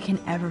don't think I can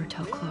ever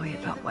tell Chloe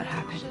about what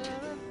happened.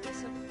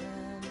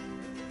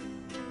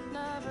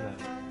 No,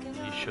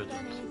 you shouldn't.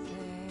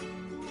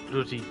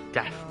 Bloody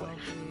death wish.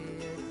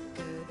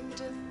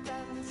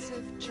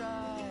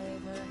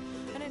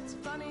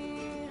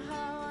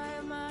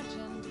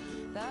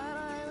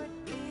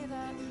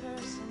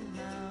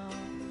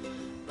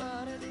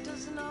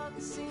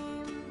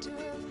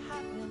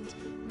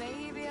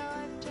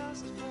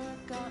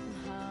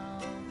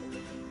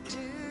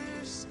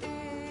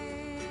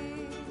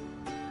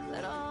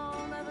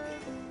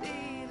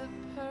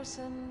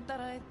 That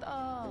I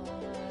thought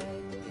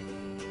I'd be.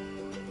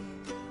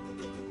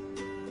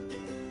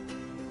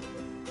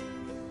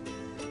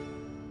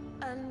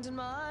 And in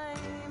my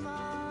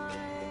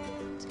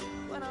mind,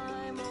 when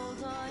I'm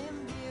old, I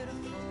am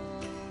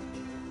beautiful,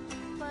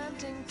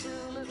 planting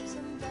tulips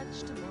and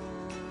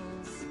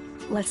vegetables.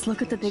 Let's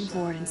look at the big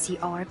board and see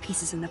all our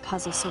pieces in the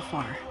puzzle so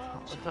far.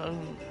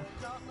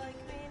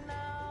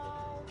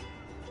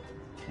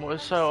 Well,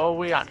 so are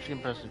we actually in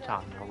present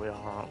time now? We are,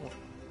 aren't we?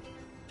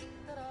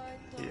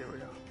 Here we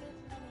are.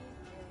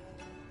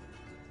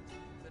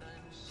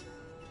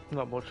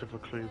 Not much of a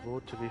clue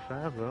board, to be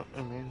fair, but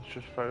I mean, it's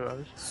just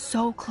photos.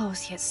 So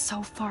close, yet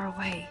so far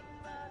away.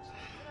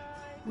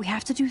 We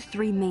have to do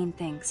 3 main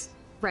things.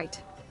 Right.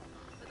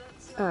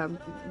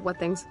 What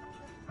things?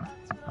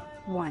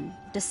 1.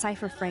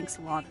 Decipher Frank's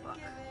logbook.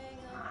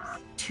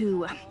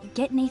 2.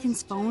 Get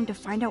Nathan's phone to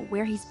find out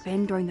where he's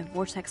been during the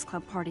Vortex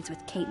Club parties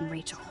with Kate and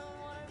Rachel.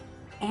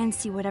 And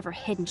see whatever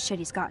hidden shit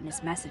he's got in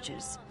his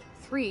messages.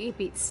 3.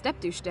 Beat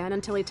Stepdouche Dan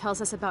until he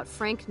tells us about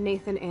Frank,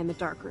 Nathan, and the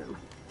dark room.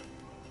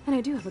 And I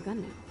do have a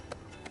gun now.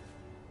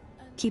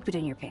 Keep it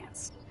in your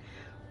pants.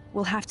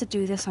 We'll have to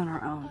do this on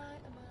our own.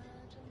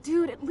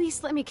 Dude, at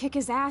least let me kick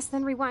his ass,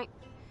 then rewind.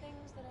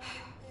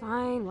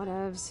 Fine,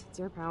 whatevs. It's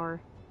your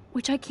power.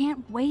 Which I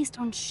can't waste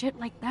on shit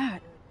like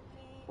that.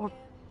 Or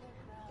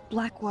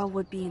Blackwell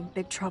would be in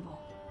big trouble.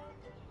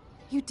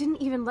 You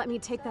didn't even let me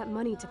take that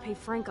money to pay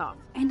Frank off.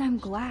 And I'm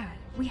glad.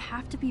 We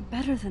have to be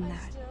better than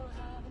that.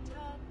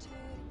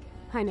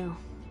 I know.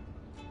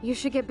 You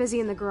should get busy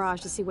in the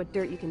garage to see what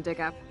dirt you can dig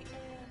up.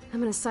 I'm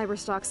gonna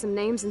cyberstalk some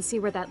names and see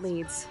where that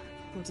leads.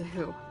 Or to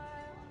who.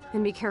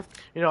 And be careful.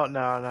 You know what,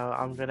 no,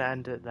 I'm gonna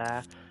end it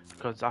there.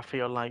 Because I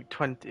feel like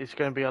it's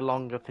gonna be a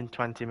longer than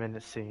 20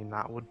 minute scene,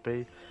 that would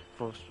be.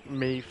 For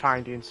me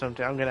finding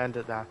something, I'm gonna end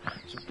it there.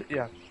 So,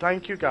 yeah,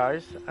 thank you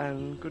guys,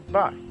 and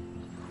goodbye.